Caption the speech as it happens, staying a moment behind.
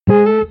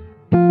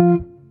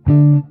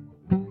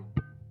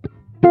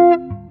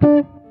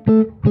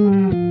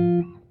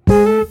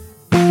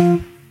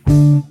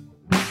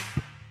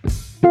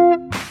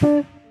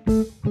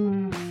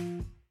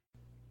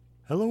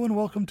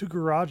to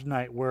Garage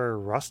Night, where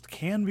rust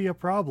can be a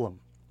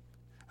problem.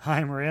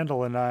 I'm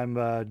Randall, and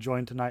I'm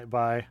joined tonight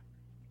by,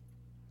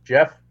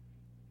 Jeff.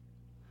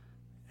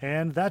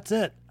 and that's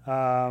it.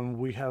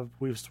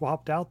 We've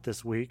swapped out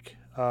this week,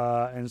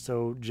 and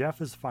so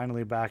Jeff is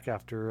finally back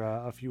after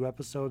a few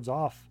episodes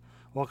off.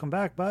 Welcome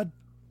back, bud.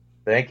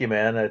 Thank you,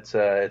 man. It's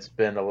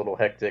been a little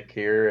hectic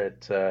here.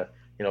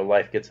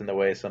 Life gets in the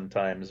way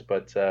sometimes,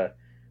 but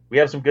we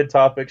have some good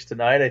topics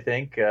tonight. I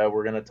think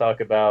we're going to talk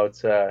about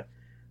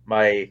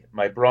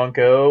my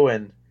Bronco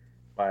and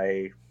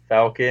my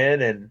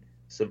Falcon and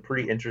some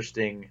pretty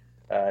interesting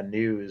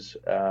news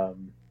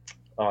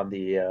on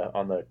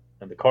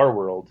the car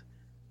world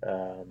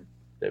um,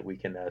 that we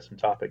can some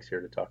topics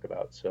here to talk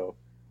about. So.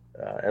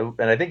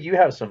 And I think you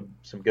have some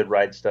good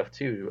ride stuff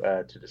too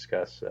to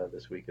discuss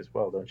this week as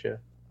well, don't you?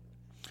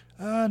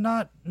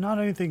 Not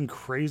anything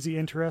crazy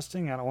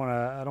interesting. I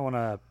don't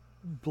wanna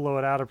blow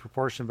it out of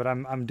proportion, but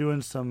I'm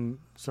doing some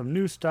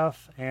new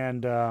stuff,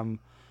 and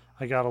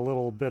I got a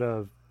little bit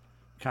of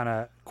kind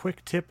of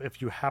quick tip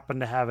if you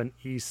happen to have an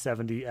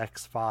E70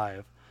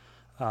 X5.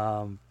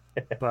 Um,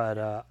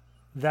 but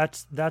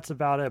that's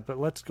about it. But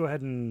let's go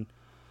ahead and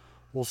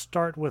we'll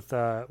start with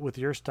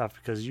your stuff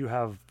because you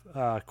have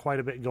quite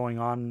a bit going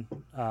on,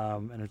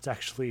 and it's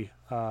actually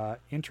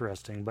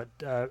interesting. But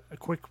a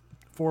quick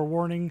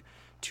forewarning: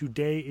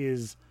 today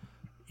is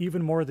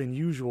even more than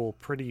usual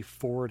pretty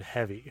Ford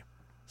heavy,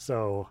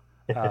 so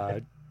uh,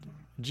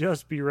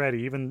 just be ready.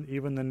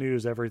 Even the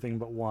news, everything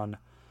but one.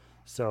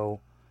 So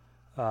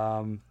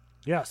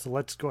yeah, so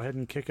let's go ahead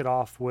and kick it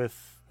off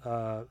with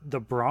the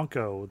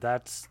Bronco.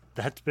 That's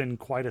been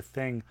quite a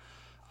thing.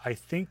 I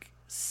think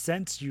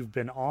since you've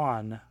been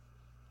on,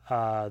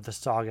 the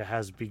saga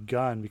has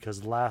begun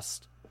because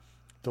last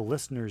the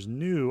listeners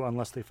knew,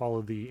 unless they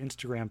followed the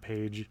Instagram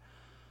page,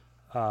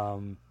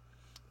 um,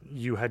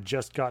 you had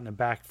just gotten it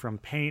back from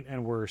paint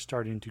and were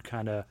starting to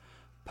kind of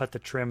put the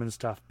trim and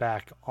stuff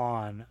back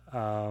on.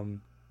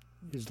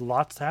 There's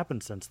lots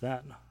happened since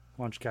then.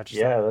 Why don't you catch us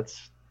up? Yeah,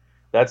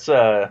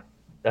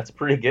 that's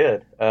pretty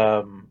good.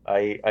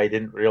 I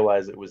didn't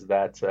realize it was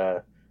that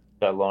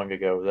long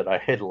ago that I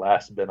had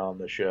last been on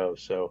the show.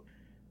 So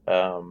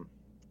um,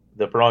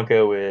 the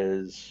Bronco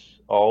is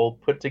all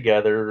put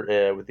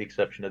together with the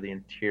exception of the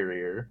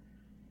interior.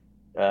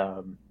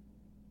 Um,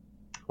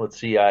 let's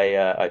see,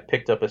 I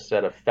picked up a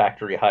set of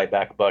factory high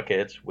back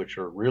buckets, which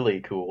are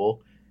really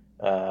cool.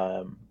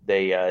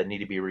 They need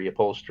to be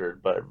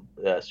reupholstered, but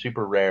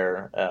super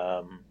rare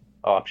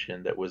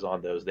option that was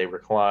on those. They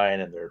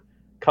recline and they're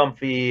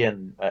comfy,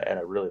 and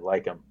I really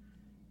like them.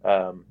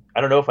 I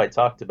don't know if I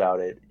talked about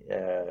it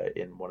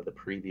in one of the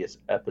previous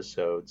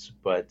episodes,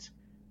 but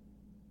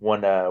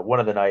one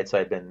of the nights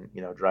I'd been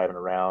driving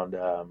around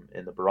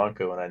in the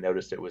Bronco, and I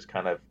noticed it was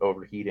kind of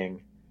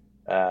overheating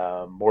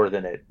more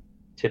than it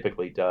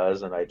typically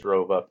does, and I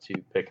drove up to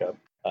pick up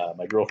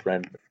my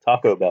girlfriend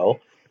Taco Bell,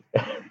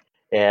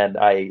 and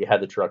I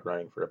had the truck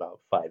running for about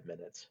 5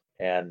 minutes,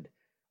 and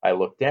I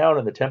looked down,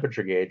 and the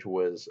temperature gauge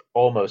was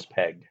almost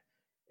pegged,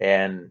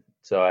 and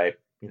so I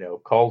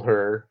called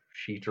her.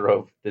 She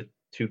drove the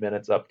 2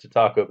 minutes up to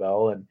Taco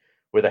Bell and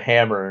with a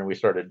hammer, and we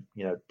started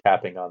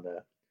tapping on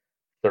the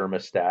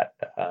thermostat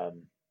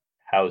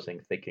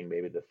housing, thinking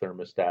maybe the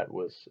thermostat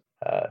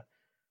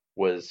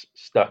was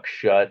stuck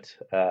shut.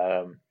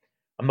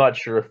 I'm not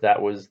sure if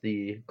that was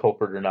the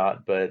culprit or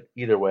not, but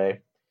either way,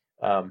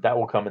 that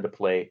will come into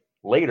play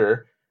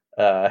later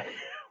uh,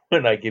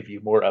 when I give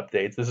you more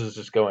updates. This is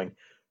just going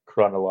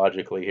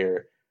chronologically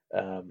here,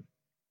 um,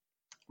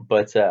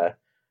 but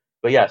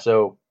yeah.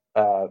 So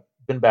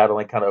been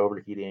battling kind of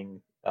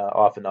overheating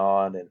off and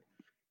on, and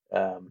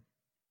um,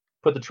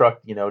 put the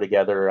truck,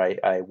 together.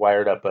 I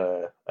wired up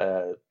a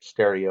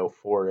stereo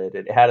for it.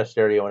 It had a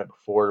stereo in it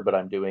before, but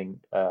I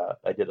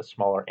did a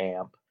smaller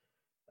amp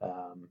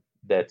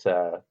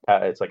that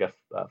it's like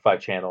a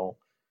 5 channel.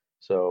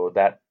 So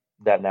that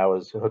now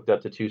is hooked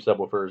up to two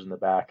subwoofers in the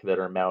back that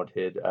are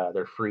mounted.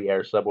 They're free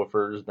air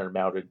subwoofers. They're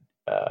mounted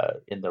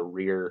in the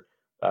rear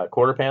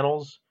quarter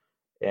panels,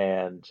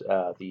 and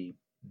the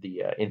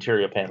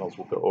interior panels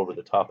will go over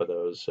the top of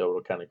those. So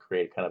it'll kind of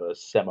create kind of a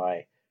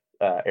semi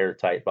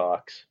airtight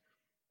box.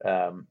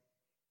 Um,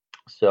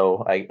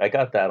 so I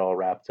got that all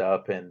wrapped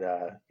up, and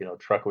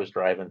truck was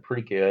driving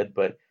pretty good.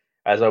 But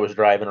as I was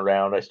driving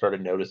around, I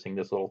started noticing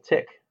this little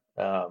tick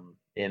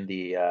in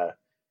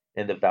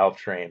the valve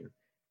train,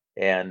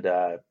 and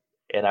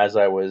as uh,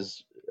 I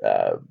was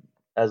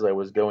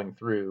going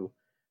through,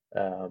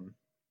 um,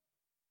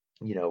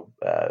 you know,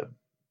 uh,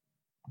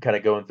 kind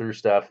of going through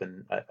stuff,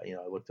 and I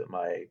looked at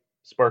my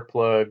spark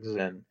plugs,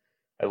 and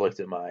I looked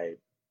at my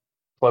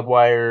plug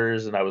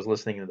wires, and I was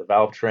listening to the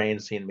valve train,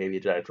 seeing maybe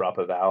did I drop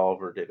a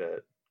valve or did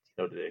a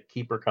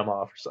keeper come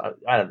off or something?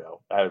 I don't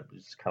know. I was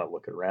just kind of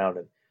looking around,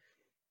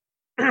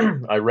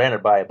 and I ran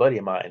it by a buddy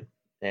of mine,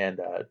 and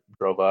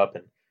drove up,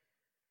 and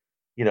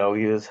he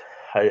was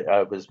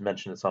I was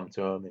mentioning something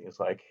to him, and he was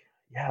like,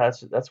 "Yeah,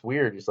 that's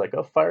weird." He's like,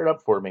 "Oh, fire it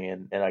up for me,"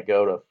 and I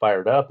go to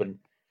fire it up, and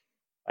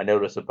I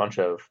notice a bunch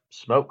of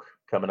smoke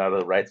coming out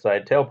of the right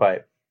side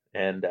tailpipe,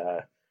 and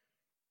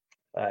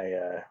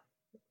I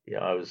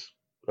was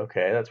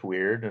okay. That's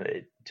weird.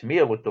 And to me,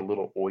 it looked a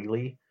little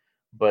oily,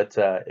 but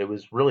it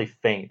was really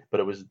faint. But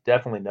it was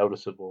definitely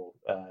noticeable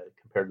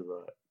compared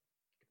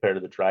to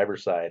the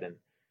driver's side. And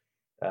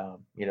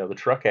the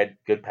truck had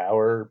good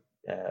power.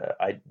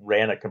 I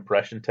ran a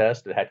compression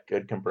test. It had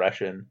good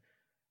compression.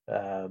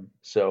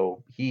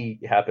 So he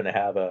happened to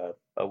have a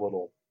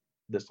little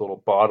this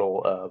little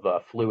bottle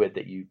of fluid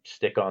that you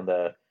stick on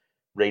the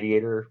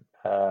radiator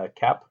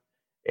cap,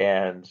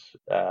 and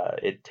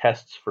it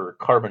tests for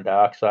carbon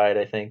dioxide,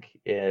 I think,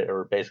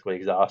 or basically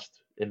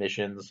exhaust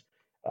emissions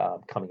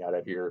coming out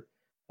of your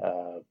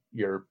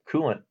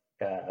coolant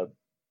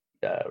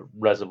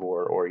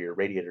reservoir or your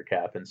radiator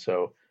cap. And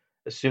so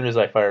as soon as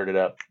I fired it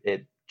up,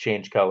 it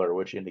changed color,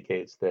 which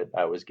indicates that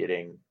I was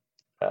getting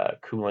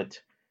coolant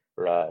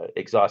or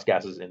exhaust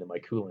gases into my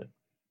coolant.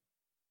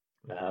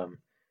 Um,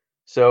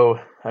 so,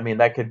 I mean,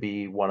 that could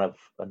be one of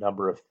a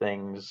number of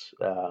things,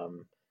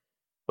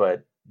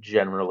 but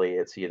generally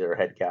it's either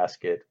head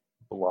gasket,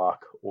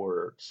 block,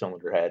 or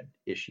cylinder head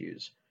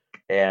issues.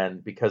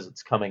 And because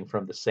it's coming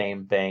from the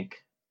same bank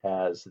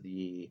as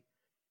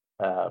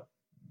uh,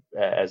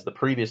 the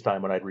previous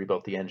time when I'd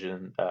rebuilt the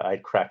engine,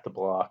 I'd cracked the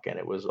block and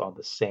it was on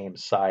the same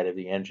side of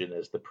the engine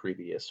as the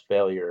previous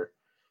failure.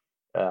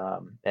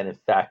 And in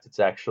fact, it's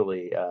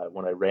actually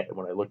when I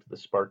looked at the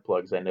spark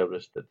plugs, I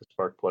noticed that the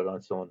spark plug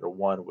on cylinder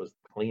one was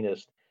the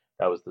cleanest.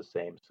 That was the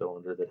same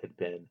cylinder that had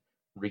been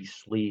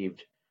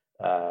re-sleeved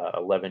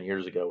 11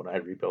 years ago when I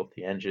rebuilt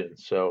the engine.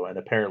 So, and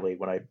apparently,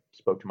 when I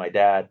spoke to my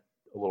dad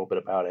a little bit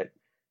about it,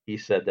 he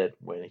said that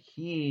when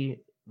he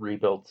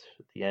rebuilt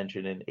the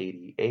engine in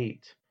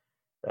 '88,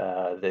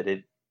 that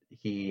it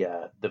he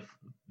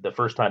the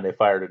first time they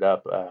fired it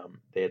up,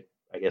 they had,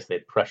 I guess they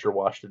had pressure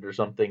washed it or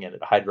something, and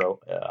it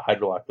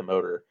hydrolocked the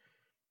motor.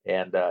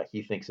 And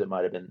he thinks it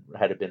might have been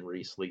had it been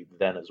re-sleeved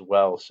then as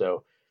well.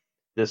 So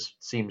this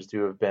seems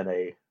to have been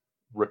a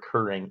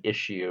recurring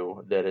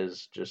issue that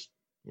is just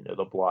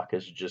the block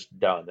is just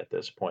done at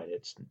this point.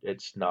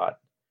 It's not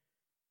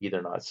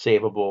either not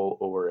savable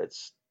or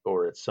it's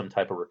some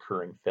type of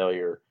recurring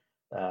failure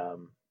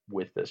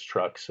with this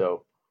truck.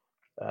 So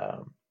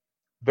um,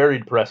 very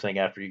depressing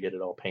after you get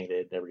it all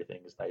painted and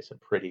everything is nice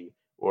and pretty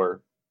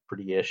or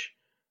pretty-ish,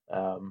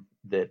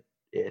 that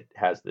it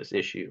has this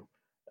issue.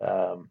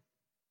 Um,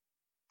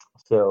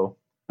 so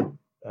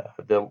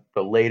the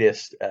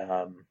latest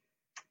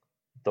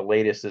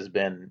has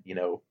been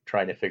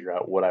trying to figure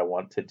out what I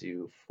want to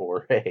do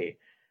for a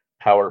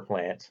power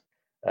plant.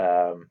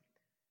 Um,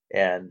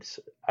 and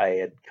I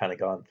had kind of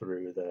gone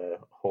through the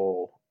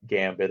whole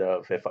gambit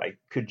of if I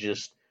could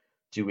just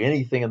do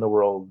anything in the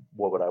world,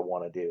 what would I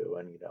want to do?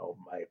 And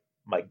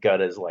my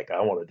gut is like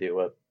I want to do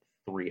a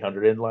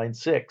 300 inline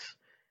six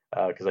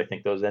because I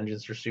think those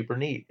engines are super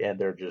neat and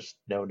they're just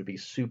known to be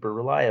super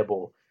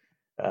reliable.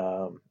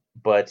 Um,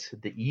 but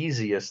the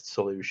easiest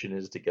solution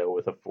is to go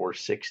with a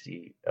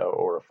 460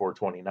 or a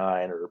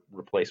 429 or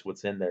replace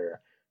what's in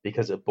there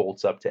because it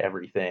bolts up to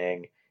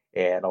everything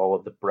and all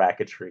of the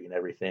bracketry and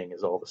everything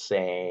is all the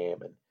same.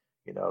 And,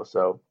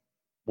 so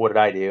what did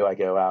I do? I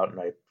go out and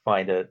I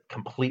find a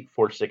complete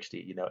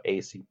 460,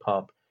 AC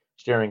pump,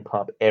 steering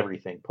pump,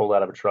 everything pulled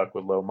out of a truck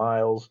with low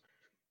miles,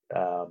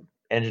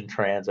 engine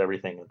trans,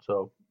 everything. And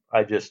so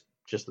I just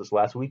this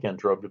last weekend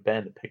drove to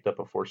Bend and picked up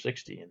a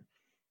 460 and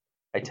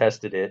I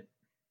tested it,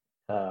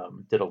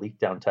 did a leak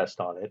down test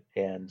on it,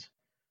 and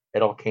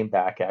it all came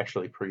back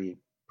actually pretty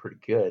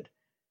good.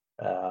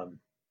 Um,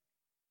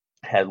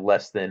 had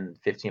less than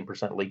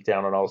 15% leak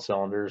down on all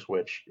cylinders,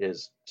 which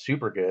is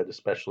super good,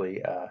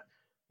 especially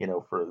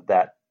for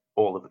that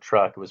old of a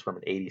truck. It was from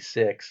an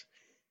 '86,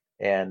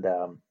 and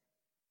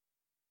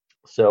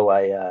so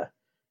I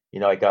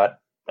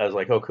was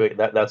like, okay,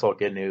 that's all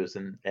good news.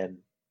 And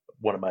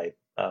one of my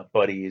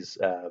buddies,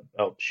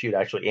 oh shoot,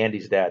 actually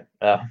Andy's dad,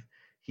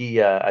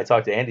 I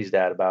talked to Andy's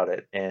dad about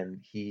it, and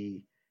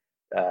he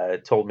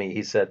told me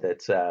he said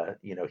that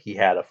he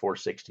had a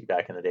 460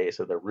 back in the day,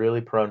 so they're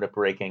really prone to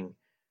breaking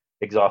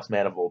exhaust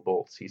manifold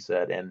bolts. He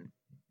said, and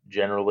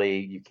generally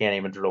you can't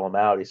even drill them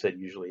out. He said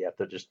usually you have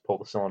to just pull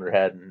the cylinder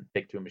head and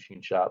take to a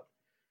machine shop.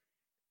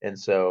 And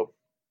so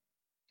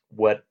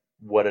what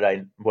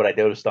I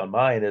noticed on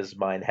mine is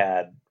mine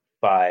had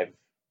five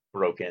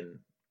broken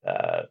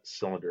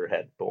cylinder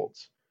head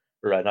bolts,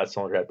 or not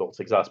cylinder head bolts,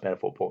 exhaust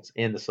manifold bolts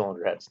in the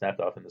cylinder head, snapped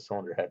off in the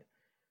cylinder head.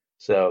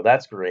 So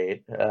that's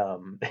great.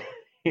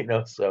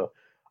 So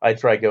I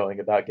try going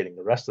about getting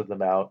the rest of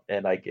them out,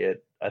 and I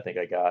think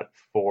I got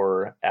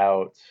four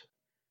out.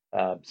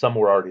 Some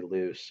were already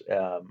loose.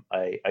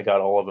 I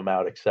got all of them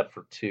out except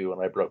for two,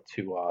 and I broke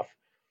two off.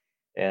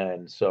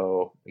 And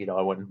so,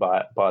 I went and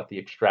bought the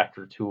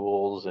extractor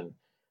tools and,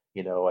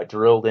 I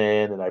drilled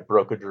in and I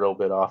broke a drill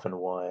bit off in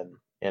one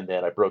and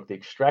then I broke the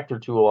extractor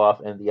tool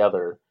off in the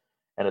other.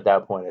 And at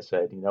that point I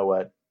said, you know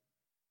what?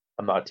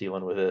 I'm not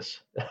dealing with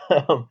this.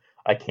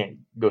 I can't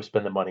go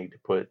spend the money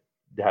to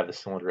have the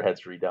cylinder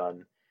heads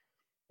redone.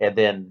 And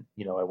then,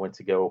 I went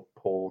to go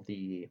pull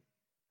the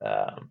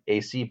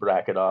AC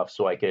bracket off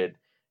so I could,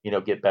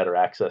 get better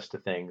access to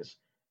things.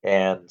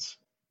 And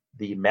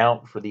the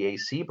mount for the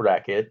AC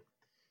bracket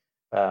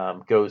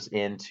goes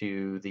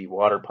into the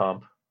water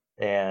pump,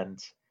 and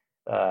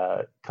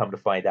come to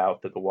find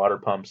out that the water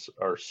pumps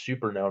are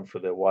super known for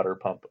the water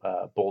pump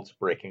bolts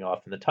breaking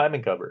off in the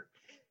timing cover.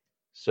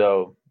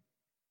 So,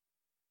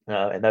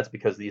 and that's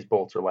because these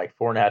bolts are like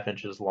 4.5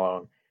 inches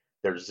long.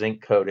 They're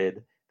zinc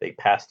coated. They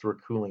pass through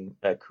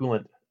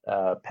coolant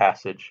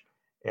passage,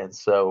 and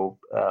so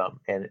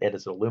and it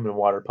is an aluminum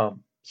water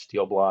pump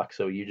steel block.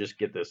 So you just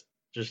get this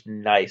just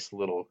nice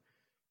little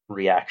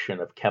reaction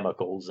of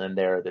chemicals in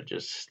there that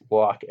just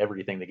lock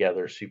everything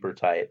together super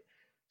tight.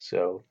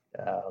 So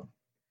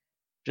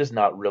just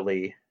not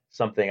really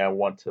something I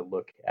want to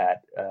look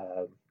at,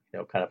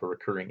 kind of a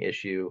recurring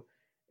issue.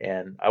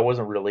 And I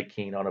wasn't really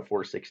keen on a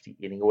 460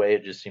 anyway.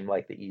 It just seemed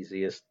like the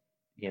easiest,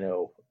 you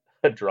know,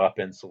 a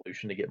drop-in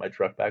solution to get my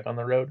truck back on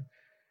the road.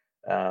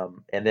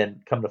 And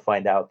then come to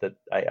find out that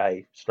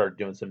I started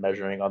doing some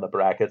measuring on the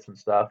brackets and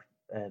stuff,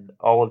 and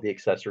all of the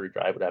accessory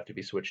drive would have to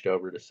be switched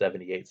over to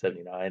 78,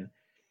 79,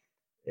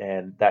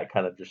 and that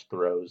kind of just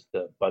throws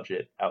the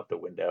budget out the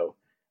window.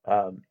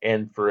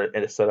 And for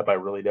a setup I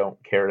really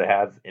don't care to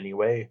have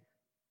anyway,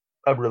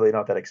 I'm really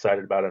not that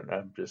excited about it, and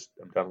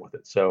I'm done with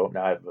it. So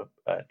now I have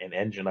an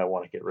engine I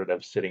want to get rid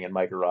of sitting in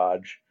my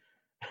garage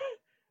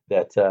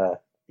that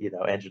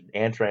engine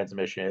and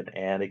transmission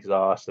and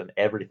exhaust and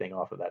everything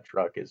off of that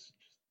truck is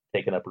just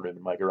taking up room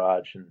in my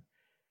garage. And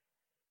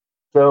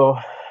so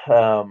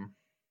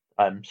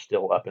I'm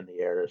still up in the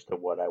air as to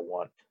what I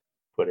want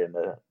put in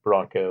the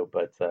Bronco,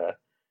 but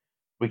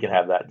we can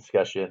have that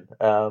discussion.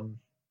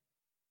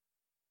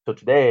 So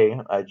today,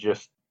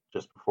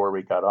 just before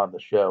we got on the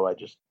show,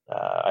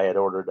 I had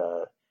ordered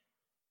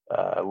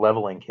a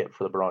leveling kit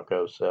for the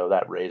Bronco, so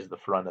that raised the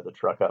front of the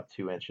truck up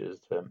 2 inches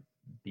to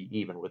be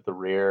even with the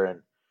rear,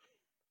 and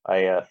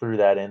I threw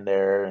that in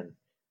there, and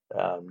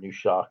new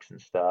shocks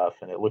and stuff,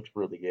 and it looks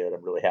really good.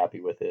 I'm really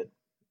happy with it.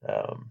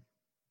 Um,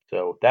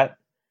 so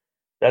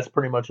that's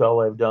pretty much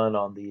all I've done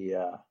on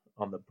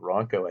the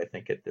Bronco, I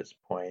think at this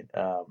point.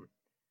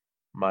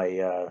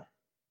 My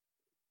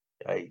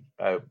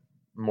I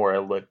more I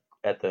look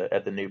at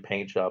the new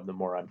paint job, the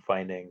more I'm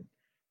finding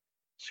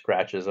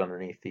scratches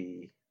underneath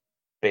the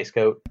base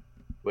coat,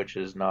 which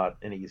is not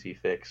an easy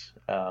fix.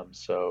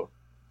 So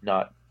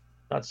not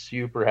not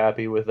super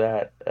happy with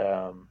that.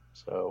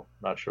 So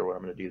not sure what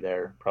I'm going to do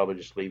there. Probably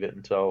just leave it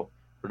until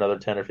for another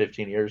 10 or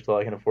 15 years till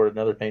I can afford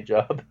another paint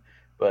job.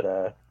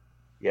 But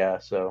yeah,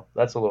 so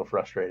that's a little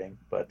frustrating.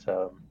 But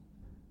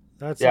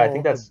That's yeah, I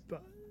think all. that's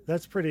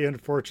That's pretty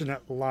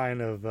unfortunate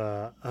line of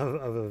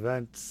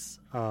events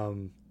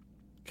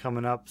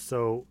coming up.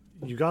 So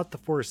you got the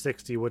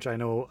 460, which I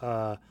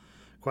know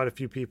quite a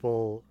few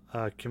people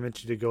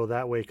convinced you to go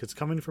that way because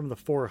coming from the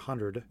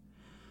 400,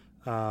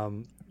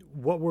 um,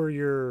 what were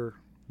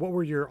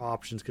your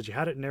options? Because you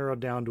had it narrowed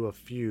down to a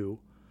few.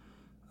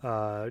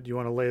 Do you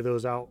want to lay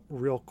those out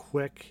real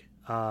quick,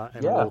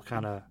 and yeah, we'll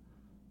kind of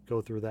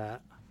go through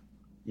that?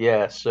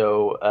 yeah.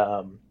 So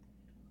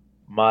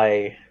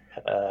my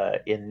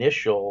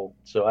initial,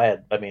 so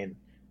I mean,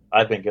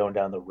 I've been going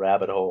down the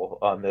rabbit hole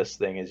on this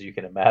thing, as you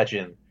can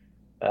imagine.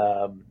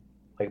 Um,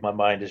 like my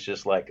mind is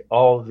just like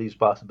all of these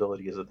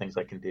possibilities of things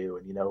I can do,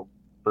 and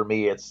for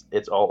me, it's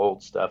all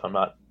old stuff. I'm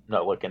not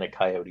looking at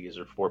Coyotes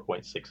or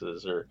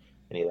 4.6s or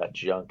any of that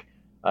junk.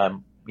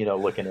 I'm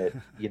looking at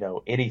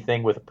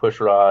anything with a push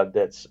rod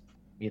that's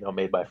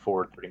made by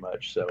Ford pretty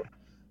much. So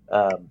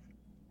um,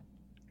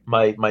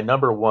 my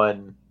number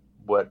one,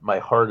 what my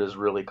heart is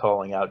really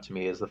calling out to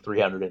me is the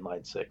 300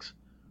 inline six.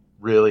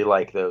 Really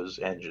like those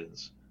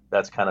engines.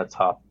 That's kind of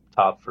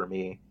top for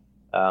me.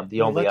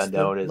 The Well, only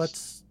unknown is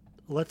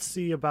let's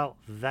see about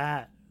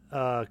that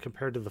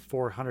compared to the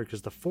 400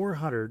 because the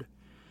 400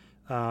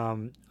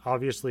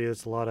 obviously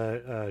it's a lot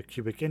of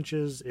cubic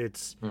inches.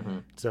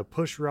 mhm. It's a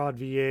push rod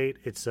V8.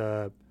 It's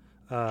a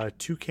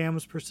two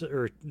cams per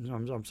or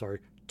I'm sorry,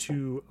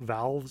 two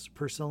valves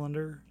per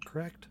cylinder.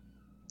 Correct?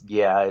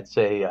 Yeah, it's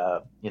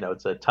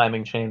a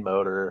timing chain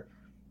motor.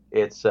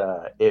 It's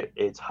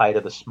height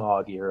of the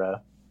smog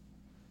era,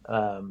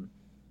 um,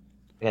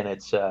 and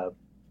it's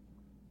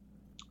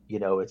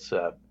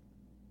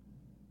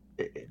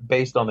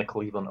based on the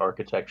Cleveland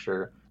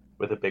architecture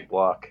with a big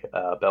block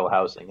bell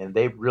housing, and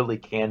they really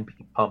can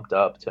be pumped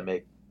up to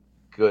make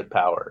good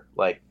power.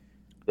 Like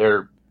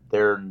they're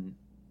they're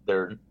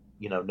they're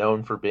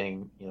known for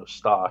being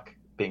stock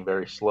being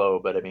very slow,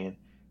 but I mean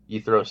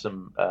you throw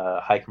some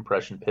high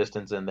compression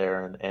pistons in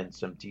there and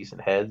some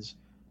decent heads,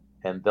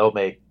 and they'll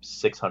make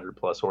 600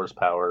 plus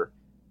horsepower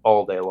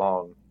all day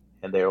long,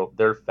 and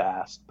they're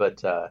fast.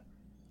 But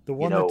The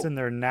you one that's know in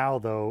there now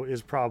though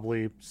is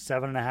probably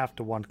 7.5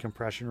 to 1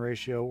 compression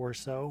ratio or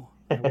so.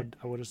 I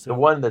would the assume.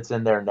 one that's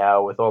in there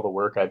now with all the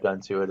work I've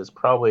done to it is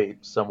probably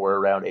somewhere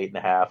around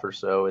 8.5 or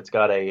so. It's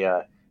got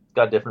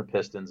different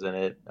pistons in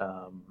it.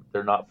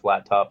 They're not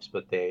flat tops,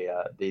 but they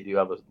do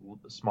have a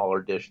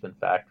smaller dish than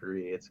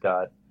factory. It's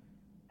got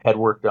head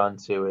work done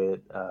to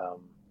it.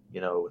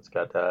 It's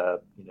got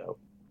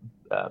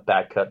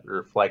back cut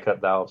or fly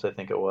cut valves, I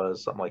think it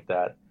was something like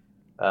that.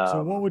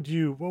 So Um, what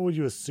would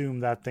you assume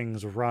that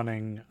thing's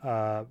running?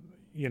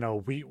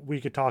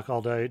 We could talk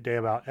all day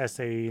about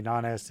SAE,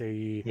 non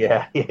SAE,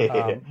 yeah,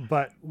 yeah.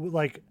 but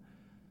like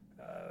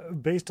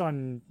based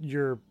on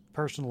your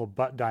personal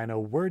butt dyno,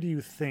 where do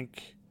you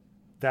think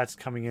that's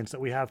coming in? So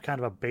that we have kind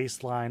of a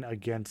baseline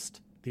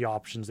against the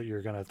options that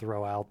you're going to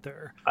throw out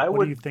there. I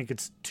What do you would think?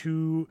 It's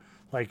two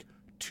like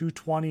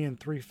 220 and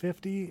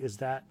 350. Is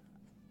that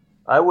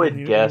I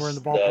would anywhere in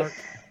the guess that ballpark?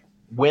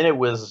 when it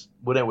was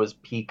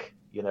peak,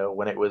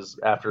 when it was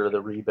after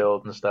the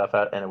rebuild and stuff,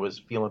 and it was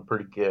feeling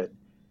pretty good,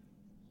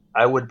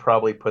 I would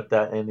probably put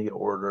that in the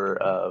order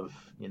of,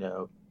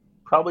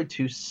 probably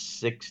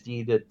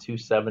 260 to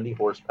 270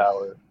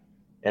 horsepower,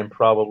 and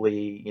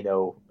probably,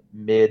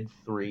 mid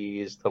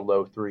threes to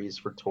low threes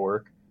for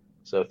torque.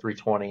 So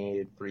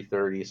 320,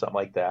 330, something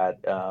like that.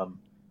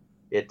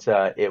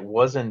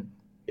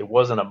 It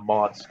wasn't a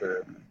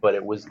monster, but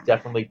it was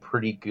definitely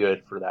pretty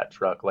good for that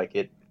truck. Like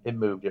it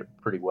moved it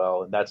pretty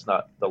well, and that's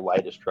not the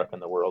lightest truck in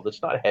the world.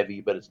 It's not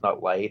heavy, but it's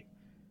not light.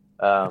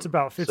 It's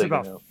So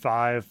about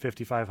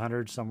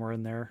 5,500 somewhere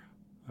in there,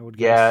 I would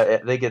yeah,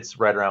 guess. I think it's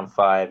right around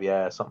five,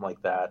 yeah, something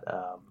like that.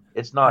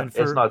 It's not And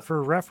it's not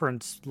for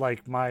reference,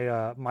 like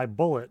my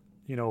Bullet,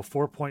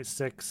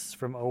 4.6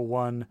 from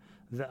 '01,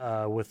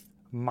 with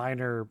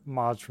minor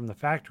mods from the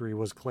factory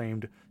was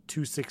claimed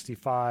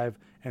 265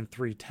 and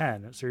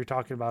 310. So you're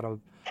talking about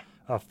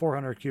a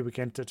 400 cubic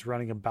inch that's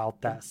running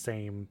about that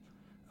same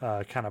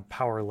kind of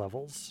power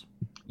levels.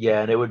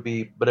 Yeah, and it would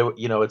be, but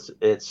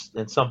it's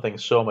in something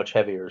so much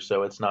heavier,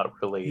 so it's not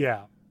really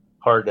Yeah.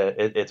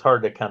 it's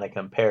hard to kind of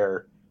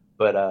compare.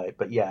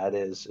 But yeah, it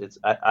is.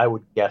 I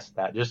would guess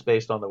that just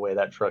based on the way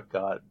that truck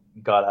got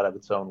out of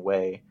its own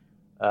way,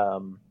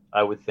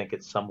 I would think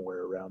it's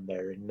somewhere around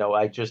there. No,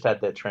 I just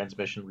had the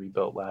transmission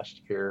rebuilt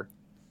last year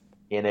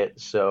in it,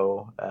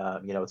 so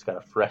it's got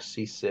a fresh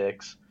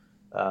C6.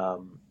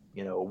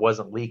 It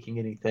wasn't leaking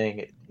anything.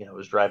 It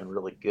was driving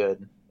really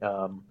good.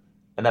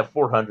 And that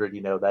 400,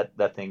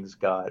 that thing's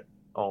got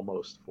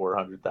almost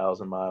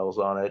 400,000 miles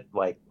on it,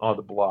 like on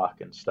the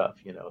block and stuff.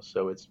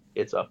 So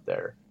it's up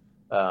there.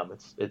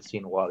 It's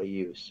seen a lot of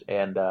use,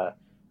 and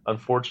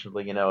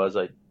unfortunately, as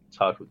I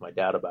talked with my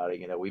dad about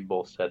it, we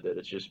both said that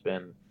it's just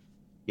been,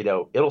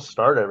 it'll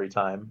start every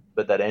time,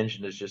 but that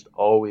engine has just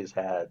always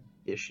had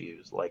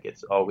issues. Like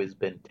it's always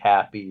been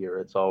tappy, or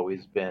it's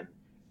always been,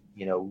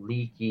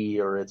 leaky,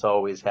 or it's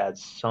always had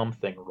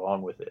something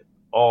wrong with it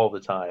all the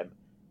time.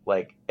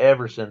 Like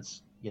ever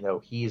since,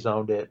 he's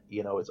owned it,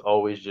 it's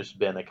always just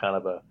been a kind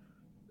of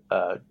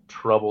a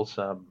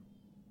troublesome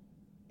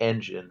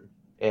engine.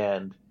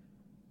 And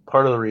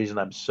part of the reason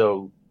I'm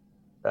so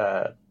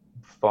uh,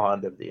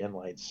 fond of the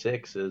inline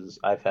six is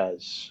I've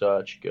had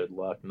such good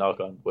luck, knock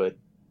on wood,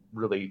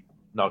 really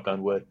knock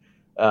on wood,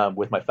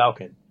 with my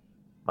Falcon.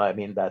 I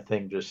mean, that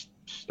thing just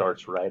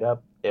starts right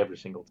up every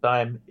single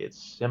time. It's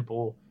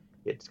simple.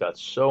 It's got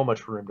so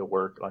much room to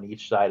work on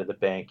each side of the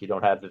bank. You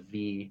don't have the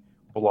V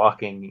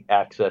blocking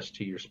access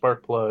to your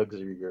spark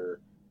plugs or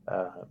your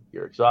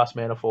exhaust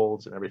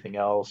manifolds and everything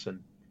else.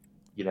 And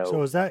you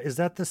So know, is that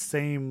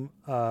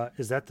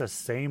the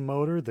same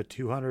motor, the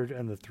 200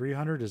 and the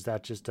 300? Is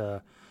that just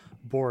a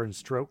bore and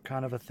stroke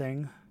kind of a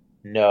thing?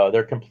 no,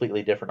 they're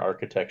completely different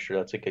architecture.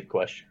 That's a good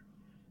question.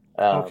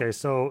 Um, Okay,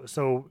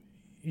 so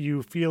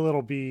you feel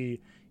it'll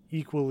be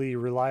equally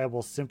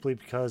reliable simply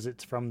because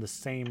it's from the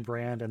same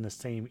brand and the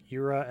same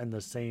era and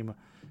the same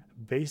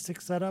basic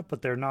setup,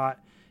 but they're not.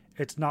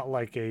 It's not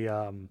like a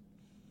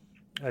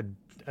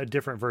a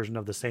different version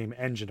of the same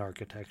engine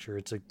architecture.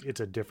 It's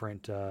a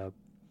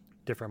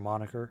different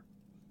moniker.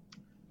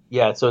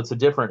 yeah, so it's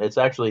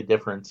actually a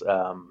different.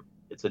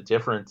 It's a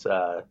different.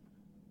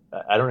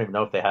 I don't even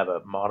know if they have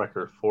a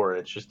moniker for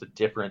it. It's just a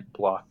different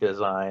block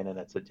design, and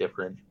it's a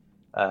different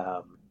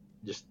um,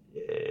 just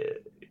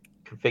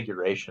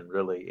configuration.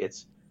 Really,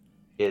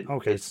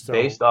 Okay, it's so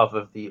based off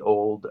of the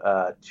old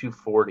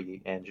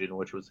 240 engine,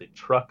 which was a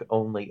truck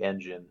only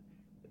engine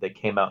that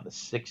came out in the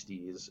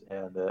 60s,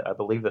 and I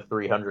believe the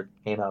 300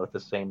 came out at the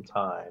same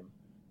time.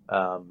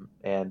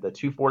 And the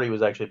 240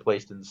 was actually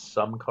placed in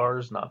some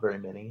cars, not very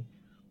many.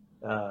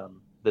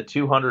 The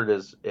 200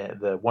 is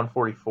the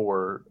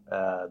 144,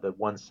 the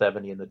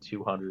 170, and the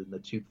 200 and the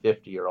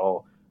 250 are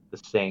all the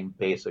same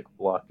basic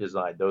block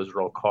design. Those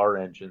are all car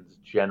engines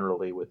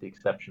generally, with the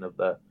exception of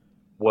the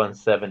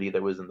 170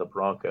 that was in the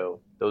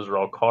Bronco. Those are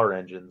all car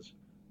engines,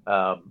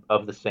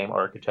 of the same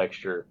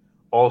architecture,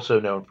 also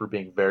known for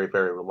being very,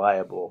 very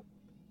reliable,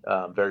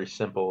 very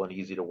simple and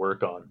easy to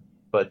work on.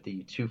 But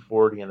the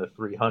 240 and the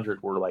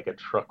 300 were like a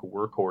truck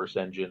workhorse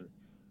engine,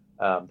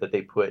 that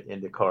they put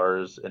into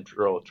cars and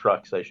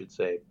trucks, I should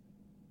say,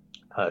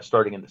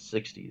 starting in the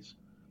 60s.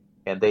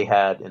 And they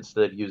had,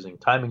 instead of using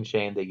timing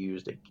chain, they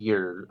used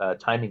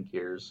timing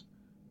gears,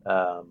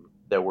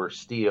 that were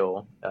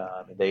steel.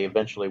 They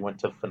eventually went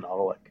to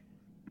phenolic,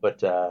 but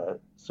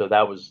so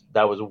that was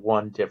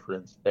one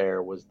difference.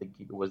 There was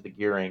the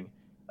gearing.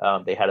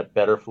 They had a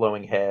better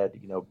flowing head,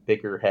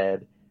 bigger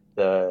head.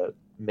 The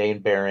main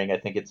bearing, I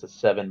think it's a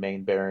seven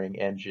main bearing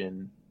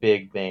engine,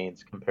 big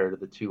vanes compared to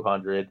the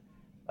 200.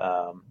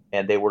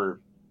 And they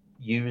were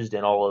used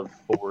in all of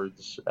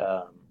Ford's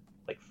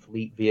like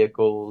fleet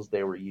vehicles.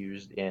 They were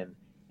used in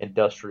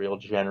industrial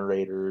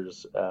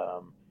generators,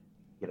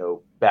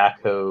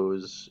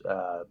 backhoes,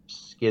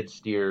 skid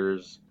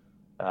steers,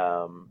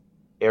 um,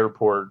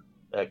 airport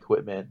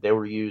equipment. They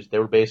were used. They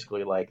were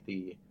basically like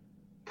the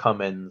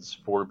Cummins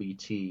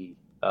 4BT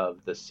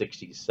of the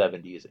 60s,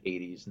 70s,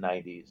 80s,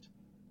 90s.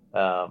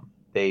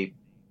 They,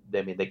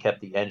 I mean, they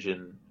kept the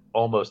engine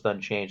almost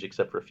unchanged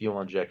except for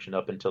fuel injection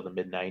up until the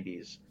mid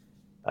 90s,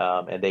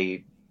 and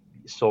they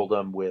sold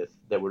them with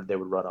they would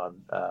run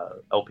on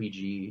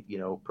LPG,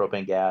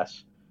 propane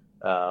gas.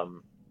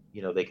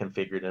 They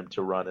configured them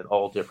to run in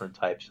all different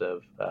types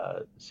of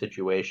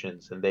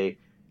situations, and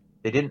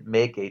they didn't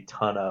make a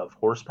ton of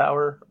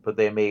horsepower, but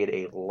they made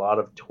a lot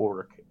of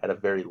torque at a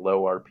very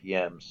low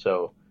RPM.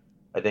 So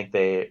I think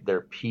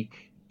their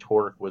peak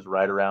torque was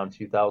right around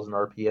 2,000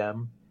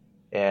 RPM,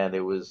 and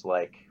it was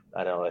like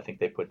I don't know. I think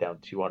they put down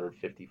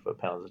 250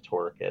 foot-pounds of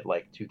torque at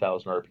like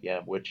 2,000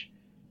 RPM, which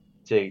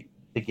to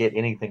to get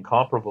anything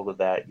comparable to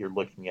that, you're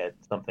looking at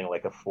something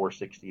like a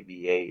 460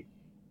 V8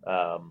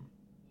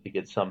 to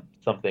get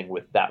something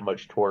with that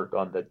much torque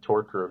on the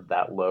torque curve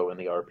that low in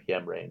the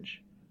RPM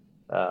range.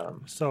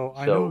 Um, So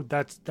I know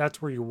so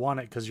that's where you want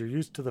it because you're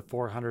used to the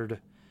 400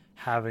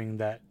 having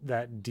that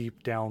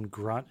deep down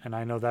grunt, and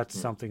I know that's mm,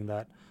 something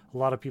that a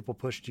lot of people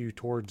pushed you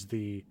towards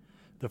the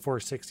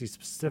 460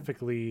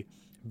 specifically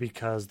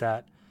because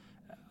that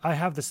I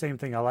have the same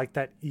thing. I like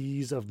that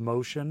ease of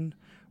motion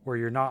where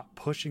you're not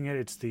pushing it.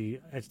 It's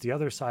the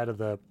other side of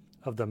the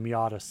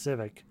Miata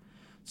Civic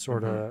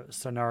sort mhm, of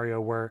scenario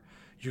where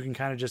you can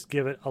kind of just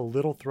give it a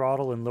little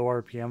throttle and low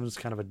RPMs,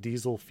 kind of a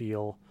diesel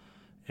feel.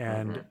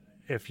 And mhm,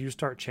 if you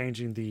start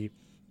changing the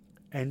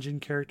engine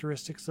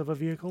characteristics of a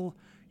vehicle,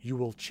 you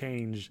will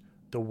change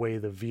the way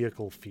the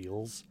vehicle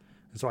feels.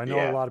 And so I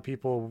know a yeah, lot of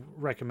people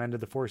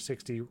recommended the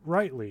 460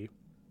 rightly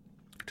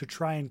to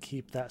try and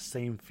keep that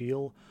same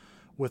feel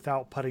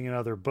without putting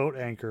another boat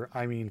anchor,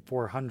 I mean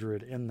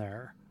 400 in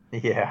there.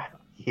 yeah,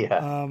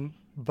 yeah.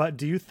 But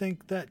do you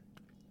think that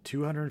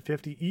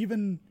 250,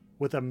 even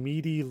with a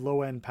meaty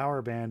low end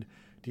power band,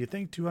 do you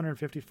think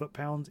 250 foot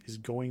pounds is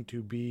going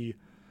to be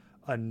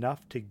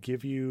enough to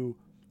give you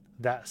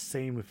that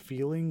same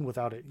feeling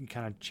without it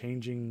kind of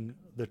changing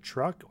the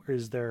truck?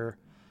 Or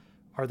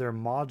are there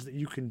mods that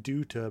you can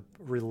do to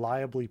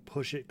reliably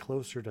push it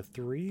closer to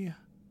three?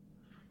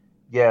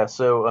 Yeah,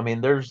 so I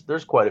mean, there's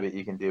quite a bit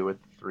you can do with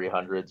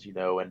 300s,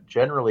 and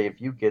generally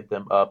if you get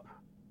them up,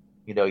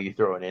 you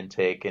throw an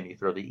intake and you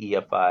throw the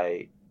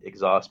EFI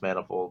exhaust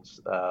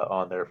manifolds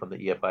on there from the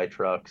EFI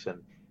trucks,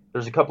 and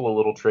there's a couple of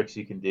little tricks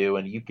you can do,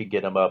 and you could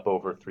get them up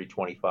over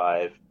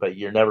 325, but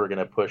you're never going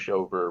to push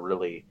over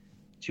really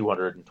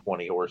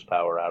 220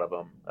 horsepower out of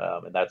them,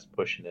 and that's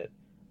pushing it.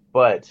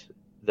 But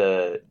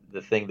the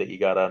thing that you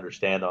got to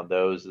understand on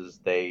those is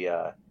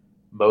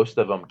most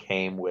of them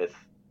came with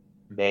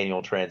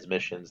manual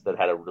transmissions that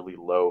had a really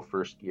low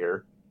first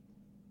gear.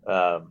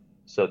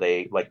 So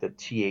they like the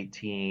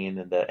T18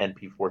 and the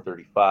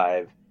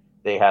NP435,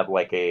 they have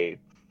like a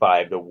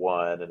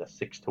 5-to-1 and a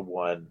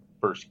 6-to-1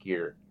 first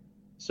gear.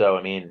 So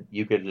I mean,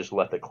 you could just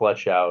let the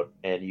clutch out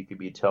and you could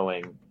be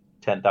towing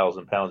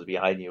 10,000 pounds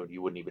behind you and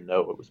you wouldn't even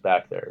know it was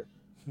back there.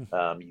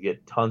 You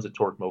get tons of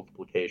torque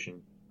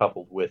multiplication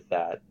coupled with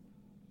that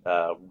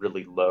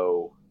really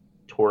low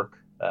torque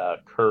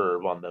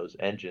curve on those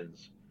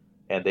engines,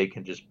 and they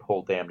can just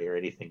pull damn near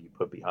anything you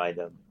put behind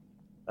them.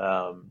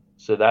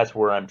 So that's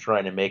where I'm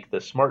trying to make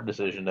the smart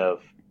decision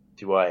of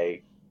do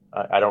I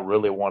don't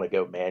really want to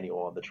go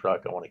manual on the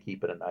truck. I want to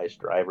keep it a nice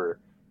driver,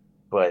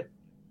 but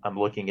I'm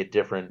looking at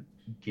different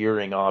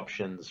gearing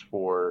options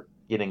for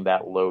getting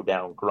that low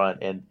down grunt.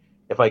 And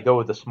if I go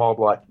with a small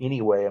block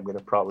anyway, I'm going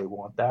to probably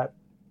want that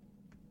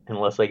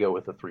unless I go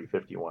with a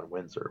 351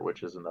 Windsor,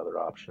 which is another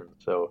option.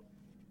 So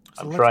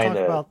So I'm trying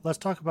to. let's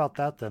talk about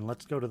that then.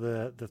 Let's go to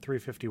the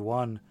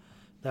 351.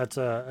 It's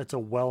a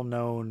well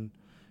known,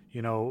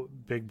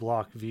 big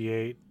block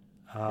V8.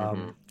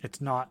 Mhm.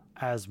 It's not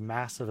as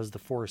massive as the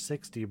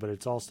 460, but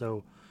it's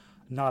also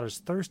not as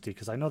thirsty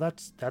because I know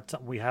that's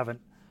something we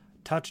haven't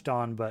touched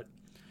on, but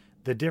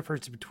the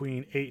difference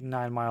between 8 and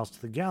 9 miles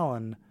to the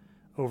gallon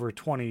over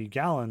 20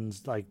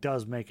 gallons like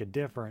does make a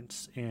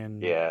difference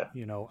in Yeah,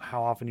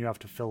 how often you have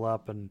to fill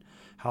up and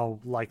how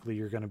likely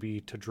you're going to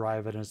be to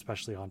drive it, and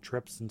especially on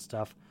trips and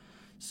stuff.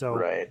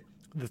 So right.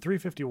 the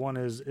 351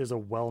 is a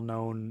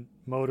well-known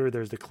motor.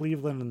 There's the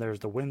Cleveland and there's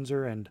the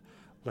Windsor, and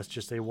let's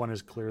just say one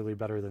is clearly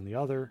better than the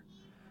other.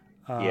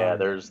 Yeah, um,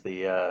 there's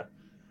the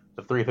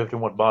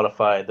 351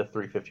 modified, the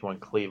 351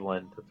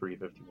 Cleveland, the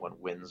 351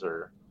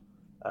 Windsor.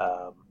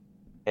 Um,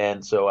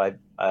 and so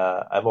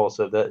I've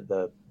also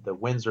the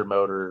Windsor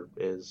motor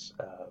is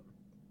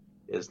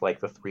like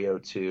the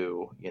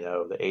 302,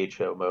 the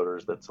HO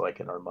motors that's like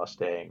in our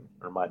Mustang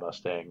or my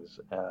Mustangs,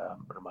 or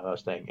my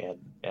Mustang,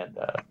 and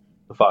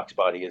the Fox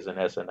body is in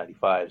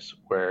SN95s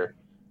where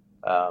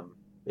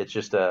it's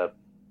just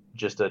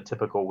a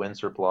typical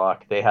Windsor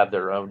block. They have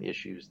their own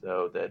issues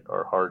though that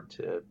are hard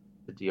to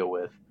deal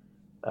with.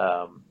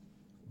 Um,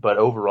 but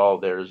overall,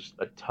 there's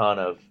a ton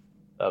of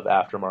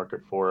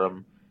aftermarket for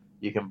them.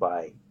 You can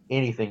buy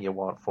anything you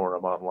want for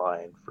them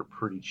online for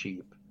pretty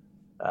cheap.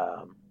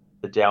 Um,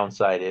 the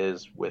downside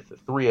is with the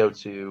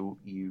 302,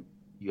 you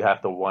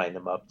have to wind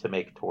them up to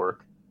make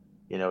torque.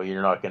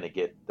 You're not going to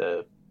get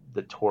the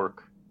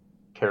torque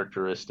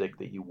characteristic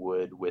that you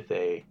would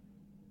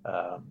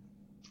um,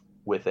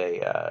 with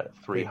a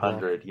Big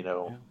block. 300,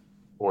 Yeah.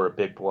 or a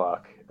big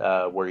block,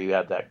 where you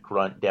have that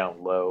grunt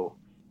down low.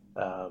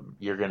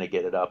 You're going to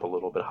get it up a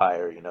little bit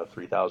higher.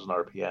 3,000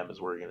 RPM is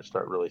where you're going to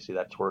start really see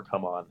that torque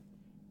come on.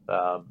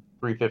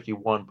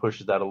 351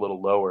 pushes that a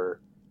little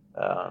lower.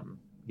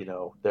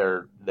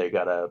 They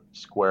got a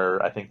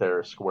square. I think they're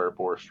a square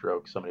bore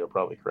stroke. Somebody will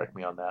probably correct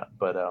me on that,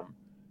 but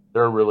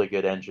they're a really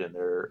good engine.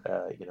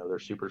 They're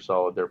super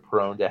solid. They're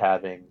prone to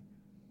having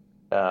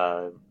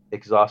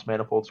exhaust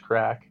manifolds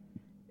crack.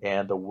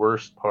 And the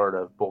worst part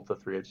of both the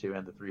 302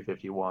 and the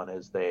 351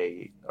 is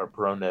they are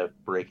prone to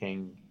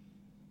breaking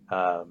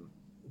um,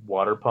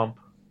 water pump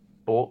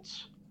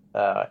bolts,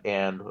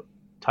 and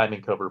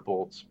timing cover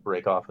bolts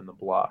break off in the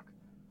block.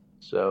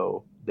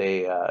 So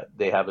they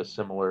have a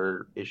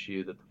similar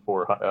issue that the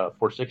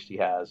 460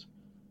 has,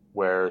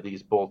 where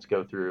these bolts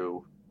go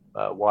through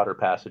water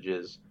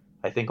passages.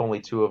 I think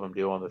only two of them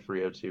do on the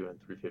 302 and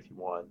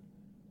 351,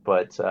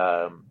 but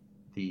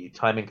the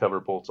timing cover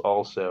bolts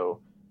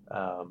also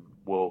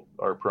will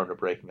are prone to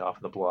breaking off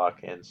in the block,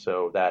 and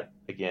so that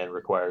again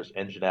requires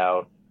engine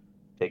out,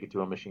 take it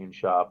to a machine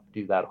shop,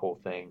 do that whole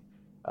thing.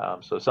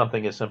 So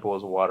something as simple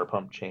as a water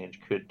pump change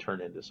could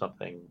turn into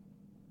something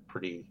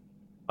pretty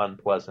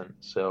unpleasant.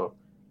 So,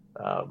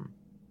 um,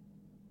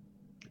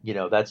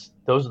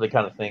 those are the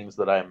kind of things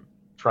that I'm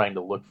trying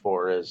to look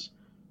for is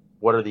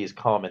what are these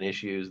common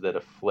issues that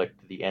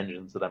afflict the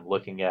engines that I'm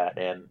looking at,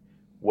 and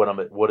what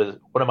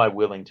am I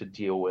willing to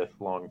deal with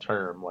long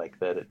term, like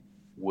that it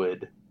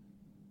would,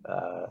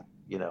 uh,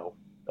 you know,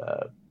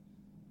 uh,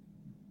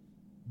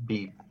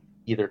 be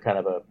either kind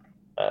of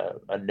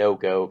a no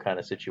go kind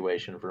of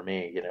situation for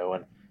me.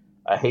 And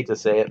I hate to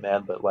say it,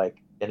 man, but like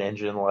an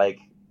engine like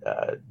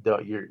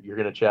don't you're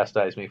gonna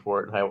chastise me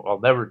for it, and I'll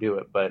never do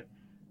it, but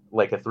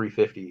like a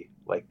 350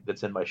 like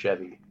that's in my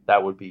Chevy,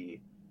 that would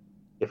be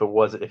if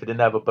it didn't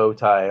have a bow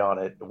tie on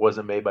it, it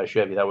wasn't made by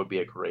Chevy, that would be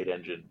a great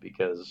engine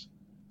because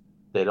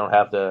they don't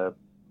have the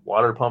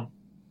water pump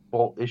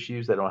bolt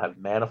issues, they don't have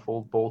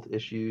manifold bolt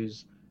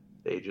issues.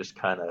 They just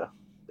kind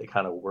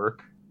of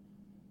work.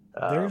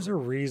 There's Um, a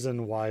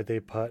reason why they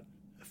put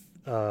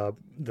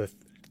the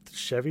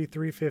Chevy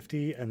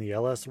 350 and the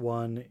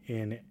LS1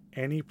 in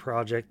any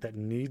project that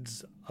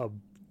needs a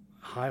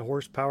high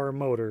horsepower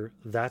motor.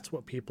 That's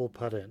what people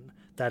put in.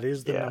 That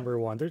is the yeah, number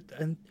one.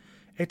 And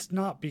it's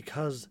not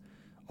because,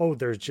 oh,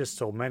 there's just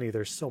so many.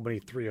 There's so many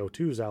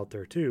 302s out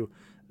there too.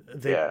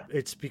 yeah.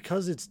 It's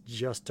because it's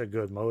just a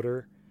good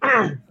motor.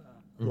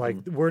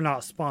 Like, Hmm. we're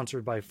not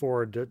sponsored by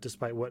Ford,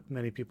 despite what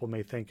many people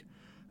may think.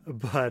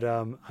 But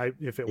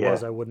if it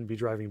was, Yeah. I wouldn't be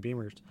driving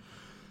Beamers.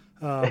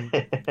 Um,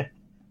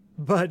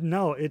 but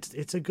no,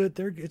 it's a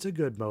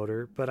good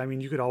motor. But I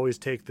mean, you could always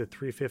take the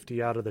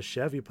 350 out of the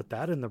Chevy, put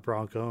that in the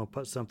Bronco, and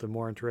put something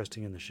more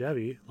interesting in the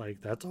Chevy.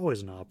 Like, that's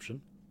always an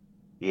option.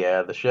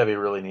 Yeah, the Chevy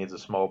really needs a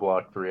small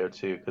block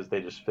 302 because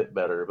they just fit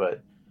better.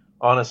 But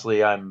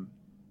honestly,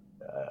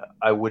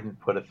 I wouldn't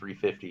put a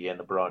 350 in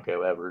the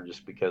Bronco ever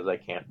just because I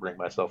can't bring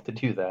myself to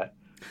do that.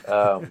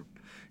 Um,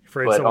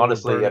 Afraid but someone would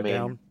honestly, burn I it mean,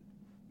 down.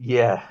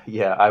 yeah,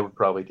 I would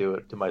probably do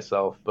it to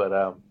myself.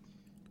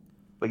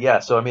 But yeah,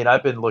 so I mean,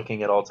 I've been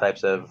looking at all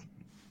types of,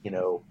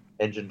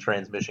 engine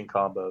transmission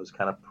combos,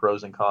 kind of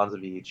pros and cons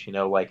of each.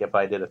 Like if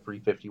I did a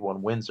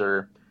 351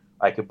 Windsor,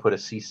 I could put a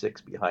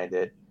C6 behind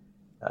it.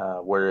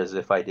 Whereas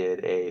if I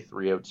did a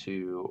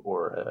 302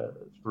 or a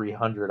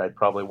 300, I'd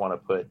probably want to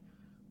put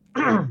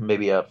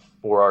maybe a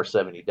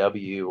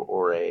 4R70W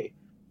or a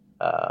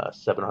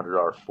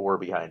 700R4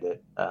 behind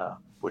it,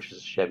 which is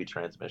a Chevy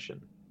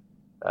transmission,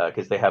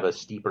 because they have a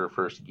steeper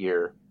first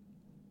gear,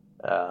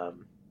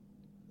 um,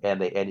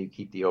 and you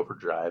keep the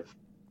overdrive.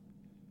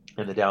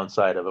 And the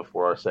downside of a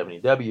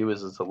 4R70W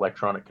is it's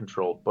electronic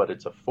controlled, but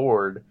it's a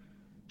Ford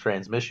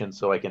transmission,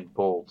 so I can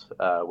bolt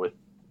with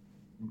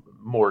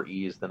more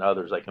ease than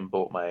others. I can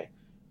bolt my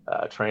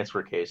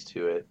transfer case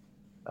to it,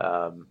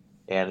 um,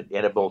 and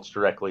it bolts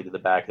directly to the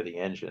back of the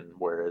engine.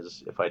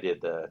 Whereas if I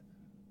did the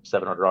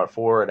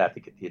 700R4, I'd have to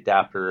get the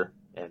adapter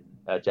and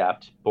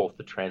adapt both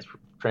the transfer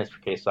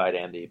case side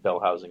and the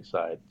bell housing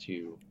side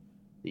to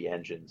the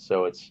engine.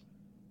 So it's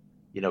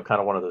kind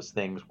of one of those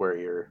things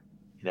where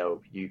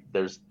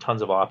there's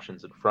tons of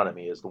options in front of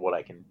me as to what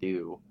I can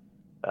do.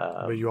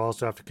 But Um, you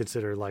also have to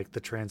consider like the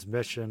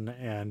transmission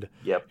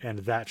yep, and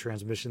that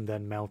transmission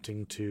then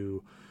mounting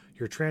to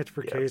your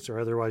transfer yep, case, or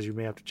otherwise you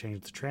may have to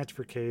change the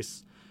transfer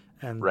case,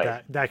 and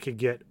right, that could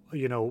get,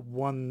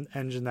 one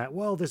engine that,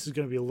 well, this is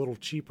going to be a little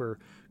cheaper,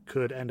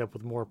 could end up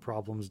with more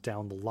problems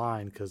down the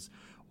line because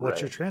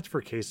what's your right,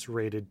 transfer case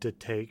rated to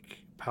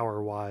take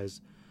power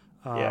wise?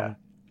 yeah. Um,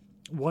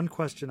 One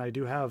question I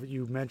do have,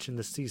 you mentioned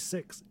the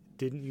C6.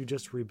 Didn't you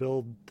just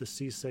rebuild the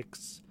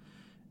C6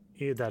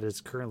 that is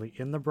currently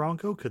in the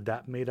Bronco, could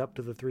that mate up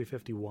to the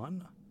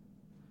 351?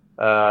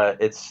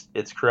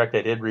 It's correct.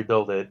 I did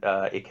rebuild it.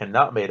 It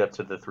cannot mate up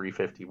to the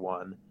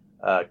 351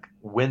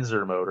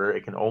 Windsor motor.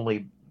 It can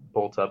only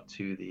bolt up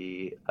to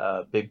the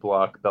big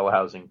block bell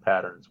housing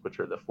patterns, which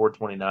are the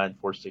 429,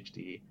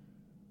 460,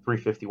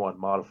 351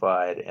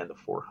 modified, and the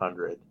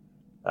 400.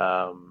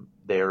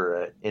 They're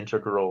an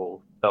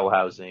integral bell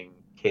housing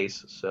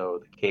case, so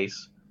the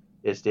case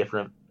is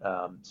different.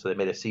 So they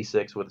made a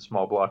C6 with a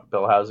small block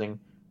bell housing.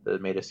 They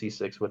made a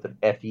C6 with an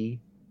FE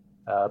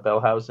bell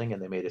housing,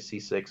 and they made a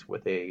C6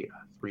 with a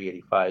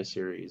 385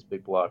 series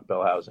big block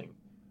bell housing.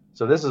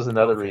 So this is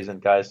another Okay. reason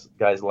guys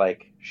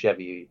like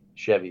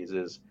Chevys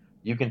is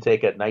you can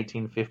take a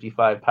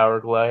 1955 Power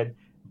Glide,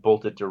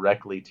 bolt it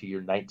directly to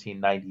your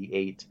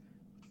 1998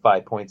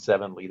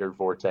 5.7 liter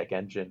Vortec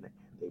engine,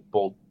 and they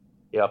bolt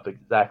up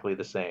exactly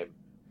the same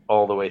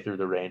all the way through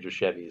the range of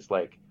Chevys.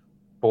 Like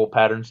bolt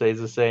pattern stays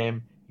the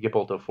same. You get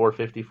bolt a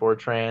 454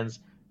 trans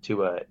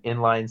to a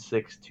inline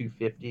six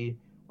 250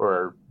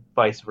 or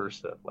vice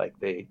versa. Like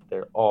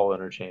they're all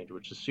interchange,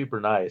 which is super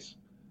nice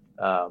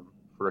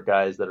for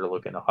guys that are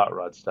looking at hot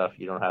rod stuff.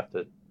 You don't have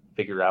to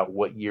figure out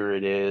what year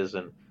it is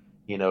and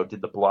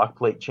did the block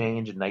plate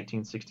change in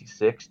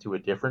 1966 to a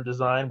different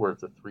design where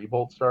it's a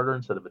 3-bolt starter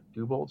instead of a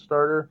 2-bolt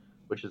starter,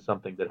 which is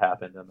something that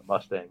happened in the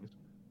Mustangs.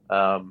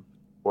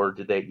 Or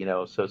did they,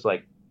 so it's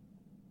like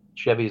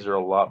Chevys are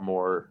a lot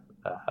more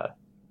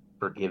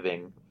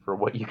forgiving for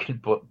what you can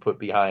put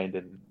behind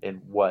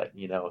and what,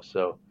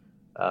 so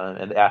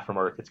and the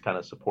aftermarket's kind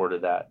of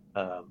supported that.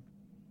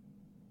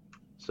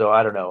 So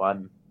I don't know.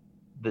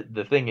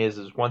 The thing is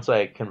once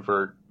I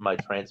convert my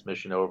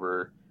transmission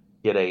over,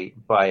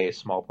 buy a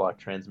small block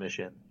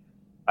transmission,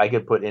 I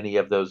could put any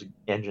of those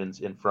engines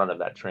in front of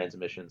that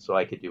transmission. So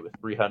I could do a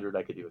 300,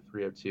 I could do a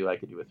 302, I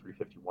could do a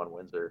 351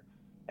 Windsor,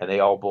 and they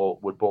all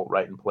would bolt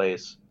right in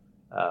place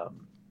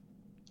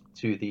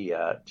to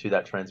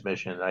that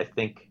transmission. And I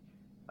think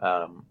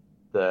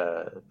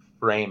the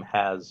frame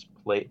has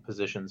plate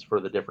positions for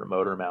the different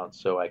motor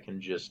mounts, so I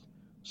can just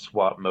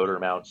swap motor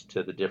mounts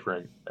to the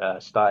different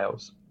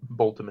styles,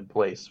 bolt them in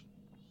place.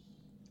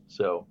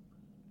 So,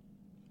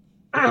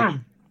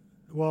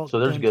 Well, so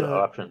there's then good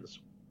options.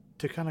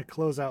 to kind of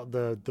close out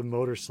the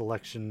motor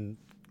selection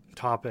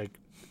topic,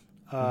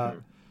 Mm-hmm.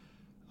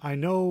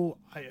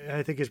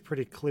 I think it's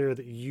pretty clear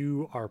that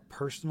you are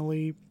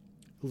personally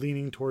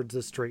leaning towards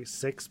the straight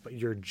six, but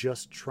you're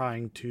just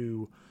trying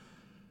to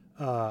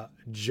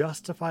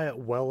justify it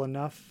well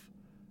enough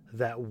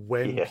that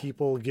when Yeah,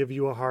 people give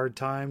you a hard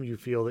time, you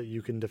feel that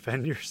you can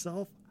defend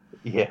yourself.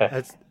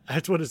 yeah.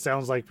 That's what it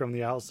sounds like from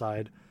the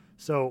outside.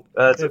 So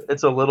if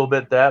It's a little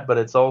bit that, but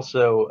it's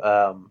also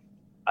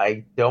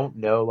I don't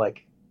know.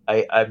 Like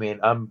I mean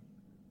I'm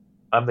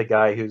the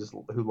guy who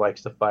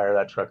likes to fire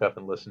that truck up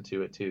and listen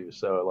to it too.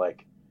 So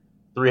like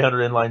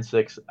 300 inline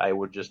six, I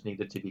would just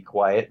need it to be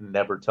quiet and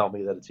never tell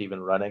me that it's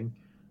even running.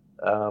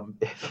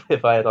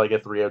 If I had like a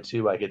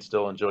 302, I could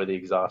still enjoy the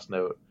exhaust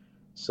note.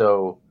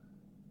 So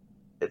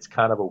it's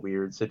kind of a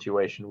weird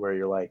situation where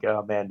you're like,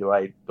 oh man, do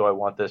I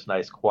want this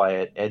nice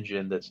quiet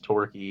engine that's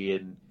torquey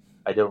and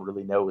I don't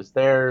really know is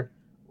there,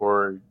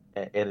 or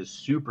and is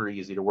super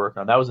easy to work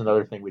on. That was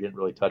another thing we didn't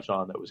really touch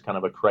on that was kind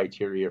of a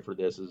criteria for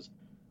this is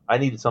I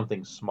needed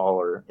something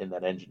smaller in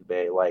that engine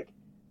bay. Like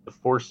the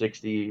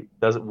 460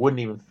 wouldn't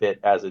even fit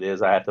as it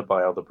is. I have to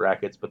buy all the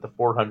brackets, but the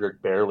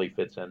 400 barely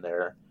fits in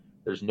there.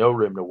 There's no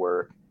room to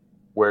work.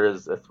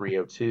 Whereas a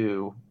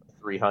 302,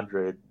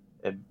 300,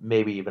 and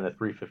maybe even a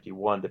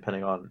 351,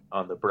 depending on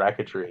the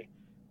bracketry,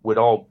 would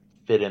all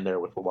fit in there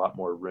with a lot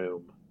more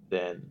room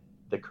than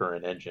the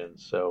current engine.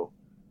 So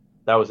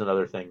that was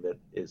another thing that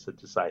is a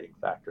deciding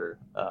factor.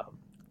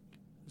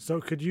 so,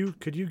 could you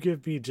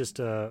give me just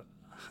a?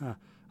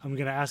 I'm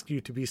going to ask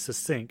you to be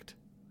succinct,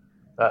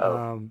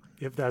 Uh-oh,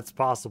 if that's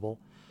possible.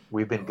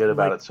 we've been good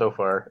about Like it so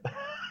far.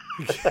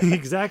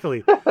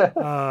 exactly,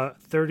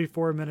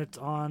 34 minutes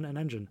on an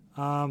engine.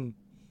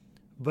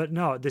 But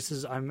no,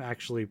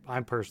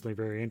 I'm personally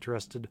very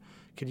interested.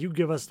 Can you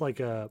give us like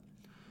a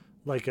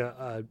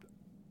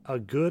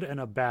good and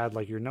a bad,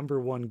 like your number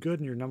one good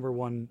and your number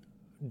one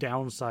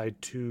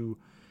downside to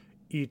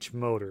each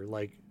motor?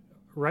 Like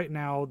right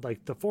now,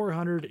 like the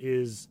 400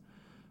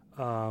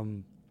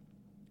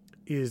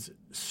 is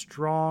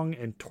strong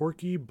and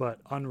torquey but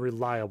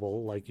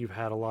unreliable. Like you've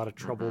had a lot of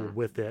trouble Hmm.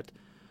 with it.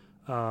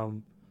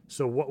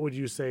 So what would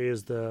you say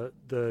is the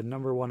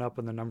number one up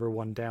and the number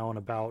one down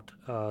about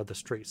the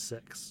straight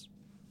six?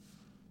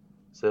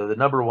 So the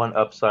number one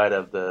upside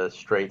of the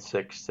straight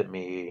six to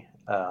me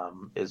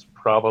is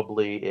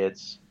probably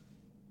it's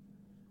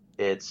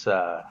it's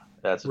a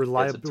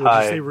Would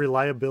you say tie.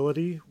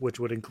 reliability, which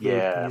would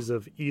include Yeah, ease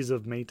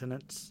of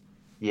maintenance?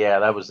 yeah,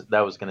 that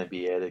was going to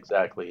be it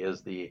exactly.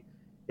 Is the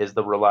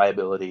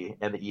reliability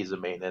and the ease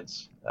of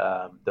maintenance.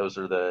 Those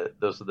are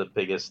the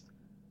biggest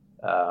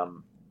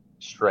um,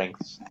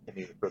 strengths to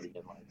me for the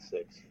inline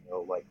six.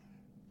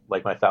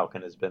 Like my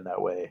Falcon has been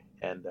that way,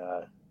 and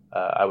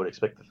I would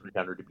expect the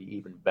 300 to be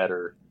even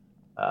better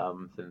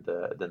than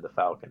the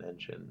Falcon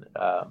engine.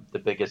 The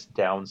biggest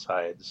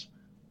downsides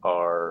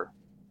are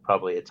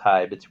probably a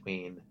tie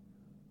between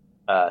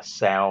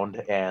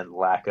sound and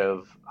lack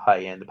of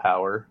high end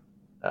power.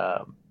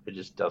 It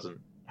just doesn't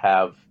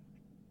have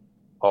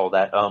all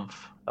that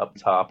oomph up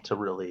top to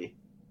really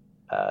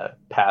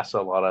pass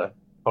a lot of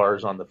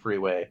cars on the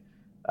freeway,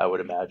 I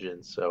would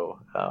imagine. So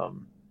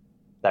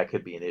that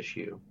could be an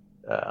issue.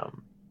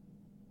 Um,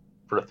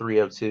 for a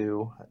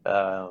 302,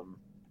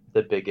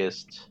 the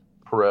biggest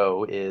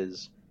pro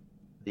is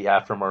the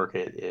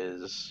aftermarket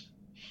is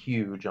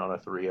huge on a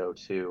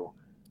 302,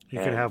 You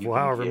can and have you can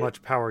however get,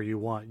 much power you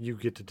want. You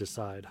get to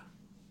decide.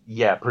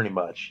 yeah, pretty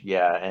much,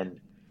 yeah, and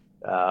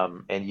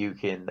you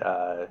can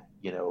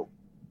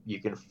you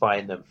can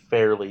find them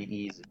fairly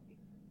easy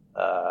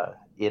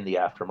in the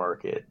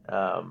aftermarket.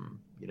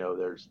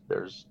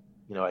 There's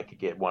I could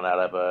get one out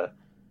of a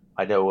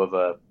I know of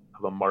a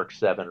Mark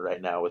 7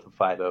 right now with a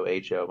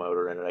 50 HO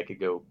motor in it. I could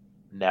go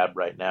nab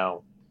right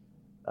now.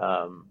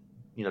 Um,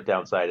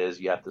 Downside is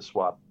you have to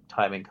swap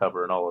timing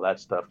cover and all of that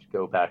stuff to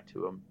go back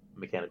to a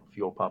mechanical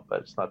fuel pump,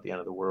 but it's not the end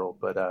of the world.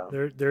 But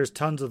There's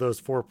tons of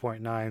those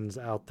 4.9s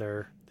out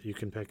there that you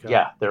can pick up.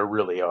 yeah, there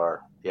really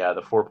are. Yeah,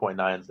 the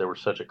 4.9s, they were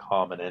such a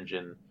common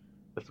engine,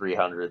 the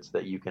 300s,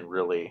 that you can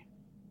really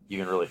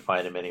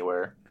find them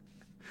anywhere.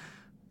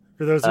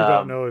 For those who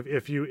don't Um, know,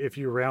 if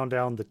you round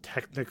down the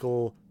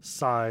technical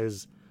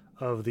size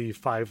of the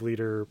 5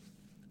 liter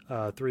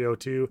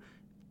 302,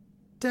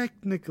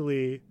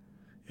 technically,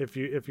 if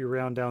you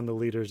round down the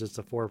liters, it's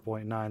a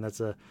 4.9. That's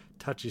a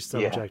touchy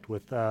yeah, subject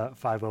with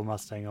 50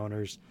 Mustang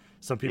owners.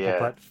 Some people yeah,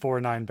 put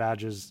 4.9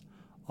 badges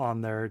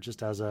on there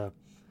just as a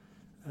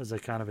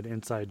kind of an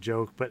inside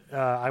joke. But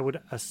I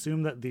would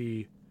assume that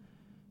the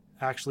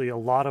actually a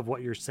lot of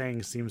what you're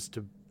saying seems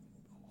to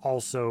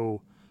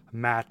also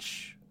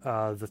match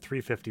the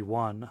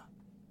 351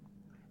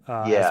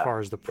 as yeah, far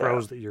as the yeah.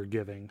 pros that you're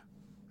giving.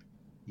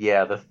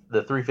 Yeah, the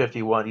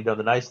 351,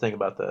 the nice thing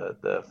about the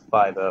 50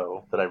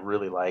 that I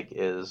really like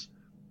is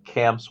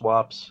cam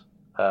swaps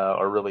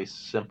are really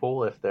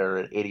simple if they're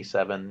an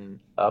 87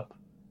 up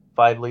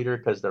 5 liter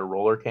because they're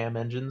roller cam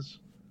engines.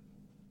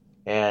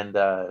 And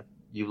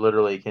you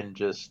literally can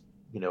just,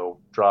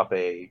 drop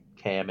a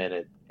cam in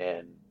it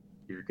and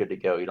you're good to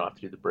go. You don't have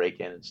to do the break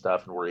in and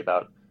stuff and worry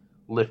about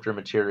lifter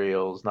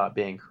materials not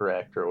being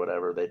correct or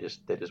whatever. They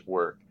just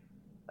work.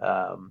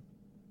 Um,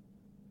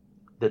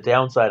 the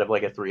downside of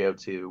like a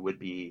 302 would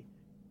be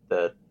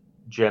the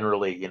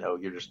generally,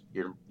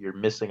 you're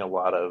missing a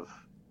lot of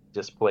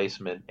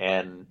displacement,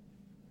 and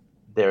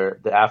the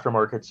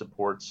aftermarket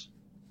supports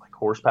like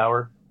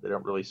horsepower. They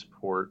don't really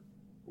support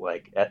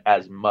like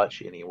as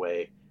much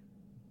anyway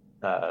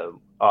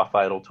off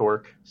idle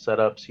torque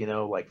setups,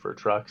 like for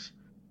trucks.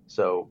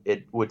 So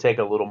it would take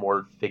a little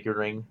more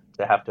figuring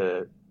to have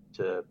to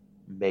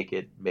make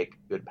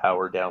good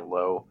power down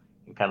low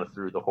and kind of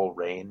through the whole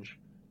range.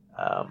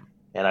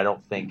 And I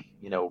don't think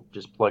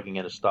just plugging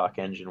in a stock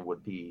engine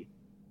would be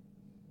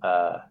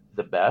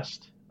the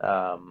best,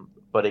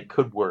 but it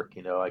could work.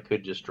 I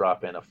could just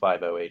drop in a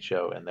 50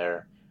 HO in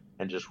there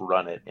and just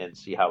run it and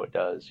see how it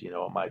does. It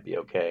might be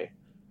okay.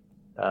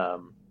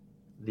 Um,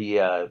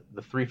 the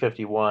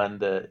 351,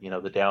 the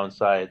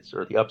downsides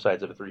or the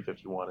upsides of a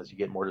 351 is you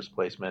get more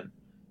displacement.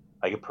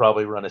 I could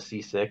probably run a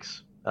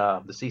C6.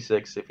 The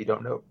C6, if you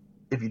don't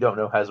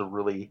know, has a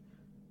really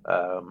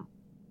um,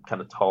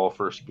 kind of tall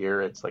first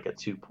gear. It's like a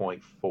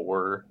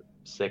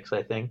 2.46,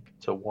 I think,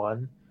 to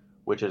one,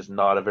 which is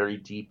not a very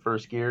deep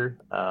first gear.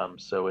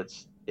 So it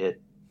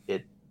it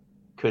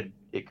could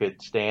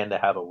stand to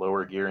have a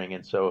lower gearing,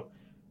 and so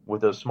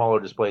with those smaller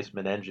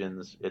displacement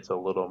engines, it's a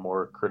little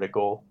more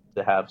critical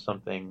to have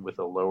something with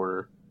a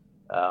lower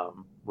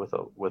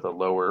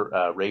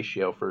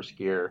ratio first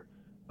gear.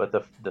 But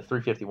the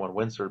 351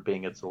 Windsor,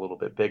 being it's a little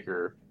bit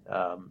bigger,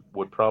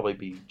 would probably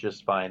be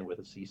just fine with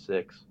a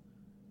C6.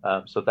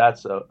 So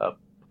that's a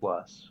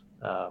plus.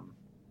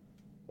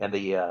 And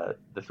the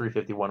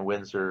 351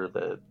 Windsor,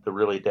 the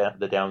really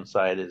the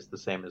downside is the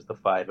same as the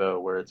 50,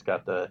 where it's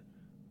got the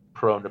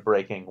prone to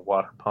breaking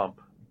water pump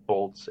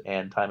bolts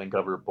and timing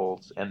cover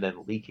bolts, and then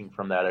leaking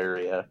from that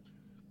area.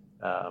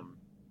 Um,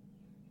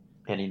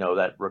 and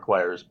that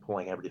requires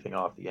pulling everything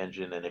off the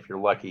engine. And if you're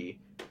lucky,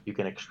 you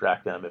can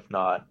extract them. If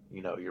not,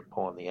 you're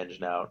pulling the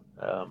engine out.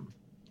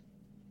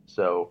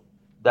 So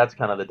that's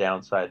kind of the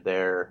downside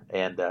there.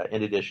 And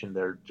in addition,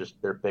 they're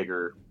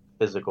bigger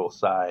physical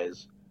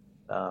size.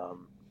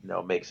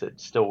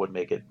 Would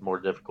make it more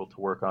difficult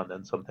to work on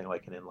than something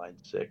like an inline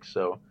six.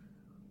 So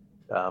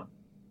um,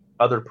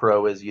 other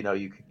pro is you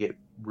could get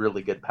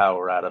really good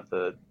power out of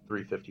the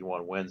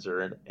 351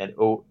 Windsor, and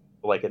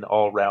like an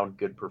all round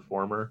good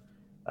performer.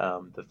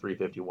 The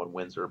 351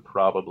 Windsor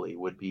probably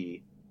would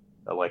be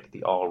like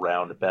the all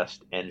round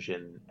best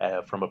engine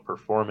from a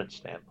performance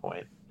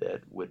standpoint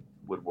that would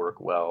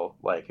work well.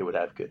 Like it would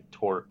have good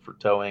torque for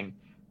towing,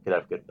 could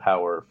have good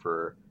power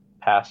for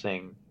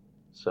passing.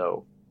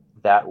 So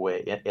that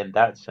way, in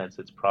that sense,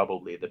 it's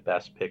probably the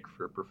best pick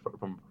from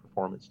a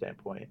performance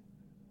standpoint.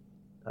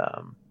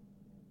 Um,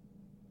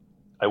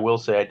 I will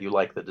say I do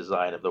like the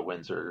design of the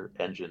Windsor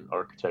engine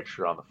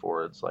architecture on the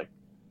Fords. Like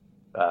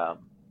um,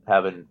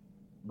 having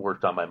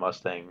worked on my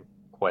Mustang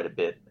quite a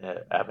bit,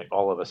 having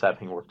all of us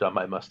having worked on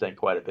my Mustang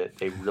quite a bit,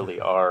 they really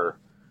are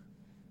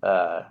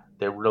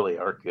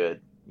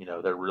good. You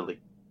know, they're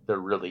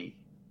really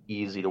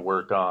easy to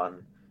work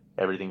on.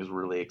 Everything's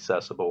really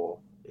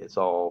accessible. It's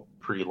all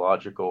pretty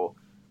logical.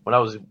 When I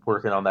was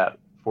working on that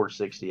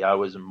 460, I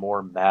was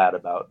more mad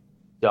about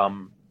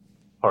dumb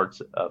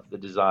parts of the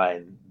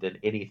design than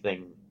any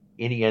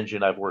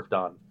engine I've worked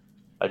on.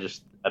 I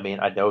mean,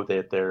 I know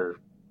that they're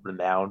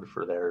renowned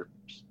for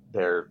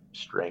their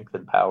strength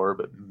and power,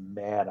 but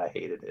man, I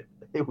hated it.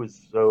 It was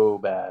so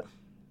bad,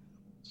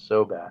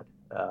 so bad.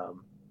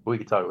 We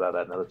could talk about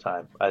that another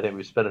time. I think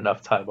we spent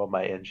enough time on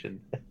my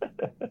engine.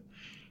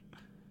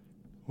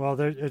 Well,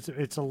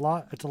 it's a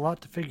lot. It's a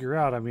lot to figure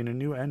out. I mean, a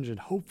new engine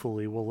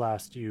hopefully will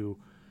last you,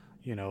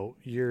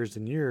 years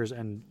and years,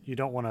 and you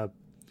don't want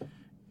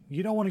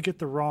to get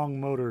the wrong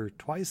motor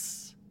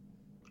twice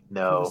for the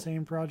No,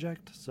 same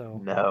project.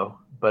 So, no.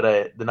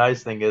 But the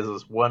nice thing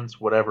is once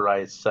whatever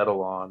I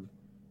settle on,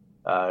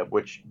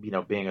 which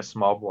being a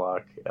small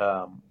block,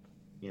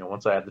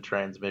 once I have the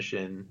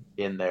transmission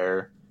in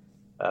there,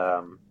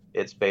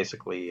 it's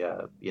basically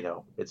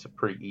it's a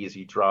pretty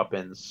easy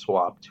drop-in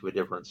swap to a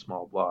different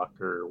small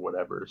block or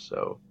whatever.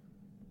 So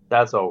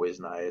that's always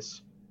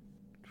nice.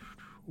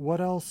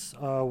 what else?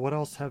 What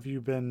else have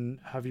you been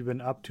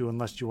up to?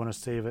 Unless you want to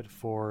save it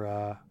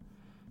for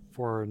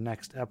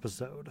next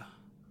episode.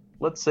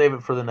 Let's save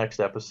it for the next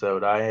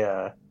episode.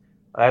 I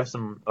have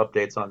some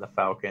updates on the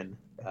Falcon,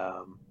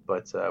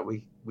 but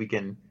we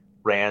can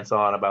rant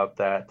on about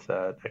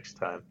that next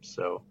time.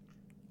 So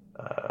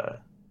uh,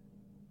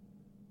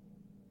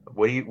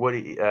 what do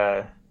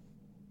you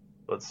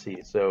let's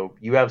see. So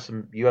you have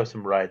some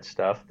ride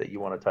stuff that you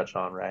want to touch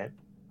on, right?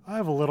 I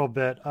have a little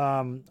bit.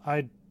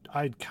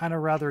 I'd kind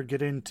of rather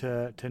get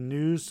into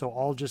news, so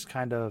I'll just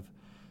kind of,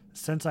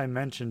 since I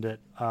mentioned it,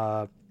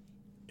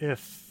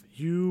 if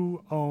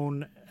you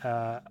own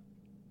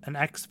an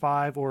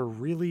X5 or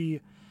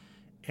really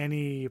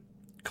any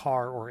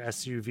car or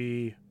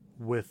SUV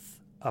with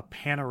a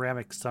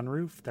panoramic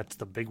sunroof, that's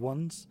the big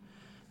ones,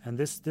 and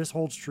this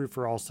holds true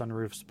for all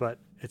sunroofs, but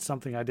it's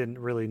something I didn't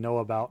really know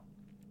about.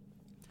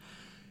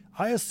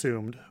 I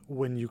assumed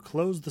when you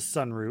close the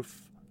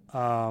sunroof,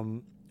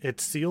 it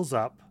seals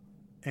up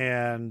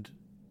and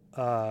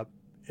uh,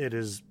 it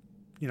is,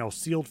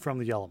 sealed from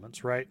the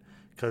elements, right?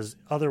 Because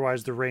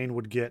otherwise the rain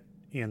would get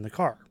in the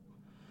car.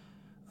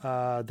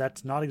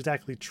 That's not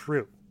exactly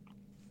true.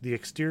 The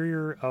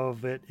exterior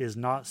of it is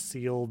not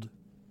sealed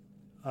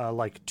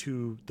like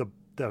to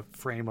the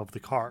frame of the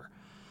car.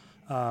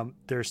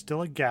 There's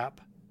still a gap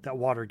that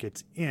water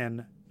gets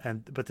in,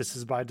 but this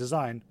is by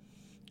design.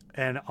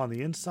 And on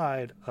the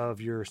inside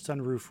of your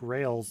sunroof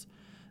rails,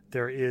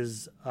 there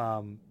is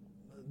a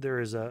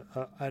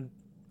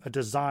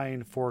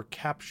design for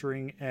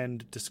capturing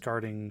and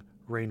discarding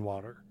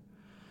rainwater.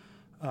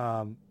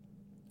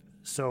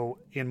 So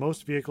in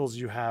most vehicles,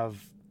 you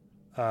have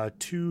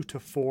 2 to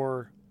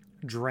 4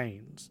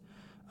 drains.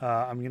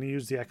 I'm going to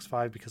use the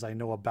X5 because I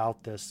know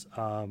about this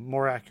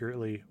more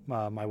accurately.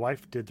 My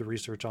wife did the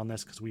research on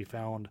this because we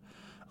found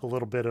a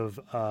little bit of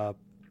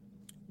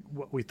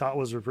what we thought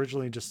was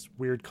originally just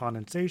weird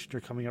condensation or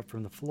coming up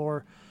from the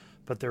floor,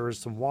 but there was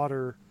some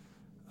water,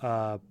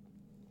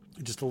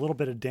 just a little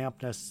bit of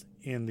dampness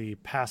in the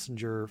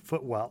passenger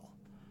footwell.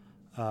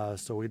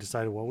 So we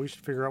decided, well, we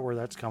should figure out where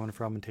that's coming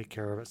from and take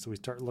care of it. So we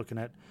start looking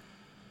at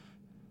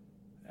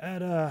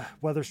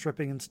weather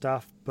stripping and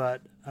stuff,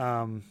 but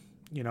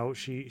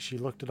she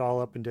looked it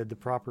all up and did the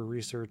proper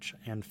research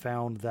and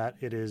found that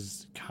it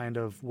is kind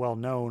of well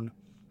known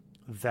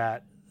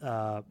that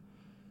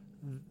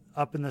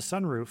up in the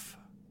sunroof,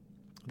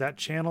 that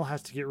channel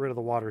has to get rid of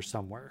the water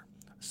somewhere.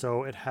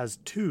 So it has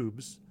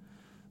tubes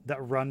that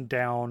run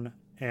down,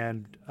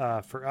 and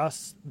for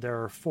us,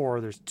 there are 4.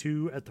 There's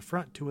 2 at the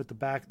front, 2 at the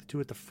back. The 2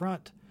 at the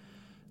front,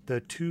 the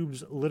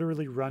tubes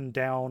literally run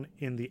down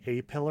in the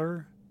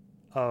A-pillar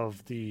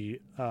of the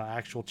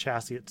actual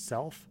chassis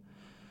itself,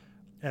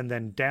 and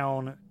then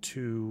down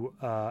to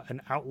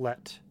an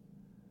outlet,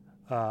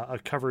 a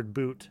covered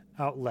boot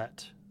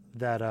outlet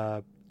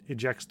that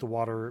ejects the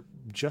water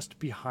just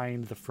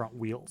behind the front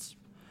wheels.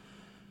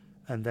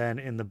 And then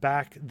in the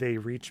back, they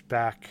reach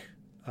back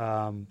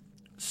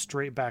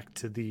straight back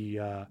to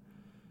the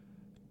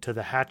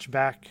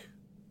hatchback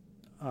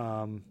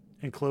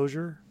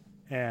enclosure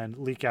and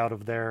leak out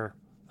of there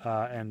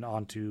and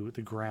onto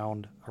the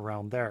ground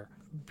around there.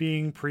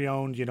 Being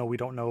pre-owned, we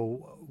don't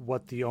know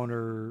what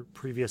the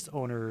previous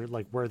owner,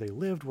 like where they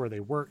lived, where they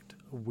worked.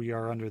 We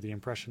are under the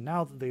impression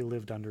now that they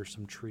lived under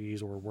some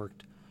trees or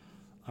worked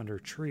under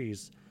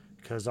trees,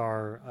 because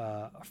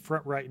our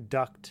front right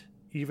duct,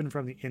 even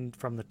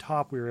from the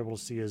top, we were able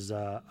to see is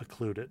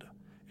occluded.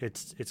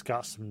 It's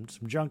got some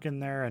junk in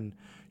there, and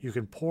you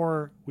can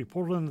pour. We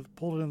pulled it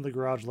in the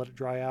garage, let it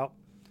dry out,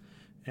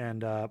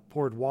 and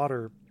poured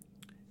water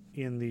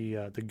in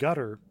the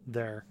gutter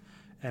there.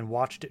 and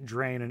watched it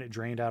drain, and it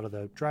drained out of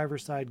the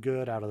driver's side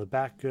good, out of the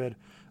back good,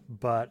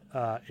 but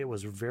it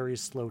was very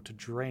slow to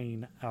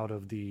drain out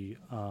of the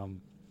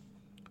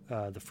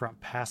front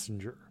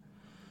passenger.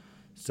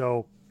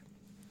 So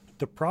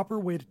the proper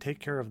way to take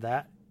care of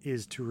that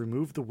is to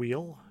remove the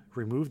wheel,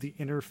 remove the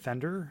inner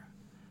fender,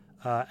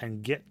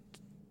 and get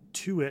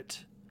to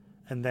it,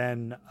 and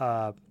then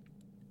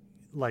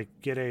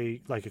get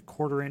a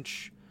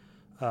 1/4-inch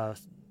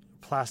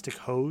plastic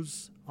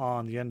hose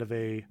on the end of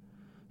a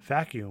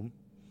vacuum,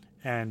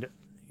 and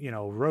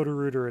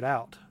rotor it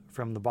out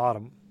from the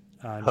bottom.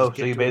 So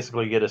you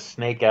basically get to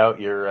snake out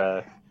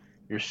you're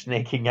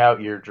snaking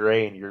out your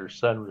drain, your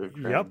sunroof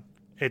drain. Yep,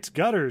 it's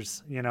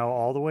gutters,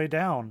 all the way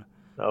down.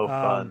 Oh,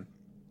 fun.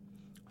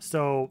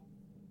 So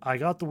I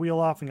got the wheel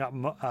off and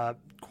got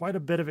quite a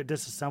bit of it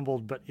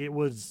disassembled, but it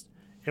was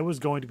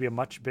going to be a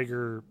much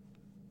bigger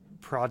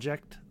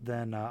project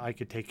than I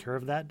could take care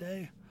of that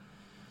day.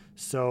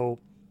 So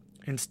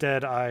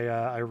instead,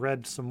 I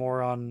read some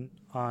more on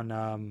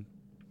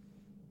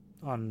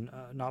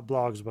not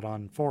blogs but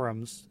on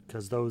forums,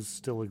 because those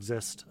still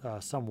exist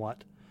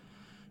somewhat,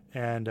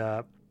 and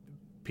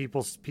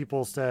people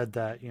said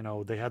that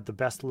they had the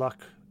best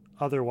luck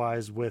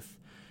otherwise with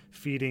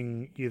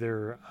feeding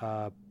either.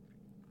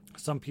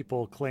 Some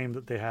people claim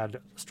that they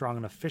had strong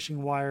enough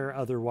fishing wire.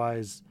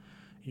 Otherwise,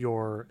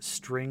 your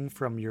string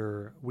from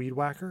your weed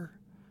whacker,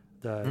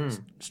 the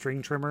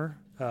string trimmer,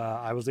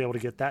 I was able to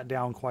get that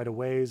down quite a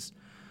ways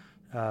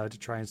to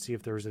try and see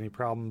if there was any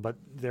problem. But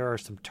there are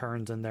some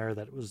turns in there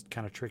that it was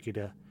kind of tricky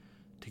to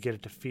get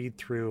it to feed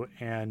through.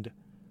 And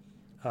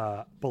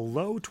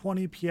below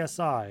 20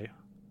 psi,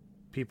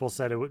 people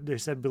said they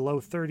said below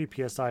 30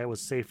 psi it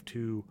was safe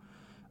to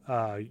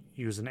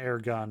use an air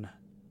gun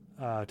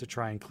to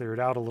try and clear it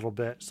out a little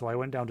bit. So I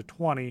went down to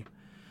 20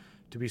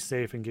 to be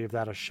safe and gave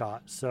that a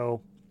shot.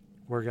 So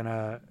we're going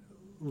to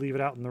leave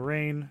it out in the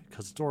rain,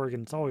 because it's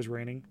Oregon, it's always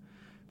raining,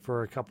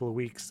 for a couple of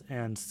weeks,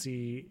 and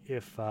see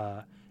if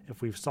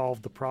we've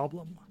solved the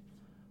problem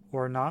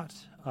or not.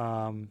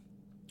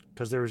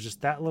 Because there was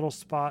just that little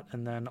spot,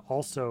 and then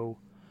also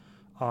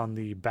on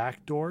the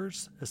back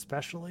doors,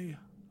 especially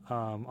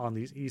on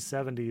these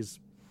E70s,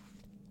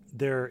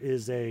 there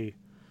is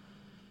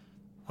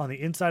on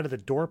the inside of the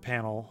door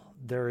panel,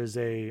 there is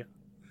a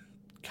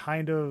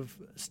kind of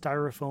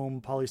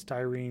styrofoam,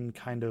 polystyrene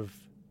kind of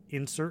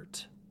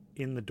insert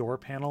in the door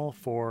panel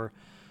for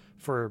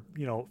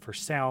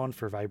sound,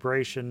 for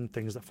vibration,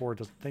 things that Ford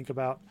doesn't think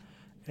about,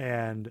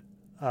 and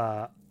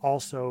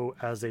also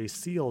as a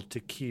seal to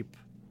keep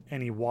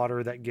any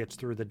water that gets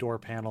through the door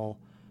panel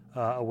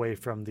away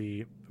from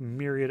the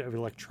myriad of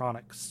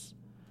electronics.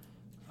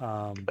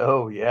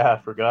 Oh yeah, I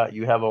forgot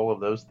you have all of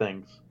those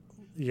things.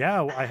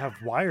 Yeah, I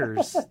have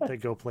wires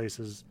that go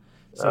places.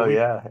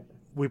 So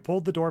we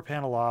pulled the door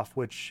panel off,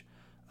 which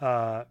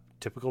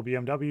typical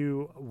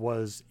BMW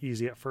was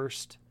easy at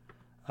first.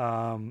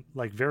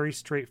 Very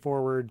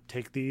straightforward.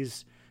 Take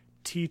these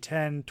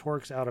T10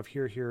 Torx out of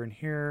here, here, and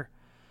here,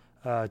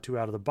 2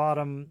 out of the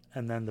bottom,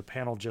 and then the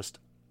panel just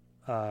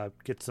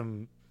get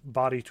some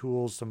body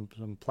tools, some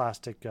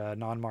plastic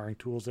non-marring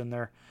tools in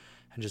there,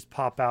 and just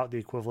pop out the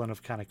equivalent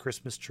of kind of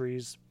Christmas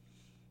trees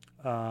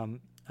out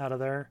of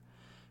there.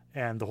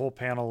 And the whole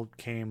panel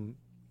came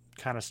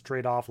kind of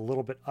straight off, a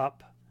little bit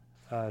up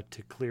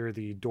to clear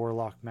the door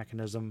lock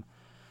mechanism.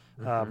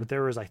 But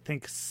there was, I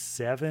think,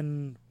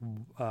 7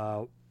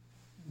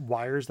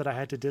 wires that I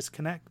had to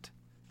disconnect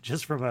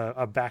just from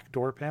a back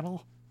door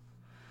panel.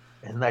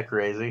 Isn't that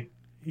crazy?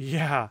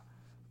 Yeah.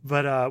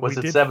 But was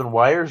it 7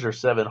 wires or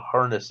 7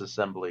 harness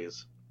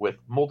assemblies with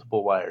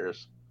multiple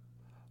wires?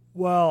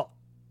 Well,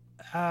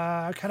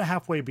 kind of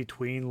halfway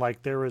between.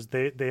 Like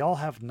they all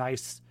have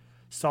nice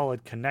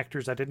solid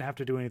connectors. I didn't have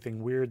to do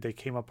anything weird. They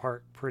came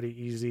apart pretty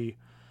easy.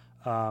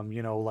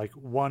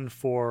 One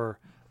for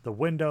the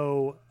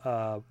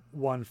window,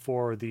 one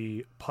for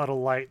the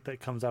puddle light that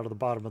comes out of the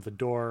bottom of the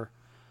door,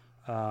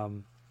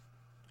 and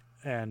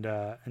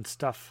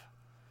stuff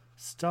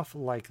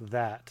like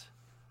that.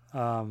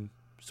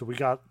 So we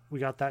got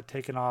that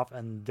taken off,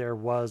 and there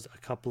was a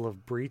couple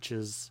of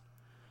breaches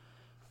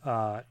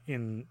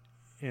in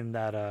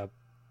that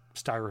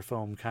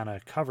styrofoam kind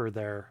of cover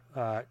there.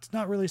 It's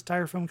not really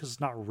styrofoam because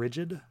it's not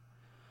rigid.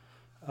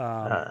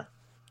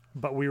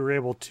 But we were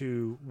able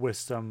to, with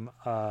some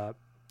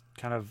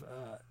kind of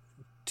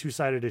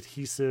 2-sided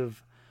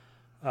adhesive,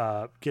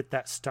 get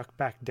that stuck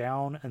back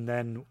down. And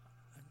then,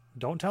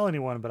 don't tell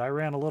anyone, but I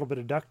ran a little bit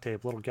of duct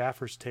tape, little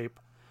gaffer's tape,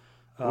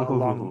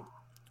 along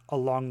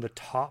the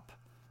top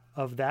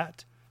of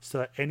that, so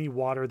that any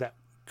water that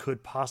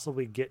could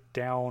possibly get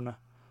down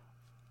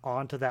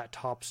onto that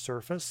top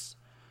surface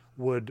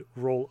would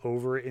roll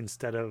over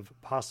instead of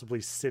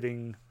possibly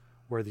sitting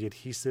where the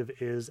adhesive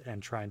is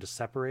and trying to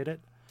separate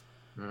it.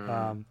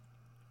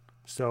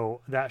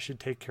 So that should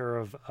take care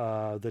of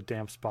the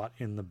damp spot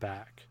in the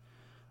back.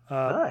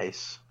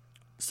 Nice.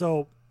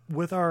 So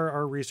with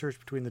our research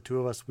between the two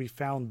of us, we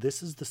found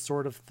this is the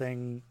sort of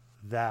thing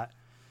that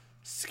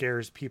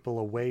scares people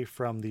away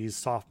from these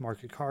soft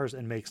market cars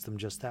and makes them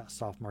just that,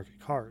 soft market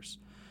cars.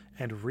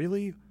 And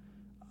really,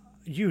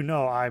 you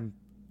know, I'm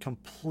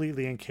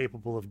completely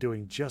incapable of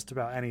doing just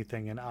about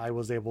anything, and I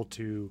was able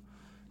to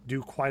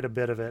do quite a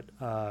bit of it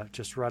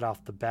just right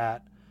off the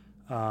bat.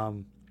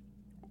 Um,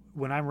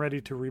 when I'm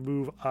ready to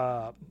remove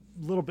a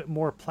little bit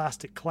more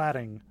plastic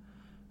cladding,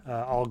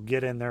 I'll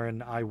get in there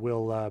and I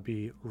will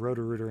be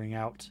roto-rootering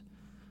out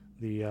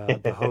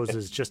the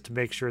hoses just to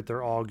make sure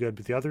they're all good.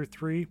 But the other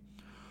three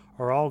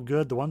are all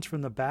good. The ones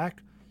from the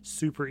back,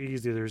 super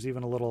easy. There's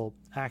even a little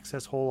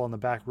access hole on the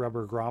back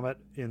rubber grommet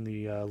in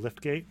the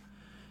lift gate.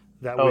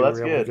 That way Oh, we that's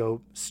were able to good.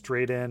 go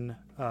straight in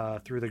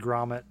through the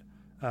grommet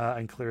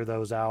and clear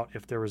those out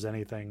if there was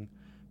anything,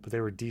 but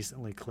they were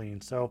decently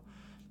clean. So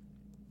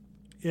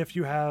if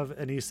you have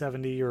an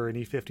E70 or an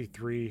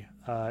E53,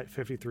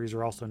 53s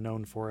are also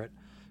known for it.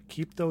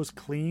 Keep those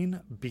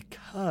clean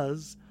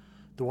because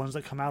the ones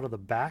that come out of the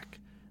back,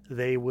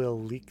 they will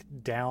leak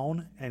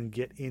down and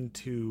get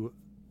into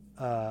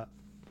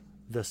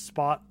the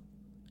spot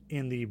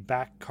in the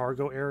back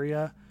cargo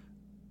area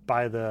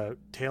by the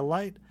tail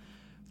light.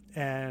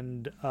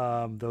 And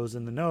those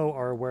in the know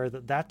are aware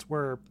that that's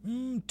where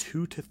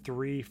 2 to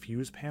 3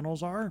 fuse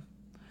panels are,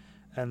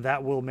 and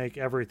that will make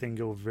everything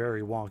go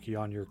very wonky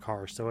on your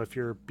car. So if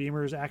your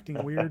Beamer is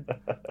acting weird,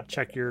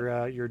 check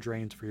your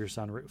drains for your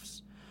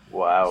sunroofs.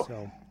 Wow,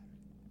 So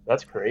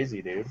that's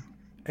crazy, dude.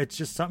 it's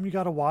just something you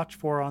got to watch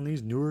for on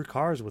these newer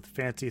cars with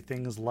fancy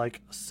things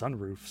like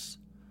sunroofs.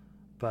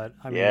 But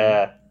I mean,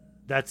 Yeah,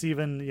 that's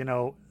even, you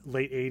know,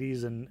 late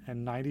 80s and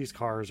 90s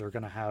cars are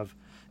going to have,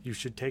 you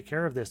should take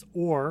care of this.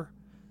 Or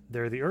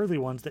they're the early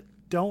ones that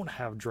don't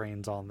have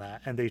drains on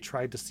that, and they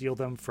tried to seal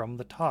them from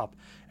the top,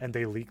 and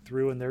they leak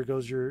through, and there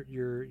goes your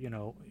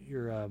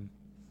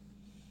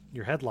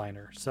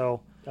headliner.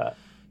 So uh,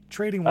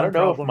 trading I one don't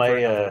know if problem for my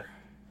another.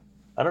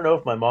 I don't know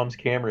if my mom's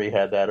Camry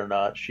had that or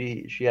not.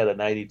 She had a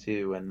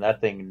 '92, and that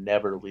thing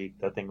never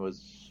leaked. That thing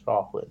was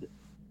solid.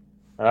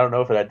 And I don't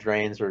know if it had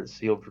drains or it's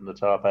sealed from the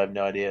top. I have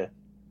no idea.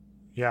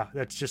 Yeah,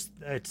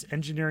 it's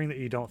engineering that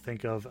you don't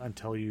think of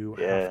until you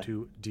have Yeah,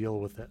 to deal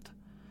with it.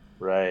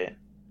 right.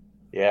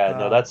 Yeah,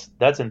 no, Uh,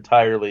 that's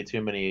entirely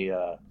too many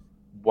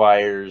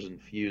wires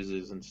and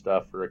fuses and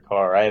stuff for a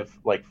car. I have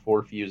like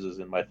 4 fuses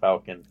in my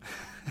Falcon,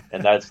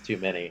 and that's too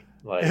many.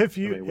 Like, if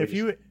I you mean, we if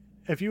just you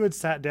if you had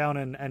sat down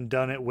and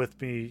done it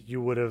with me,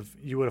 you would have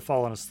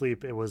fallen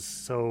asleep. It was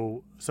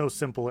so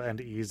simple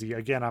and easy.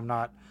 Again, I'm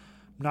not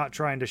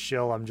trying to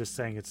shill. I'm just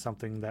saying it's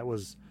something that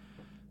was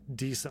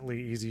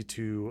decently easy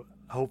to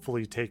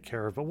hopefully take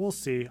care of. But we'll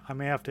see. I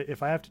may have to,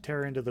 if I have to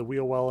tear into the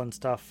wheel well and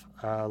stuff,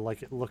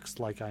 like it looks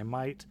like I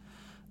might.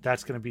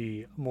 That's going to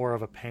be more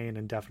of a pain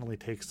and definitely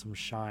take some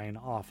shine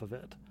off of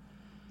it.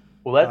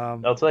 well, that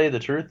Um, I'll tell you the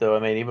truth though. I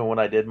mean, even when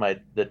I did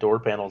the door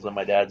panels on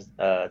my dad's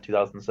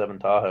 2007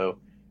 Tahoe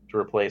to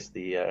replace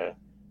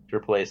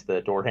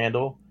the door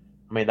handle,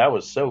 I mean that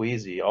was so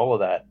easy. All of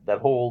that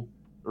whole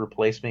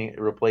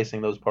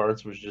replacing those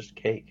parts was just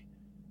cake.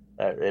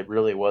 It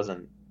really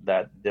wasn't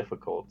that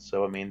difficult.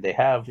 So I mean, they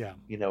have yeah,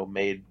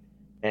 made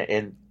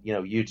and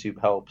YouTube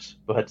helps,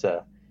 but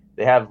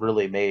they have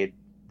really made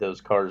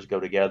those cars go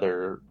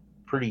together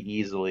pretty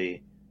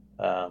easily.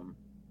 Um,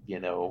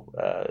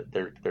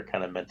 they're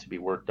kind of meant to be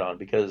worked on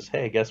because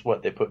hey, guess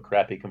what? They put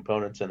crappy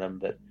components in them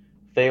that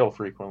fail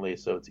frequently,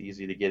 so it's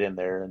easy to get in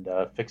there and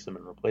fix them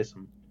and replace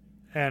them.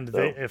 and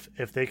they So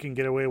if they can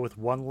get away with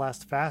one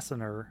less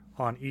fastener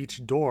on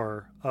each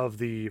door of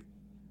the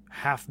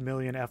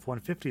 500,000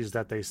 F-150s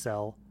that they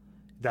sell,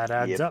 that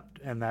adds yep, up,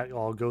 and that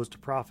all goes to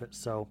profit.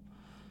 So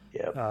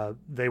yep,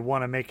 they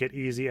want to make it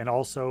easy, and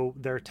also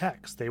their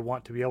techs, they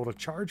want to be able to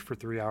charge for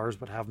 3 hours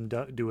but have them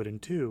do it in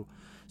two.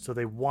 So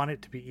they want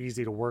it to be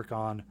easy to work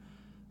on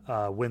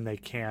when they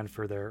can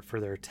for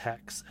their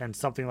techs. And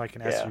something like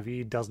an yeah,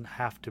 SUV doesn't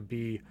have to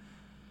be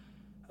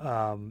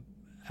um,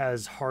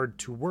 as hard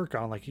to work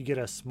on. Like you get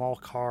a small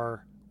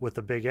car with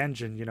a big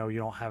engine, you know, you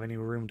don't have any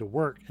room to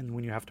work. And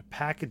when you have to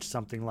package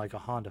something like a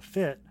Honda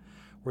Fit,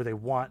 where they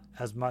want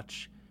as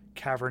much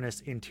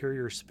cavernous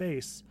interior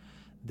space,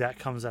 that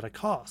comes at a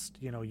cost.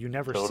 You know, you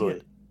never see it.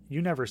 totally,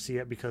 You never see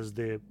it because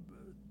the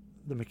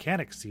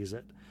mechanic sees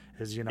it.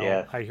 As you know,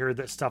 yeah. I hear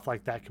that stuff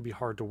like that can be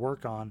hard to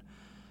work on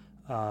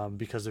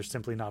because there's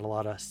simply not a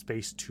lot of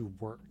space to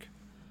work.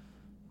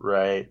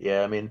 Right.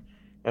 Yeah. I mean,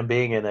 and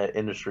being in an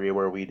industry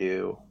where we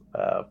do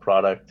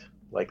product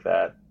like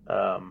that,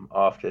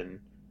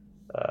 often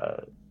uh,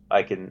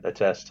 I can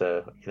attest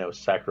to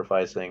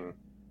sacrificing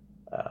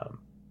um,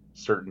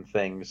 certain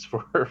things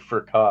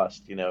for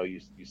cost.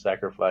 You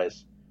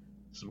sacrifice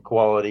some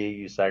quality,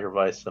 you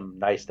sacrifice some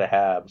nice to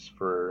haves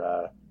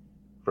for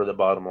the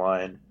bottom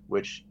line,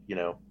 which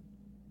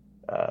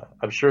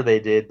I'm sure they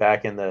did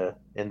back in the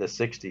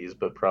 '60s,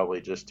 but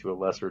probably just to a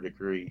lesser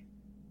degree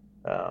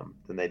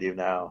than they do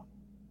now.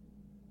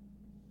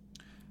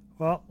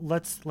 Well,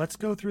 let's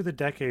go through the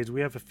decades.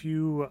 We have a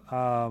few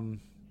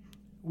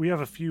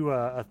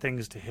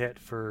things to hit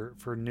for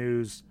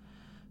news.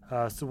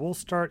 So we'll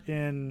start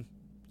in,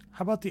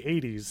 how about the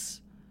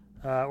 80s,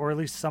 or at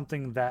least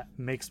something that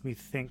makes me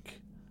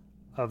think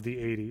of the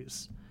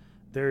 80s.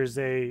 There's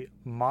a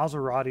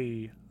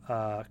Maserati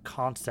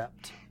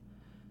concept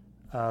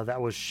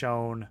that was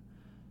shown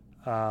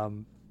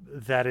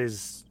that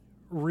is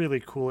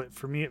really cool.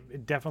 For me,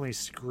 it definitely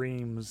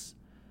screams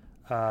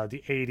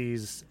the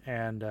 80s,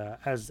 and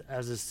as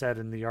is said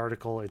in the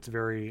article, it's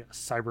very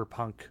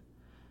cyberpunk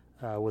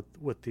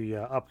with the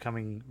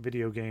upcoming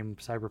video game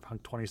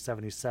Cyberpunk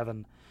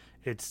 2077.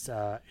 It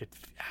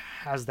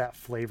has that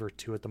flavor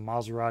to it. The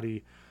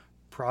Maserati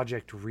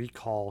Project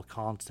Recall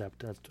concept.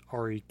 That's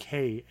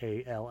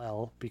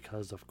REKALL,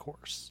 because of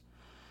course.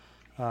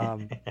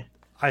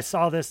 I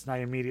saw this and I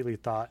immediately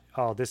thought,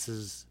 oh, this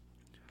is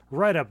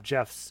right up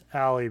Jeff's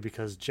alley,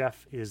 because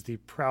Jeff is the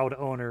proud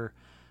owner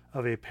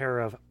of a pair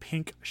of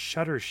pink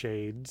shutter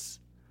shades,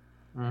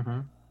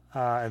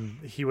 and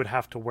he would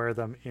have to wear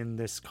them in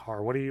this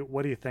car. What do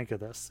you think of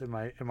this? Am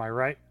I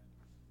right?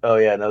 Oh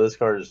yeah, no, this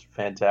car is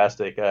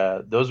fantastic.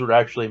 Those were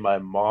actually my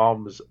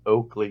mom's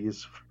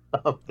Oakleys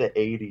from the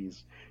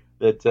 '80s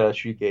that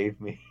she gave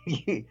me,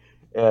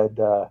 and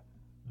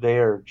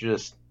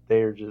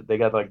they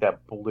got like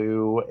that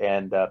blue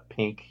and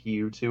pink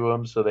hue to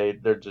them, so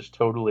they're just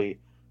totally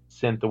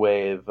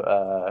synthwave,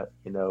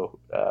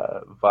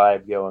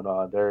 vibe going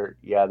on.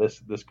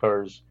 This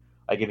car's.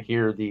 I can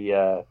hear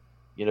the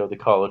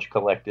College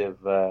Collective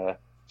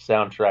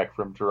soundtrack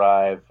from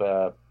Drive,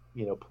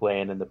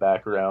 playing in the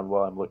background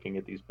while I'm looking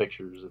at these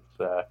pictures.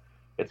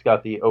 It's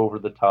got the over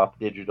the top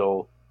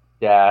digital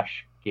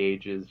dash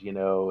gauges,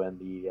 and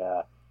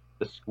the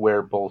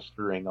square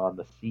bolstering on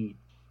the seats,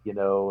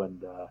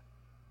 and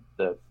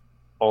the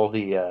all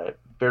the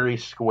very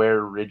square,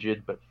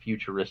 rigid but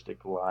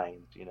futuristic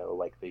lines.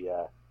 Like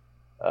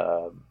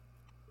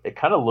it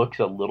kind of looks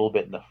a little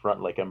bit in the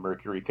front like a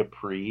Mercury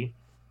Capri.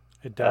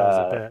 It does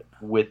a bit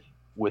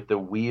with the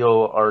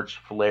wheel arch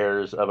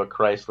flares of a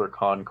Chrysler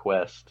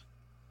Conquest.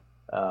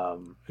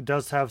 It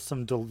does have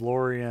some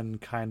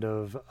DeLorean kind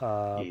of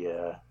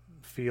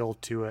feel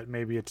to it.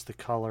 Maybe it's the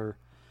color,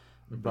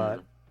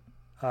 but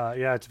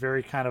it's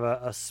very kind of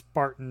a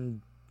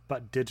Spartan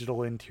but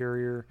digital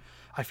interior.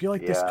 I feel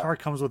like this car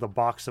comes with a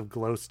box of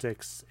glow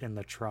sticks in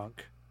the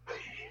trunk.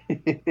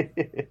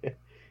 It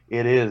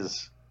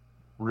is.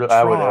 Tron,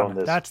 I would own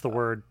this. That's the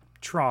word.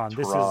 Tron.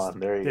 Tron.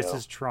 This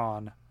is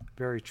Tron.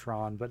 Very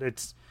Tron, but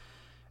it's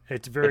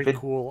very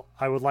cool.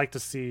 I would like to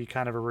see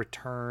kind of a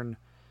return.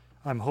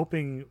 I'm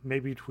hoping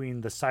maybe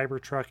between the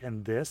Cybertruck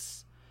and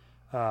this.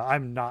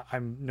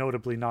 I'm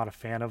notably not a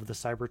fan of the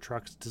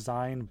Cybertruck's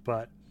design,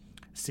 but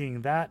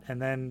seeing that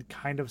and then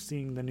kind of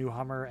seeing the new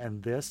Hummer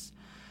and this,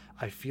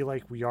 I feel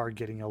like we are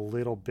getting a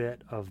little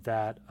bit of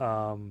that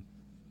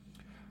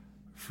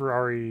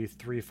Ferrari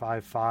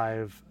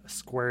 355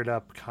 squared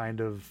up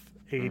kind of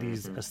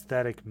 80s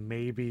aesthetic,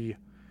 maybe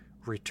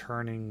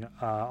returning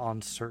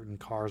on certain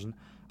cars. And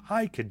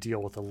I could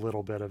deal with a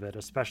little bit of it,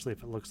 especially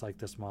if it looks like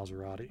this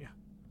Maserati.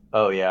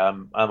 Oh yeah,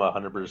 I'm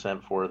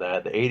 100% for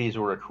that. The '80s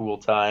were a cool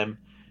time,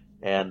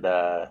 and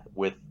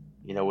with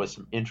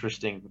some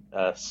interesting.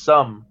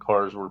 Some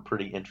cars were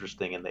pretty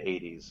interesting in the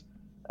 '80s.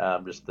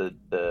 Just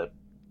the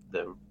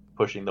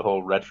pushing the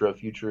whole retro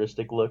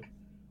futuristic look.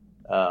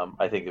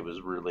 I think it was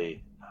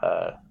really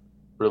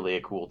really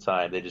a cool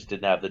time. They just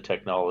didn't have the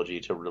technology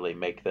to really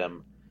make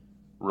them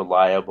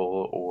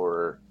reliable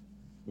or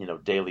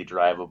daily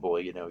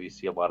drivable. You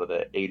see a lot of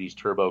the '80s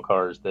turbo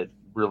cars that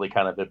really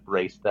kind of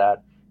embraced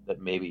that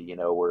maybe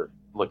we're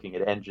looking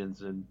at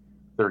engines in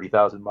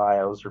 30,000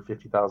 miles or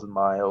 50,000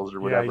 miles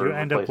or whatever. Yeah, you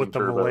end up with the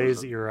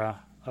malaise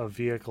era of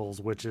vehicles,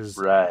 which is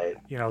right.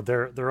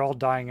 They're all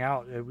dying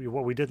out.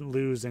 What we didn't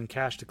lose in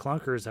cash to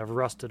clunkers have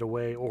rusted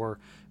away or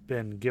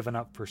been given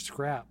up for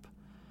scrap,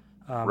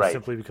 right.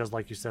 Simply because,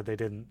 like you said, they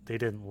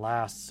didn't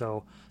last.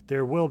 So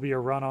there will be a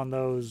run on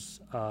those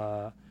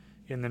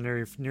in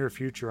the near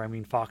future. I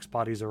mean, Fox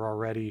bodies are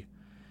already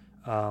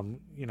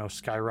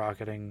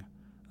skyrocketing.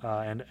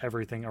 And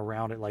everything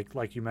around it,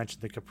 like you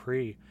mentioned, the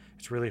Capri.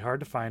 It's really hard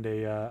to find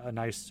a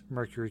nice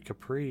Mercury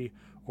Capri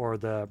or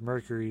the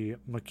Mercury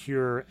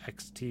Mercure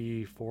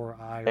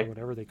XT4i or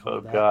whatever they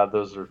call that. Oh God,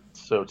 those are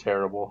so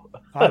terrible.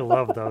 I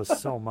love those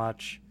so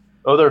much.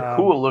 Oh, they're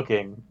cool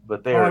looking,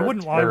 but they are. I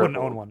wouldn't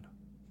own one.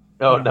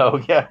 Oh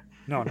no, yeah.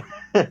 No.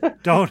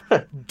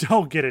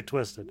 Don't get it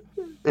twisted.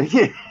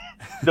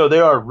 No, they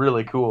are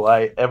really cool.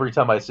 Every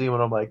time I see one,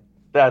 I'm like,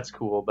 that's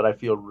cool, but I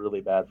feel really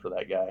bad for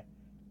that guy.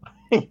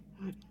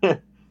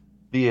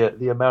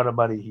 The amount of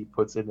money he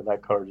puts into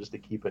that car just to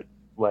keep it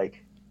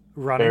like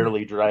running,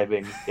 barely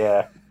driving,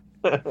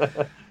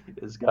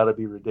 it's got to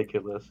be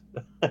ridiculous.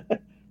 Of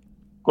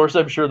course,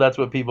 I'm sure that's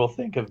what people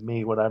think of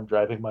me when I'm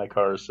driving my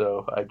car,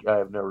 so I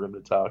have no room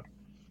to talk.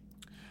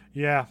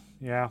 Yeah.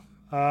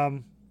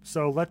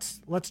 So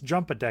let's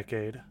jump a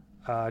decade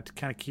to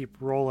kind of keep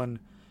rolling.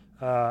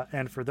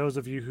 And for those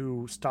of you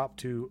who stopped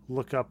to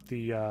look up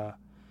the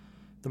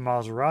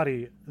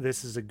Maserati,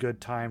 this is a good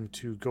time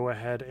to go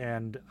ahead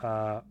and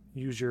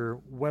use your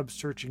web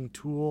searching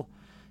tool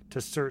to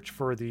search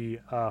for the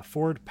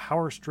Ford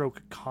Powerstroke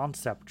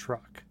concept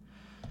truck.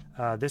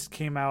 This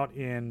came out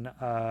in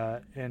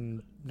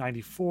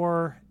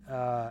 '94,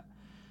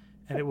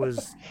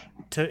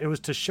 and it was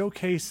to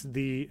showcase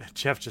the.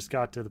 Jeff just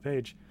got to the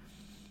page.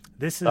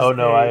 This is Oh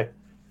no,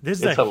 this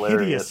is it's a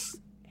hilarious.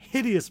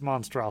 hideous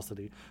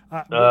monstrosity.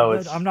 Oh,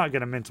 it's I'm not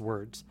going to mince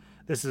words.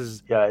 This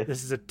is yeah.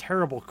 a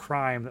terrible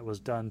crime that was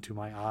done to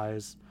my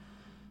eyes.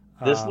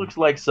 This looks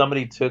like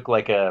somebody took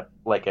like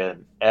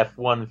an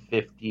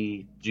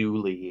F-150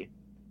 dually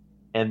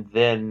and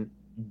then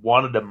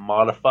wanted to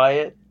modify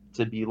it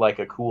to be like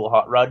a cool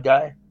hot rod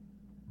guy,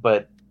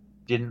 but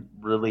didn't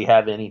really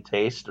have any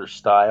taste or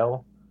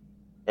style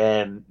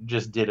and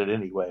just did it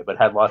anyway, but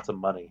had lots of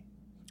money.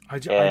 I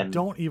And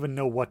don't even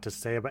know what to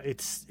say about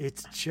it.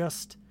 It's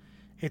just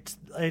it's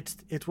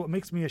what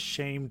makes me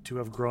ashamed to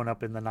have grown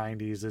up in the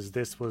 90s is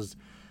this was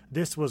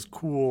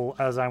cool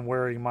as I'm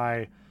wearing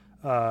my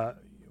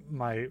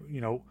my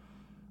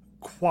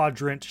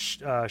quadrant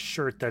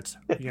shirt that's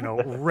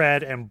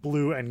red and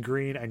blue and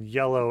green and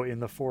yellow in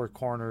the four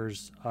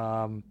corners,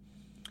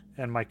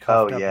 and my oh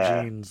cuffed up yeah,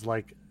 jeans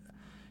like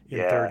in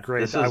yeah. third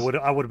grade. I would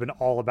have been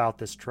all about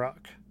this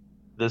truck.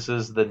 This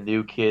is the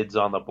new kids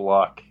on the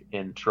block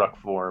in truck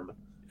form.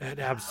 It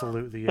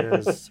absolutely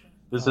is.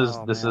 This is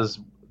Oh this man. is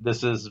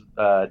this is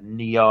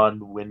neon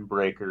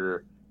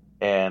windbreaker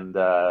and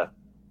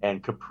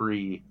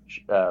capri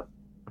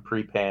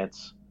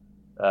pants.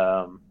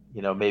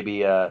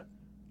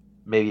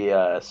 Maybe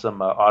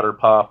some otter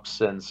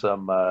pops and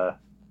some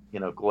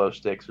glow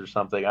sticks or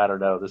something. I don't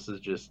know. This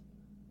is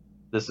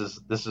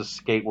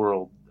skate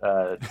world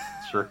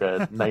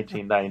circa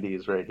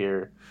 1990s right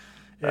here.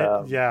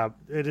 Um,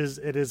 It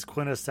is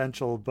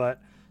quintessential,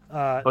 but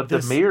but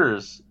this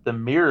the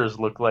mirrors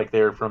look like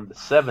they're from the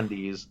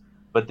 70s,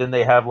 but then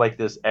they have like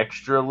this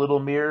extra little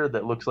mirror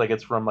that looks like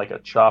it's from like a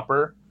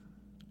chopper.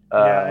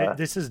 Uh,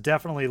 this is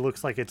definitely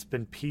looks like it's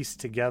been pieced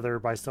together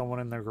by someone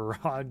in their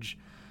garage.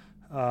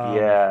 Um,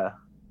 yeah,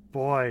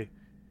 boy,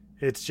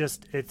 it's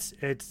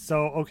so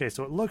okay.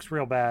 So it looks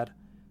real bad,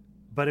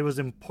 but it was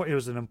an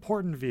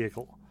important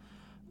vehicle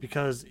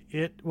because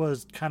it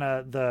was kind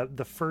of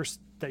the first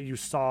that you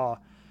saw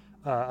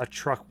a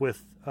truck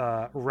with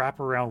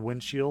wraparound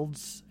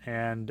windshields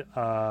and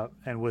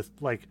with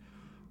like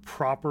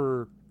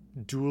proper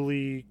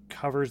dually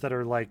covers that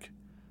are like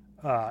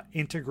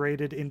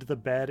integrated into the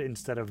bed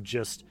instead of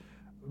just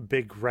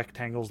big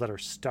rectangles that are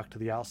stuck to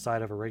the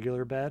outside of a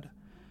regular bed.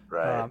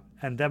 right.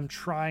 And them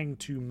trying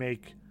to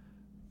make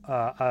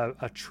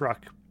a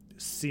truck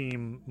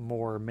seem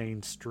more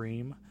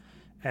mainstream.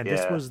 And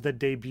this Yeah. was the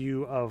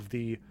debut of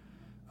the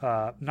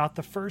not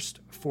the first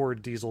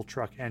Ford diesel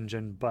truck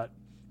engine, but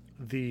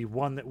the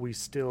one that we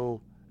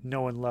still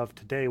know and love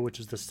today, which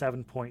is the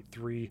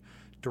 7.3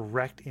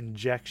 direct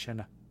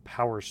injection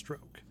Power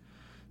Stroke.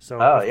 So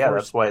Oh, of yeah, that's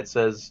course why it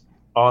says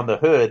on the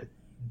hood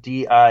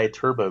DI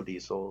turbo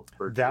diesel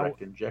for that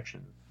direct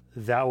injection.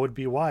 that would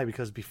be why,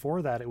 because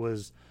before that it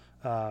was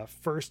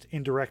first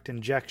indirect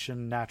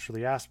injection,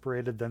 naturally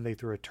aspirated, then they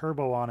threw a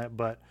turbo on it,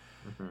 but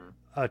Hmm.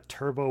 a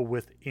turbo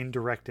with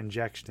indirect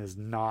injection is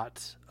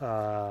not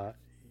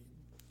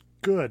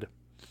good.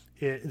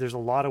 There's a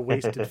lot of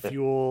wasted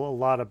fuel, a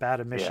lot of bad Yeah.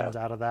 emissions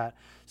out of that.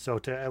 So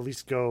to at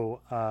least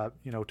go,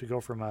 to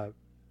go from a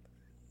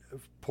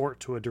port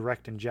to a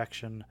direct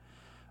injection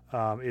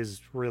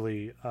is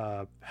really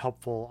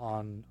helpful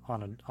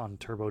on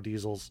turbo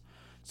diesels.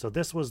 So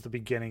this was the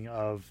beginning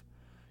of,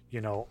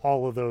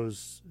 all of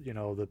those,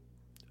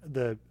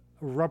 the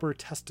rubber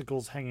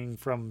testicles hanging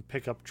from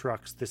pickup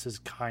trucks. This is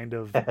kind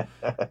of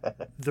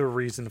the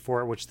reason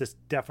for it, which this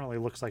definitely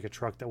looks like a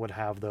truck that would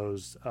have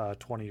those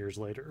 20 years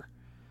later.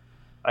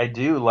 I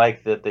do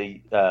like that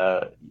the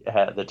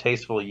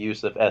tasteful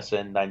use of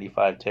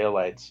SN95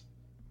 taillights.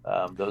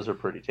 Those are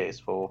pretty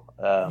tasteful.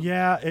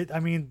 Yeah, I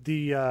mean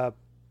the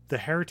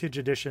Heritage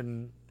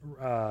Edition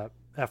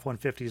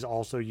F-150s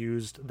also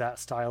used that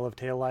style of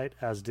taillight,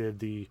 as did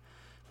the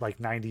like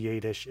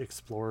 98-ish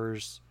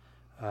Explorers.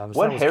 So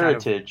What that was kind of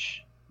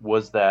heritage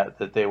was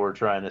that they were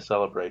trying to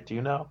celebrate? Do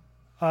you know?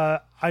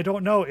 I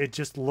don't know. It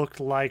just looked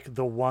like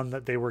the one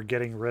that they were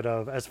getting rid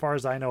of. As far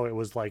as I know, it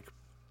was like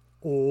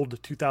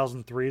old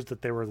 2003s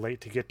that they were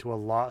late to get to a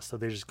lot, so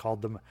they just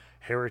called them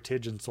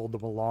Heritage and sold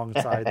them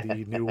alongside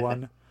the new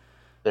one.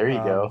 There you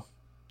Um, go.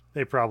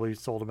 they probably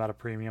sold them at a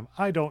premium.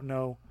 I don't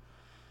know,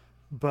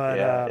 but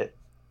Yeah.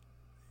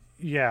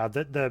 yeah,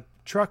 the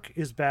truck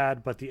is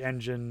bad, but the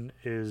engine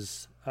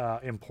is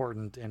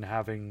important in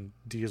having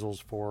diesels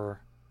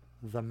for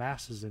the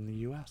masses in the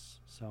U.S.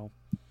 So,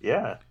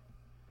 Yeah.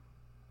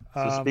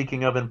 So um,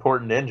 speaking of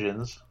important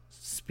engines,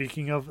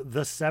 speaking of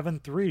the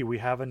 7.3, we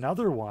have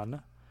another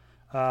one.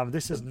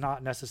 This is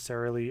not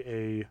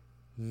necessarily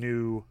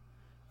new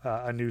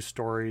a new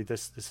story.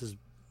 This is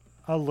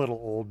a little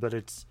old, but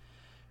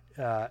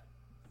uh,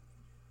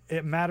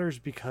 it matters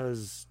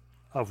because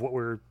of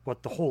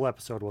what the whole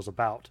episode was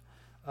about.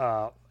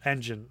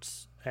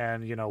 Engines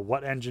and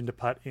what engine to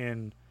put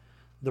in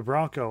the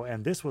Bronco,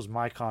 and this was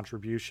my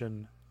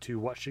contribution to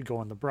what should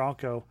go in the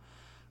Bronco.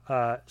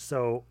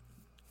 So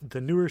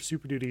the newer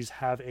Super Duties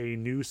have a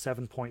new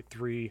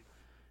 7.3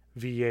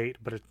 V8,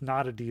 but it's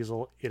not a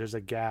diesel, it is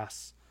a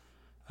gas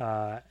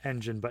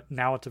engine, but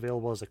now it's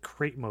available as a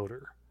crate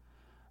motor.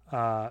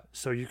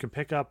 So you can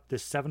pick up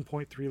this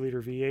 7.3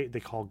 liter V8 they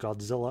call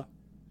Godzilla,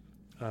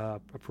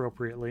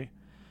 appropriately,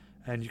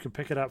 and you can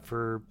pick it up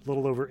for a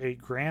little over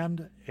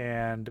 $8,000,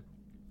 and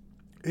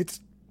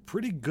it's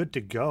pretty good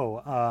to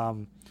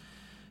go.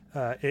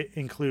 It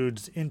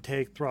includes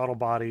intake, throttle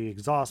body,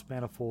 exhaust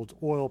manifolds,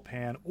 oil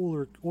pan,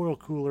 oil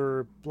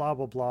cooler, blah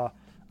blah blah.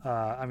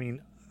 I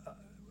mean,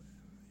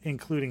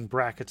 including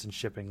brackets and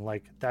shipping.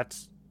 Like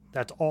that's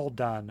all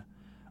done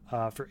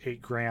for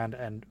 $8,000,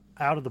 and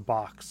out of the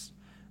box,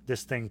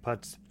 this thing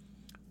puts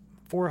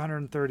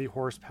 430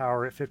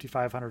 horsepower at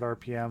 5,500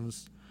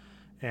 RPMs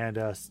and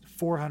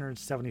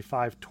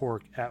 475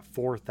 torque at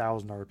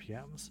 4,000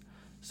 RPMs.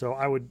 So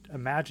I would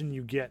imagine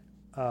you get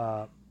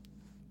a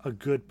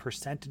good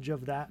percentage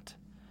of that.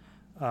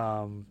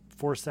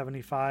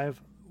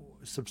 475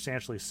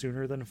 substantially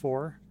sooner than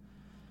 4.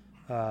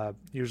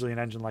 Usually an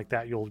engine like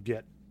that you'll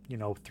get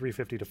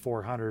 350 to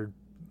 400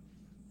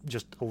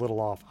 just a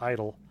little off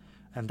idle,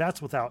 and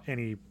that's without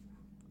any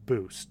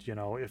boost.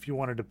 If you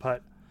wanted to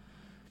put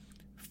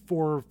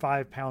 4 or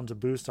 5 pounds of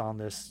boost on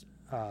this,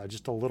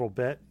 just a little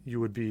bit, you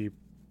would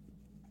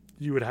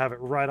have it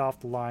right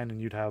off the line,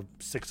 and you'd have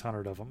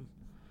 600 of them.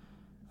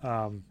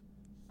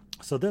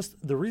 So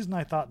the reason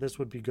I thought this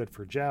would be good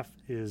for Jeff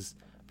is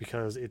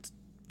because it's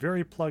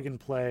very plug and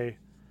play,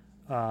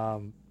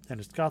 and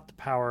it's got the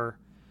power,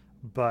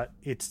 but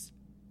it's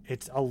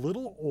a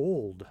little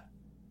old,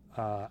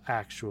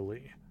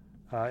 actually.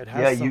 It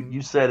has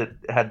you said it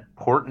had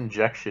port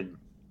injection.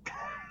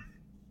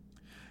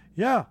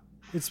 Yeah,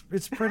 it's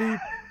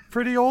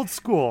pretty old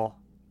school.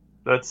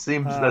 That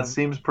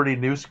seems pretty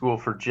new school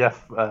for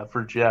Jeff.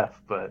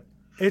 But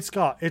it's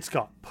got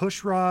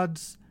push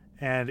rods,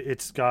 and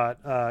it's got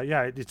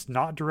it's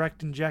not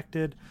direct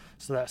injected,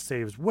 so that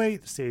saves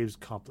weight, saves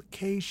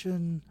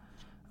complication.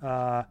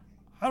 I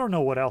don't know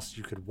what else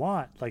you could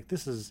want. Like,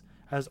 this is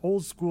as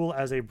old school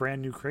as a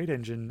brand new crate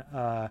engine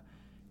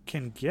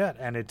can get,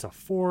 and it's a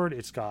Ford.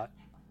 It's got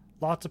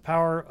lots of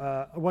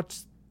power.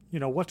 What's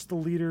the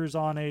liters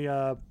on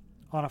a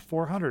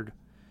 400?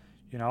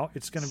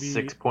 It's going to be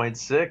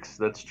 6.6.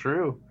 That's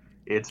true.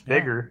 It's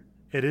bigger.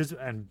 It is,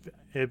 and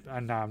no,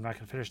 I'm not going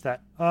to finish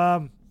that.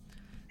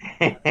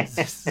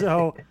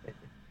 So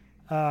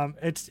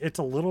it's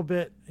a little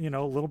bit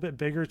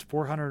bigger. It's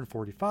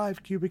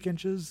 445 cubic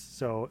inches.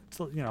 So it's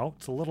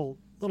it's a little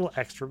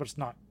extra, but it's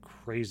not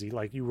crazy.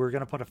 Like, you were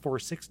going to put a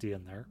 460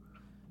 in there.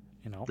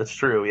 That's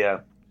true.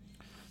 Yeah.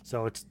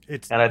 So it's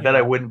and I bet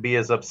I wouldn't be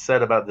as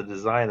upset about the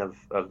design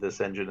of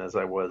this engine as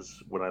I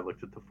was when I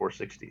looked at the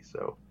 460.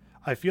 So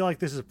I feel like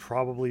this is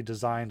probably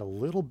designed a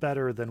little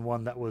better than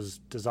one that was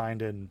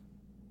designed in,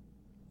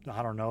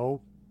 I don't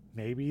know,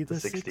 maybe the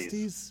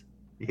 60s.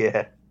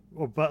 Yeah.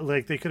 Well, but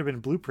like, they could have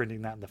been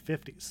blueprinting that in the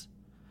 50s.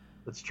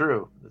 That's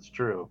true.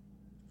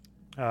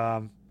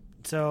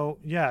 So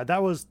yeah,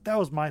 that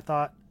was my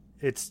thought.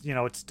 It's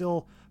it's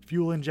still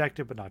fuel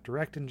injected, but not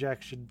direct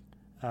injection.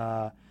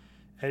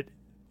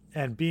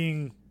 And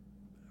being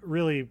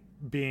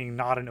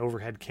not an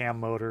overhead cam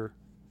motor,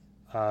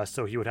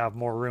 so he would have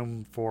more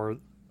room for,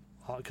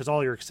 because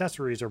all your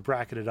accessories are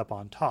bracketed up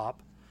on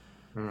top,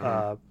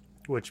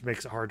 which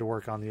makes it hard to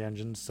work on the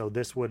engine. So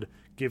this would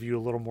give you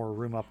a little more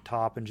room up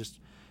top, and just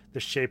the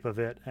shape of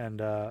it and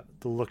the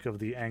look of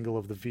the angle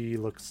of the V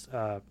looks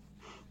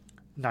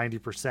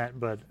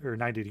 90%, or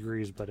 90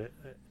 degrees, but it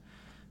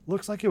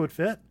looks like it would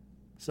fit.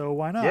 So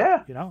why not?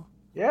 Yeah.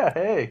 Yeah.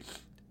 Hey,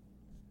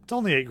 it's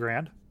only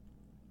 $8,000.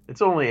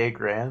 It's only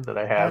 $8,000 that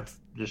I have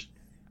just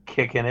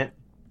kicking it.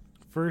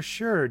 For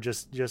sure.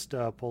 Just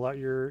pull out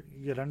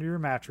get under your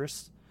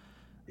mattress.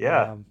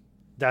 Yeah.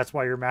 That's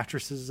why your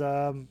mattress is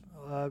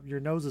your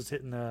nose is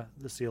hitting the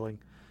ceiling.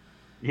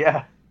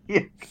 Yeah.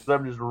 Yeah. Because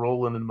I'm just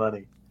rolling in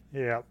money.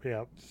 Yep.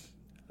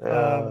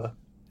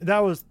 That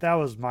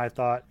was my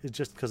thought. It's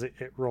just because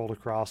it rolled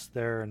across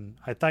there, and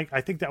I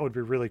think that would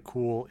be really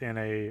cool in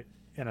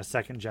a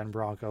second gen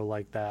Bronco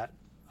like that.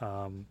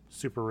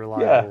 Super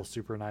reliable,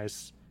 super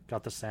nice.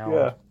 Got the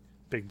sound,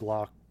 big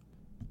block.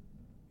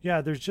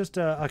 Yeah, there's just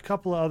a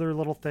couple of other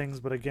little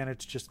things, but again,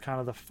 it's just kind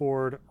of the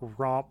Ford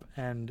romp,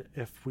 and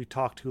if we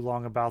talk too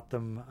long about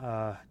them,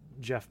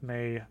 Jeff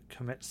may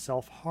commit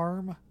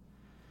self-harm.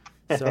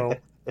 So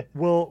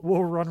we'll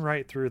run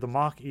right through the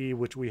Mach-E,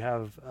 which we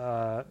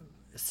have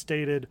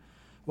stated.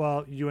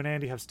 Well, you and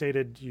Andy have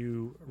stated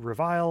you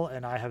revile,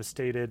 and I have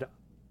stated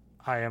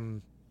I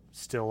am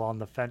still on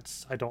the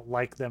fence. I don't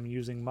like them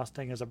using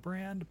Mustang as a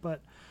brand,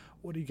 but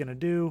what are you going to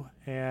do?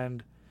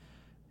 And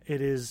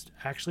it is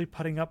actually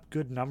putting up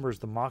good numbers.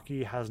 The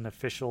Mach-E has an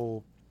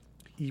official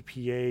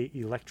EPA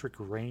electric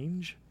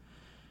range.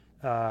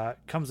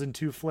 Comes in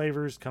 2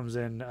 flavors. Comes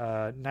in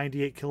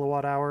 98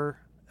 kilowatt hour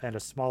and a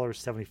smaller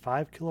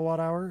 75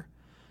 kilowatt hour,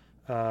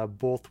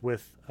 both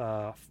with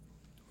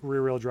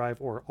rear-wheel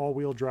drive or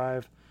all-wheel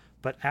drive.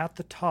 But at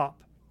the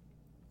top,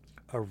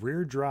 a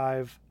rear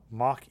drive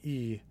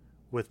Mach-E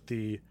with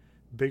the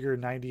bigger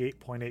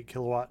 98.8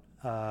 kilowatt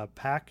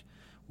pack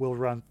will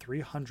run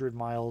 300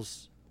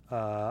 miles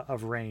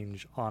of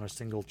range on a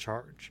single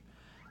charge.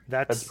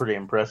 That's pretty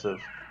impressive.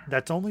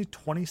 That's only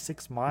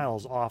 26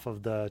 miles off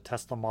of the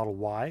Tesla Model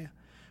Y,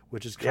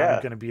 which is kind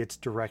of going to be its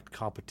direct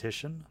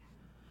competition.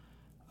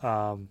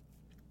 The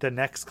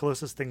next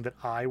closest thing that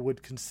I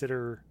would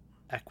consider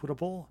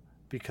equitable,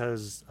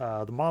 because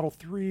the Model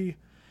 3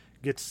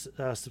 gets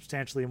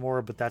substantially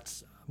more, but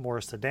that's more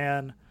a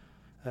sedan.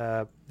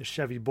 The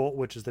Chevy Bolt,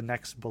 which is the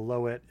next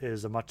below it,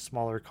 is a much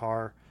smaller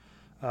car.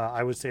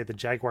 I would say the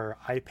Jaguar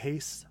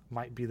I-Pace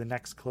might be the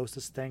next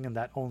closest thing, and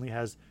that only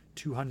has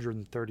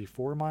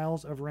 234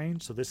 miles of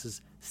range. So this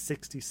is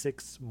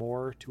 66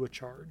 more to a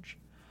charge.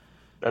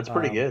 That's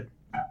pretty good.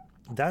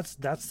 That's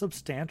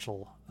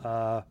substantial.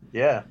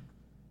 Yeah.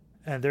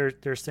 And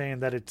they're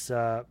saying that it's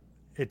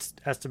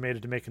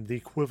estimated to make the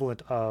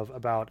equivalent of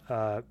about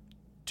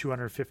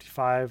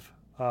 255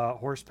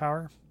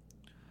 horsepower.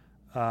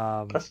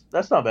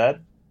 That's not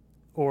bad.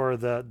 Or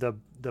the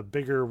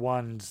bigger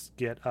ones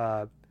get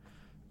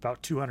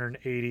about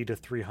 280 to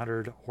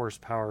 300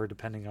 horsepower,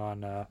 depending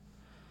on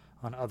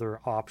other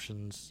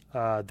options.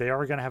 They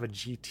are going to have a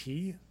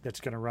GT that's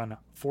going to run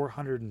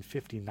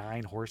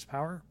 459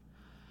 horsepower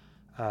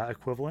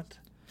equivalent.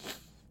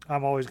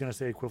 I'm always going to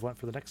say equivalent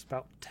for the next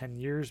about 10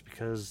 years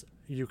because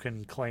you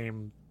can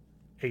claim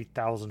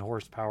 8,000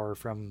 horsepower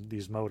from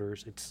these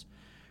motors. It's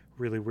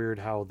really weird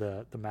how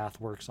the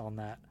math works on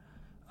that.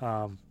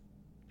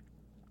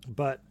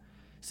 But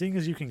seeing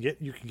as you can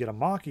get a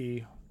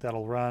Mach-E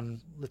that'll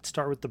run, let's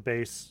start with the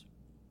base.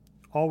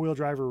 All-wheel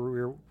drive or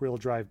rear-wheel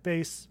drive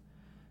base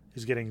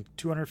is getting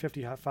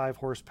 255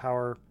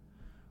 horsepower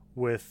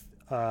with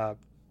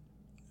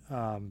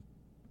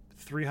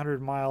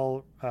 300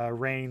 mile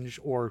range,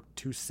 or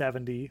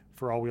 270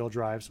 for all-wheel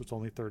drive, so it's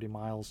only 30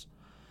 miles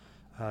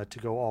to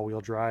go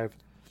all-wheel drive.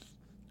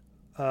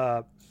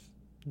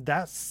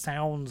 That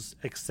sounds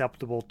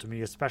acceptable to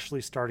me,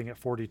 especially starting at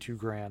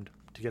 $42,000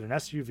 to get an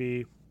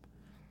SUV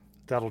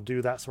that'll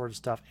do that sort of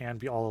stuff and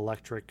be all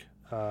electric,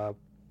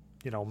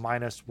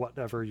 minus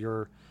whatever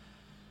your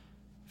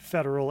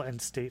federal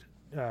and state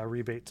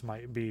rebates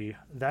might be.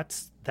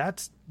 That's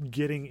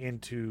getting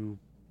into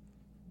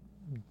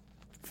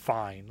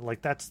fine.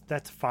 Like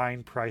that's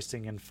fine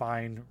pricing and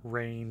fine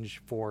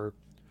range for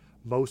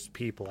most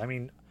people. I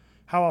mean,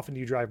 how often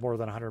do you drive more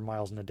than 100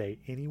 miles in a day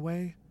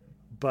anyway?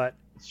 But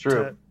it's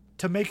true.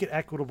 To make it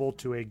equitable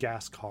to a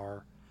gas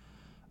car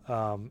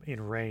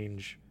in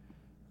range,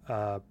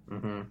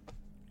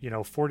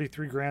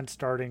 $43,000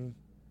 starting,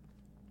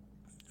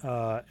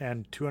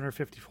 and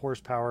 250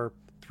 horsepower,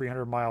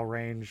 300 mile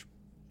range,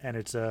 and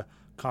it's a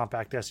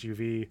compact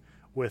SUV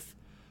with,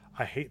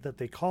 I hate that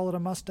they call it a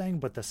Mustang,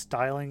 but the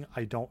styling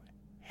I don't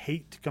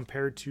hate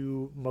compared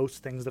to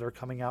most things that are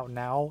coming out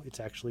now. It's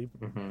actually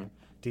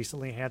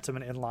decently handsome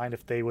and in line.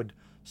 If they would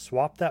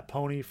swap that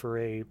pony for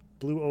a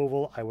blue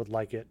oval, I would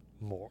like it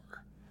more.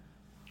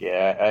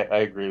 Yeah, I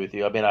agree with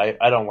you. I mean,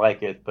 I don't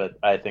like it, but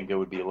I think it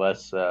would be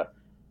less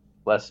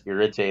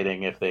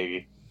irritating if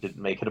they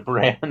didn't make it a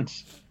brand.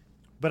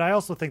 But I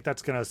also think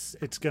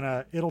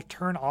it'll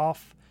turn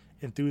off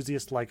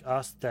enthusiasts like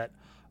us that,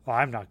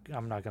 I'm not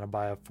going to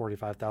buy a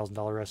 $45,000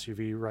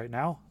 SUV right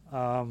now.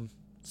 And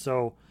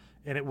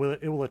it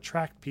will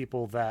attract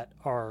people that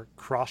are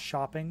cross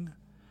shopping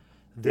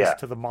this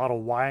to the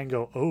Model Y and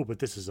go, oh, but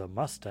this is a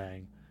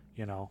Mustang,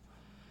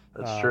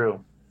 That's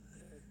true.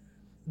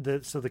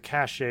 So the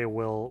cachet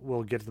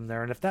will get them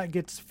there, and if that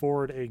gets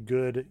Ford a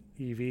good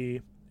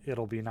EV,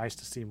 it'll be nice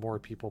to see more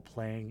people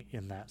playing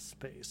in that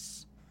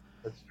space.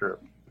 That's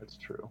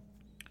true.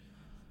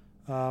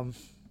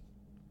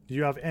 Do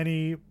you have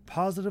any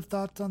positive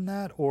thoughts on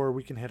that, or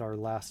we can hit our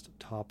last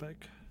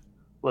topic?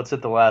 Let's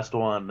hit the last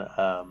one.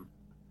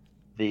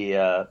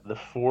 The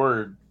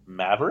Ford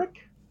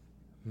Maverick.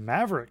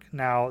 Maverick.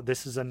 Now,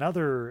 this is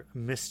another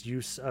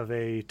misuse of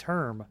a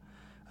term.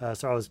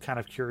 So I was kind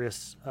of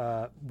curious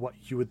what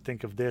you would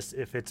think of this,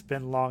 if it's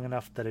been long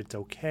enough that it's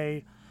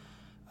okay.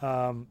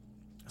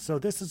 So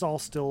this is all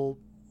still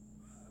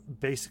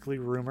basically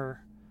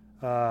rumor.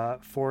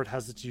 Ford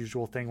has its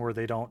usual thing where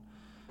they don't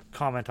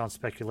comment on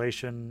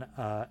speculation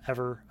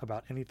ever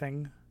about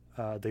anything.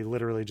 They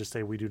literally just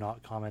say, we do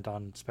not comment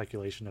on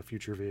speculation of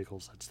future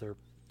vehicles.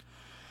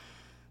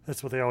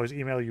 That's what they always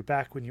email you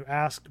back when you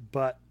ask.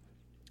 But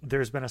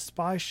there's been a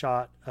spy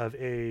shot of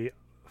a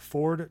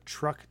Ford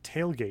truck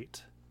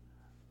tailgate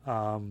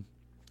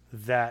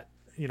that,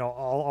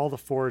 all the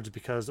Fords,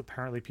 because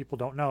apparently people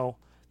don't know,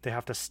 they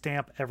have to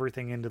stamp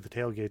everything into the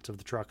tailgates of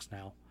the trucks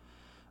now.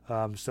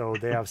 So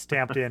they have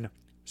stamped in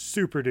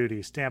Super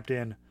Duty, stamped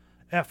in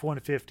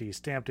F-150,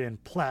 stamped in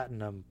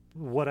Platinum,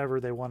 whatever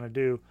they want to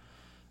do.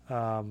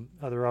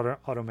 Other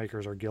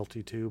automakers are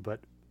guilty too, but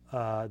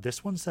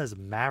this one says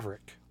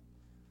Maverick.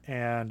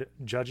 And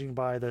judging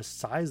by the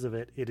size of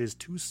it, it is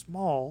too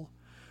small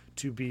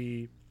to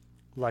be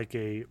like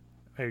a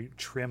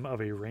trim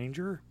of a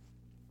Ranger.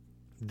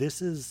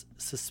 This is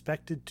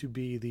suspected to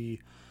be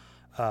the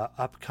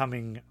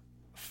upcoming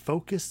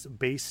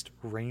Focus-based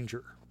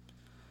Ranger.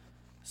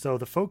 So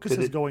the Focus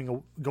is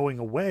going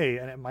away,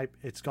 and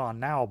it's gone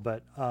now.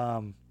 But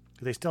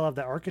they still have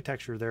that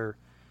architecture. There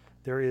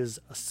is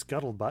a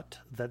scuttlebutt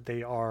that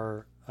they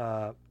are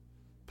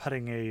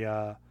putting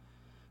a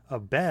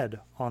bed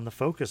on the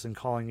Focus and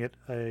calling it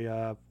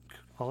a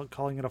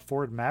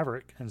Ford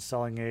Maverick and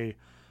selling a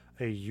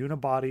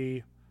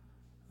unibody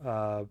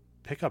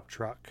pickup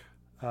truck,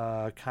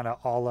 kind of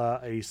a la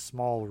a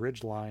small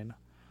Ridgeline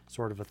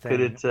sort of a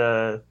thing.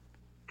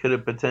 Could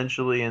it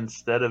potentially,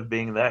 instead of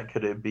being that,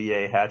 could it be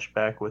a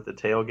hatchback with a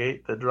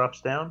tailgate that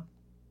drops down?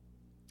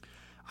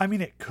 I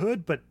mean, it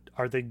could, but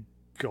are they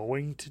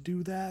going to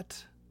do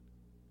that?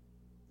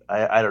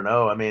 I don't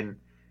know. I mean,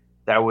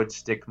 that would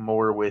stick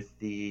more with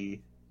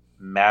the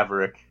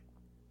Maverick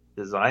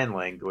design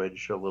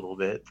language a little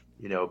bit,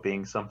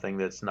 being something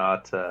that's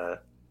not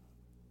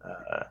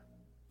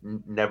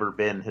never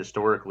been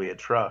historically a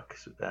truck.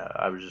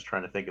 I was just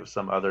trying to think of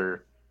some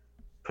other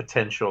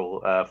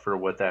potential for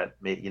what that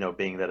may,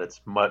 being that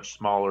it's much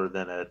smaller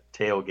than a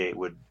tailgate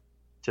would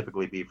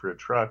typically be for a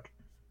truck.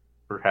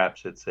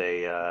 Perhaps it's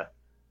a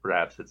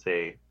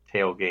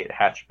tailgate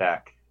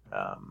hatchback,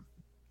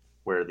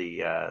 where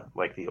the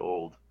like the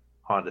old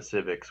Honda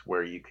Civics,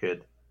 where you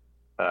could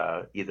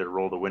either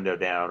roll the window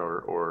down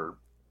or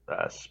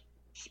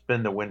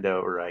spin the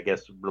window, or I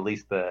guess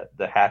release the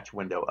hatch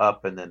window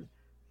up and then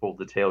fold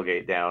the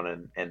tailgate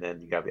down, and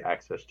then you got the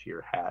access to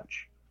your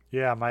hatch.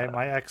 Yeah, my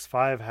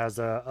X5 has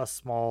a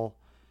small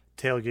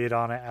tailgate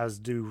on it, as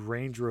do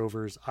Range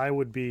Rovers. I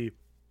would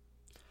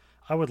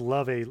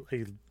love a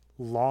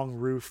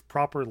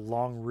proper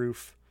long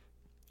roof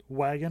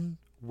wagon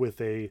with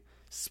a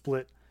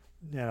split,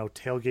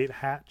 tailgate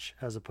hatch,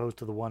 as opposed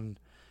to the one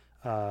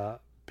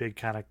big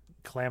kind of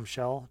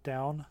clamshell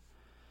down.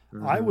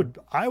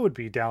 Mm-hmm. I would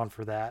be down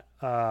for that.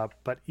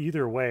 But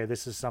either way,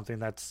 this is something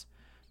that's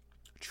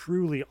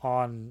truly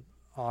on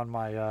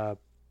my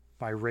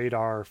my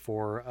radar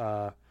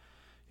for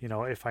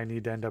if I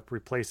need to end up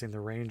replacing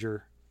the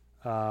Ranger.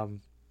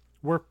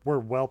 We're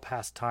well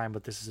past time,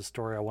 but this is a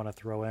story I want to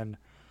throw in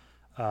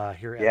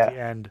here at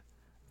the end.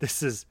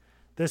 This is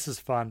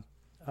fun.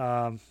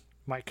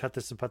 Might cut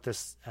this and put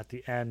this at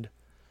the end.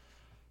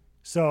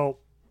 So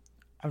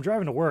I'm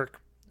driving to work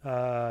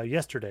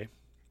yesterday.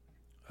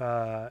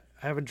 I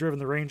haven't driven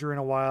the Ranger in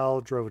a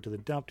while. Drove it to the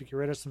dump to get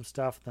rid of some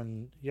stuff.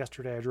 Then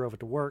yesterday I drove it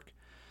to work,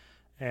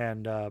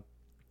 and I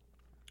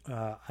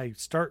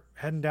start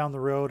heading down the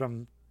road.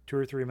 I'm 2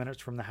 or 3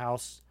 minutes from the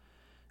house,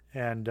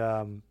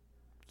 and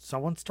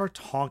someone starts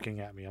honking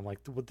at me. I'm like,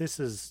 well,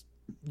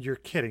 you're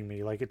kidding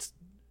me. Like, it's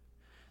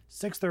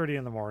 6:30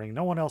 in the morning.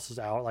 No one else is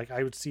out. Like,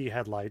 I would see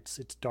headlights.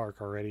 It's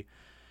dark already.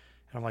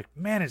 And I'm like,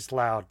 man, it's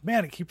loud.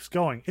 Man, it keeps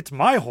going. It's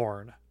my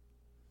horn.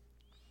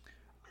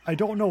 I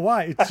don't know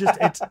why.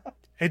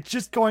 It's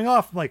just going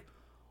off. I'm like,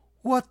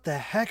 what the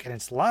heck? And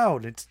it's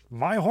loud. It's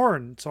my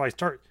horn. So I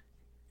start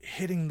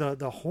hitting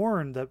the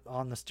horn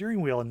on the steering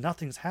wheel, and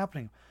nothing's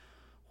happening.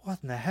 What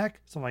in the heck?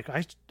 So I'm like,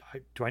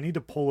 do I need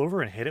to pull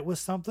over and hit it with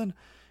something?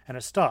 And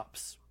it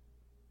stops.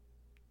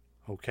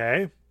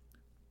 Okay.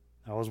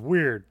 That was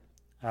weird.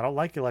 I don't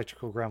like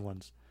electrical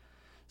gremlins.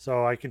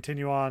 So I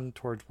continue on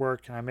towards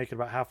work, and I make it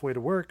about halfway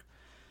to work,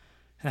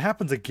 and it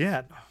happens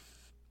again.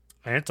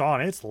 And it's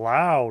on. It's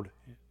loud.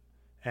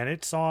 And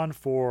it's on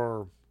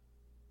for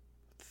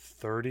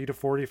 30 to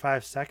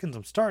 45 seconds.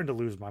 I'm starting to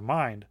lose my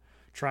mind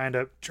trying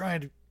to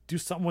do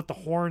something with the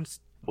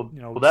horns.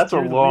 Well, that's a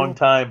long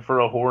time for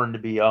a horn to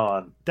be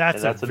on.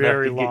 That's a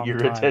very long time.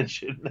 Get your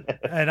attention.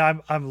 And I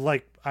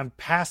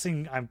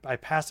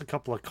pass a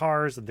couple of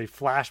cars, and they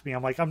flash me.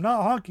 I'm like, I'm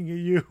not honking at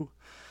you.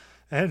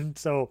 And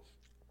so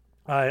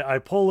I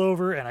pull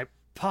over and I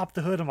pop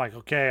the hood. I'm like,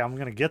 okay, I'm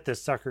going to get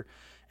this sucker.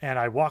 And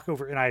I walk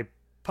over and I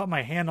put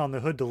my hand on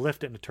the hood to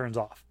lift it, and it turns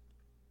off.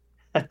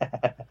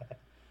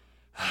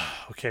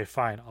 Okay,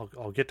 fine.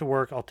 I'll get to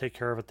work. I'll take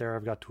care of it there.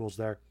 I've got tools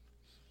there.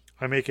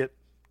 I make it.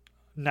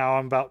 Now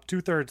I'm about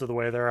 2/3 of the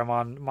way there. I'm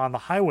on the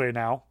highway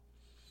now.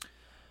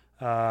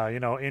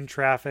 In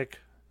traffic,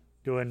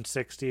 doing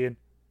 60, and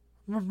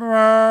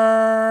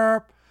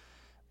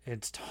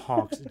it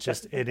honks.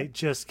 It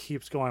just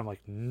keeps going. I'm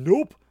like,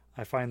 nope.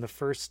 I find the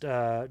first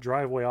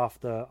driveway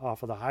off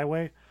of the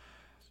highway.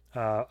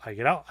 I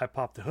get out. I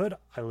pop the hood.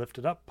 I lift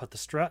it up. Put the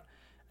strut,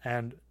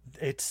 and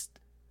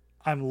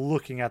I'm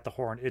looking at the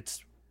horn.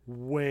 It's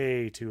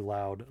way too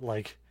loud.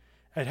 Like,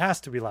 it has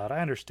to be loud. I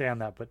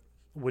understand that, but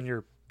when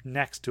you're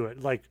next to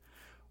it, like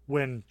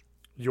when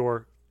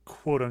your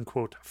quote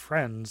unquote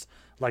friends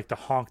like to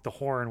honk the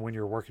horn when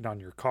you're working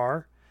on your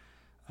car.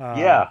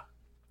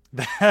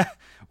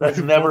 That's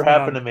never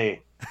happened to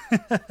me.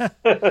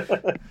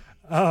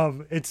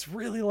 It's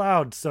really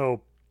loud.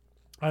 So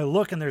I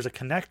look, and there's a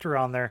connector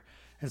on there.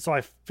 And so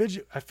I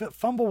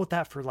fumble with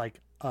that for like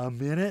a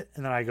minute.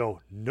 And then I go,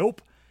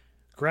 nope,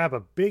 grab a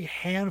big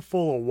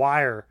handful of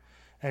wire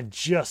and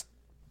just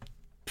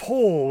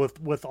pull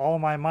with all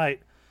my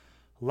might.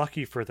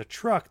 Lucky for the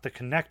truck, the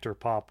connector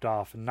popped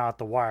off and not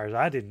the wires.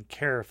 I didn't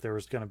care if there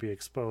was going to be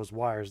exposed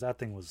wires. That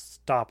thing was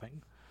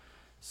stopping.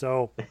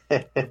 So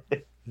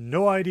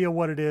no idea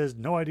what it is.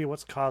 No idea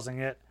what's causing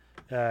it.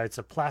 It's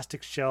a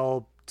plastic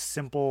shell,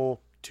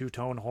 simple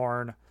two-tone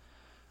horn.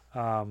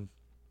 Um,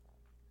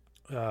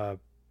 uh,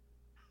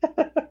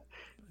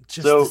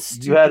 just the So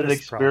you had an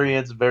stupidest problem.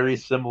 experience very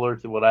similar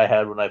to what I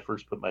had when I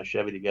first put my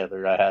Chevy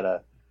together. I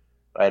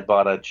had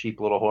bought a cheap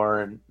little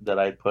horn that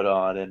I'd put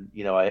on, and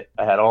I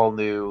had all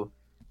new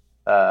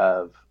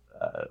uh,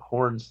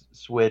 horn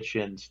switch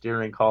and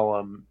steering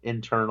column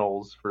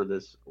internals for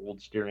this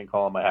old steering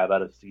column I have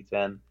out of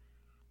C10,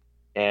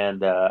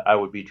 and I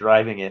would be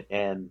driving it,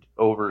 and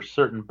over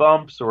certain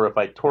bumps, or if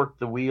I torqued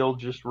the wheel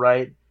just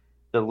right,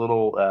 the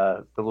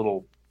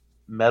little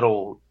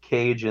metal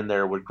cage in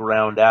there would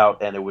ground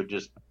out, and it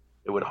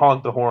would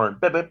honk the horn,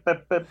 beep, beep,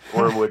 beep, beep,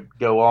 or it would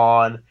go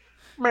on,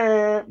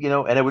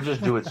 and it would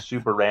just do it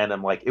super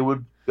random. Like it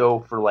would go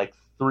for like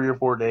 3 or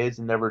 4 days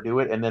and never do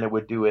it, and then it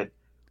would do it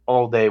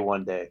all day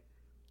one day.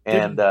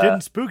 And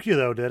Didn't spook you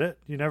though, did it?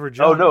 You never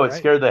oh jumped, no, it right?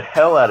 scared the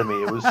hell out of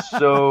me. It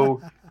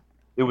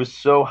was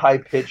so high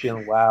pitched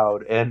and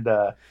loud, and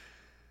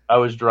I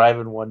was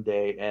driving one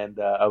day, and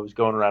I was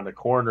going around a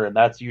corner, and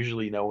that's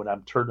usually when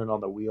I'm turning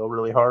on the wheel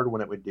really hard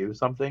when it would do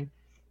something.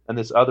 And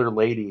this other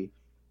lady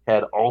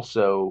had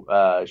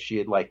also she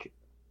had like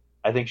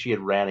I think she had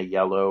ran a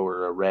yellow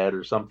or a red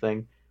or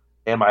something,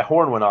 and my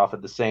horn went off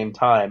at the same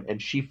time,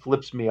 and she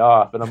flips me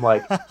off, and I'm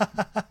like,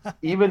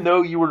 even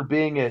though you were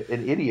being an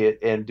idiot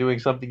and doing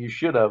something you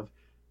should have,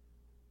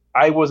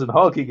 I wasn't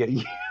honking at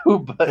you,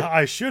 but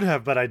I should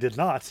have, but I did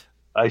not.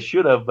 I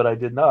should have, but I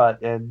did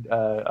not. And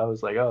I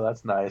was like, oh,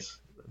 that's nice.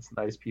 That's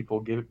nice. People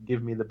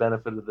give me the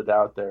benefit of the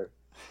doubt there.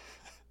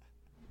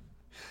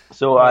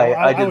 So Well,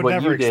 I I did would what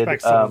never you did.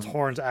 expect someone's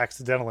horns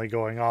accidentally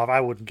going off.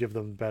 I wouldn't give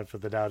them the benefit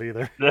of the doubt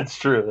either. That's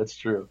true. That's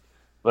true.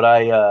 But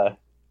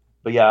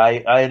but yeah,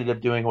 I ended up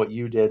doing what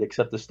you did,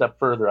 except a step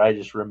further. I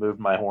just removed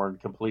my horn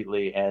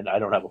completely, and I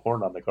don't have a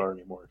horn on the car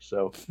anymore.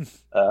 So,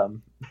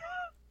 um,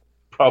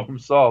 problem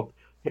solved.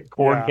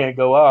 Horn Yeah. can't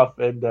go off,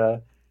 and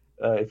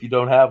if you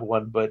don't have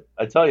one. But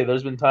I tell you,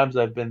 there's been times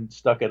I've been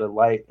stuck at a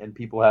light and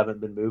people haven't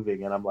been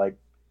moving, and I'm like,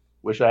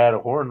 wish I had a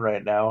horn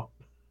right now.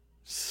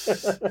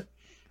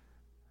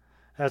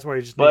 That's why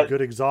you just need But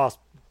good exhaust.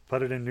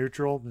 Put it in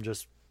neutral and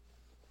just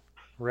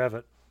rev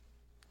it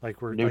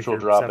like neutral you're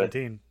drop it,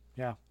 17.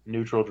 Yeah.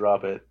 neutral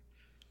drop it.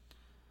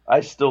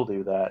 I still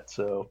do that.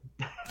 So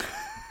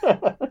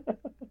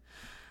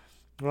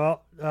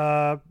Well,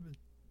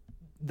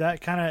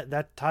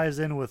 that ties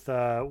in with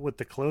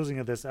the closing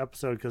of this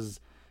episode because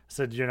I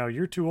said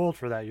you're too old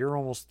for that. You're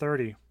almost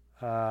 30,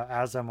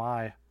 as am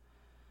I.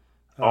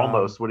 Um,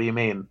 almost. What do you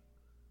mean?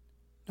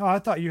 no, I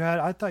thought you had.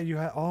 I thought you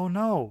had. Oh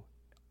no,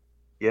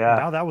 Yeah,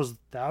 now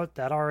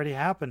that already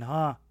happened,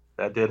 huh?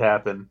 that did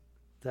happen.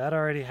 That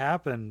already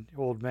happened,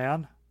 old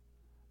man.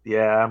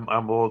 Yeah,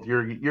 I'm old.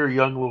 You're a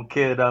young little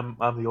kid. I'm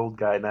the old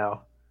guy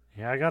now.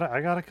 Yeah, I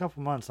got a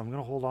couple months. I'm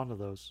gonna hold on to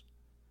those.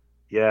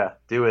 Yeah,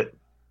 do it.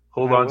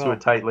 Hold I on to will.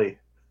 it tightly.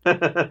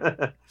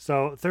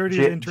 So 30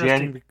 is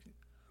interesting Jan,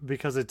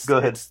 because go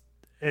ahead.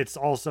 it's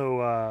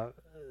also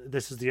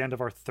this is the end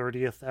of our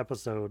 30th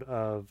episode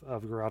of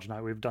Garage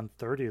Night. We've done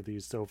 30 of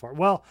these so far.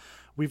 Well,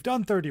 we've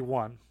done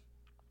 31,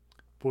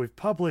 but we've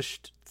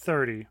published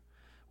 30.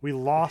 We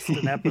lost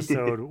an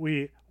episode.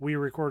 We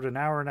recorded an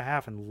hour and a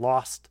half and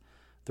lost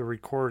the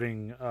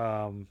recording.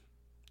 I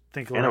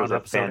think And it was around a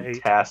episode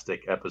 8.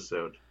 fantastic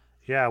episode.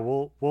 Yeah,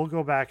 we'll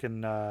go back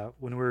and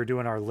when we were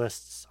doing our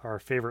lists, our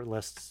favorite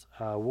lists,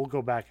 we'll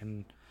go back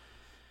and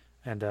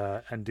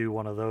do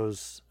one of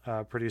those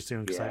pretty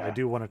soon because I Yeah,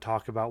 do want to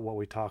talk about what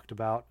we talked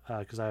about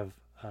because I have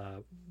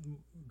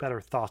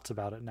better thoughts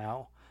about it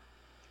now.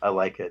 I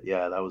like it.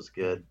 Yeah, that was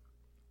good.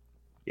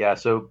 Yeah,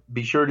 so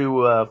be sure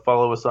to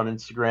follow us on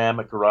Instagram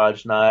at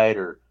Garage Night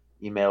or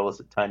email us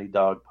at Tiny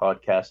Dog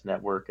Podcast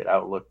Network at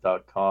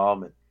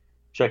Outlook.com and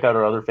check out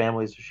our other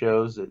families of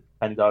shows at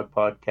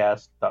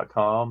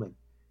tinydogpodcast.com. And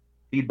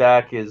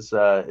feedback is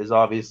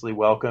obviously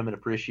welcome and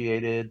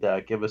appreciated.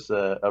 Give us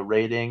a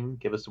rating,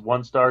 give us a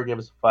 1 star, give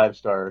us a 5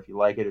 star if you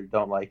like it or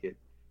don't like it.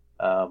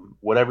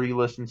 Whatever you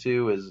listen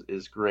to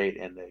is great,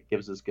 and it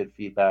gives us good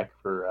feedback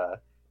for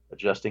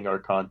adjusting our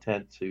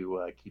content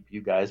to keep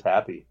you guys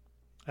happy.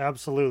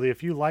 Absolutely.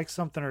 If you like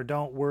something or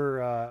don't,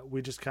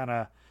 we just kind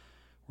of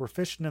we're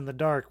fishing in the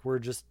dark. We're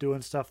just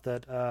doing stuff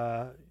that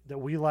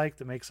we like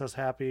that makes us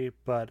happy.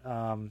 But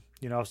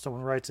if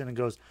someone writes in and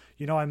goes,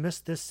 I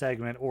missed this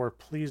segment, or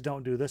please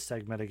don't do this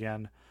segment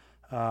again,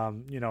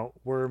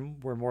 we're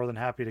more than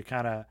happy to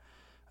kind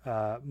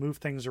of move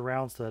things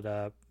around so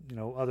that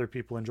other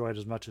people enjoy it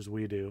as much as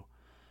we do.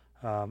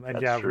 And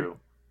That's yeah, true.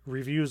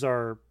 reviews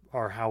are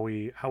how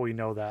we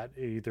know that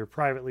either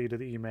privately to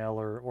the email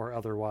or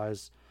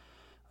otherwise.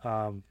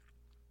 Um,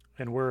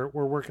 and we're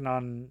working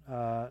on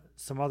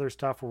some other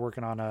stuff. We're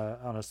working on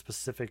a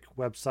specific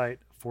website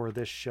for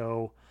this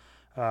show,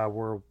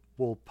 where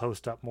we'll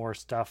post up more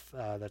stuff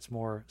that's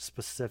more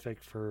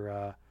specific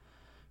for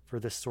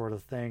this sort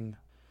of thing.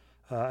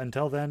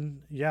 Until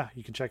then, yeah,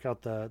 you can check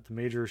out the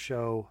major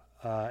show,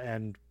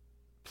 and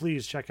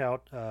please check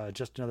out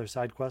Just Another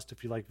Side Quest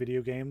if you like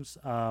video games.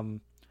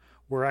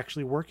 We're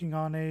actually working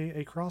on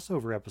a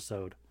crossover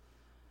episode,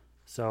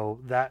 so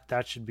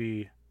that should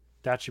be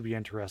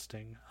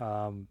interesting.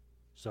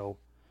 So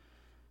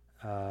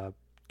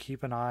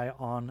keep an eye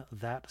on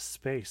that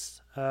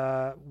space.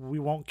 We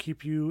won't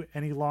keep you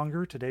any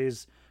longer.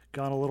 Today's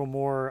gone a little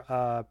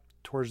more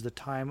towards the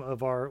time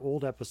of our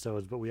old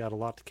episodes, but we had a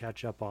lot to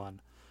catch up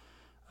on.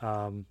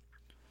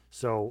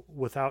 So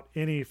without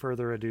any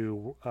further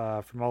ado,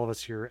 from all of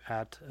us here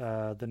at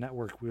the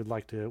network, we would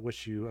like to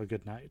wish you a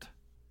good night.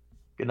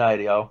 Good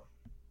night, y'all.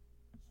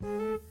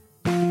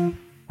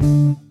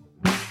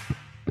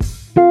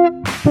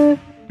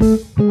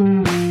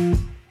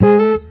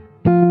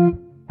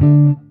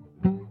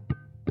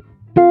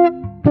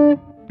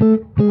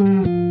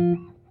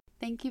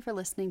 Thank you for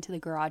listening to the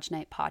Garage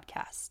Night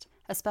podcast.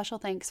 A special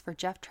thanks for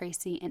Jeff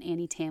Tracy and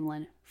Annie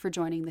Tamlin for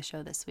joining the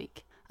show this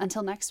week.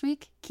 Until next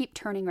week, keep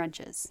turning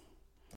wrenches.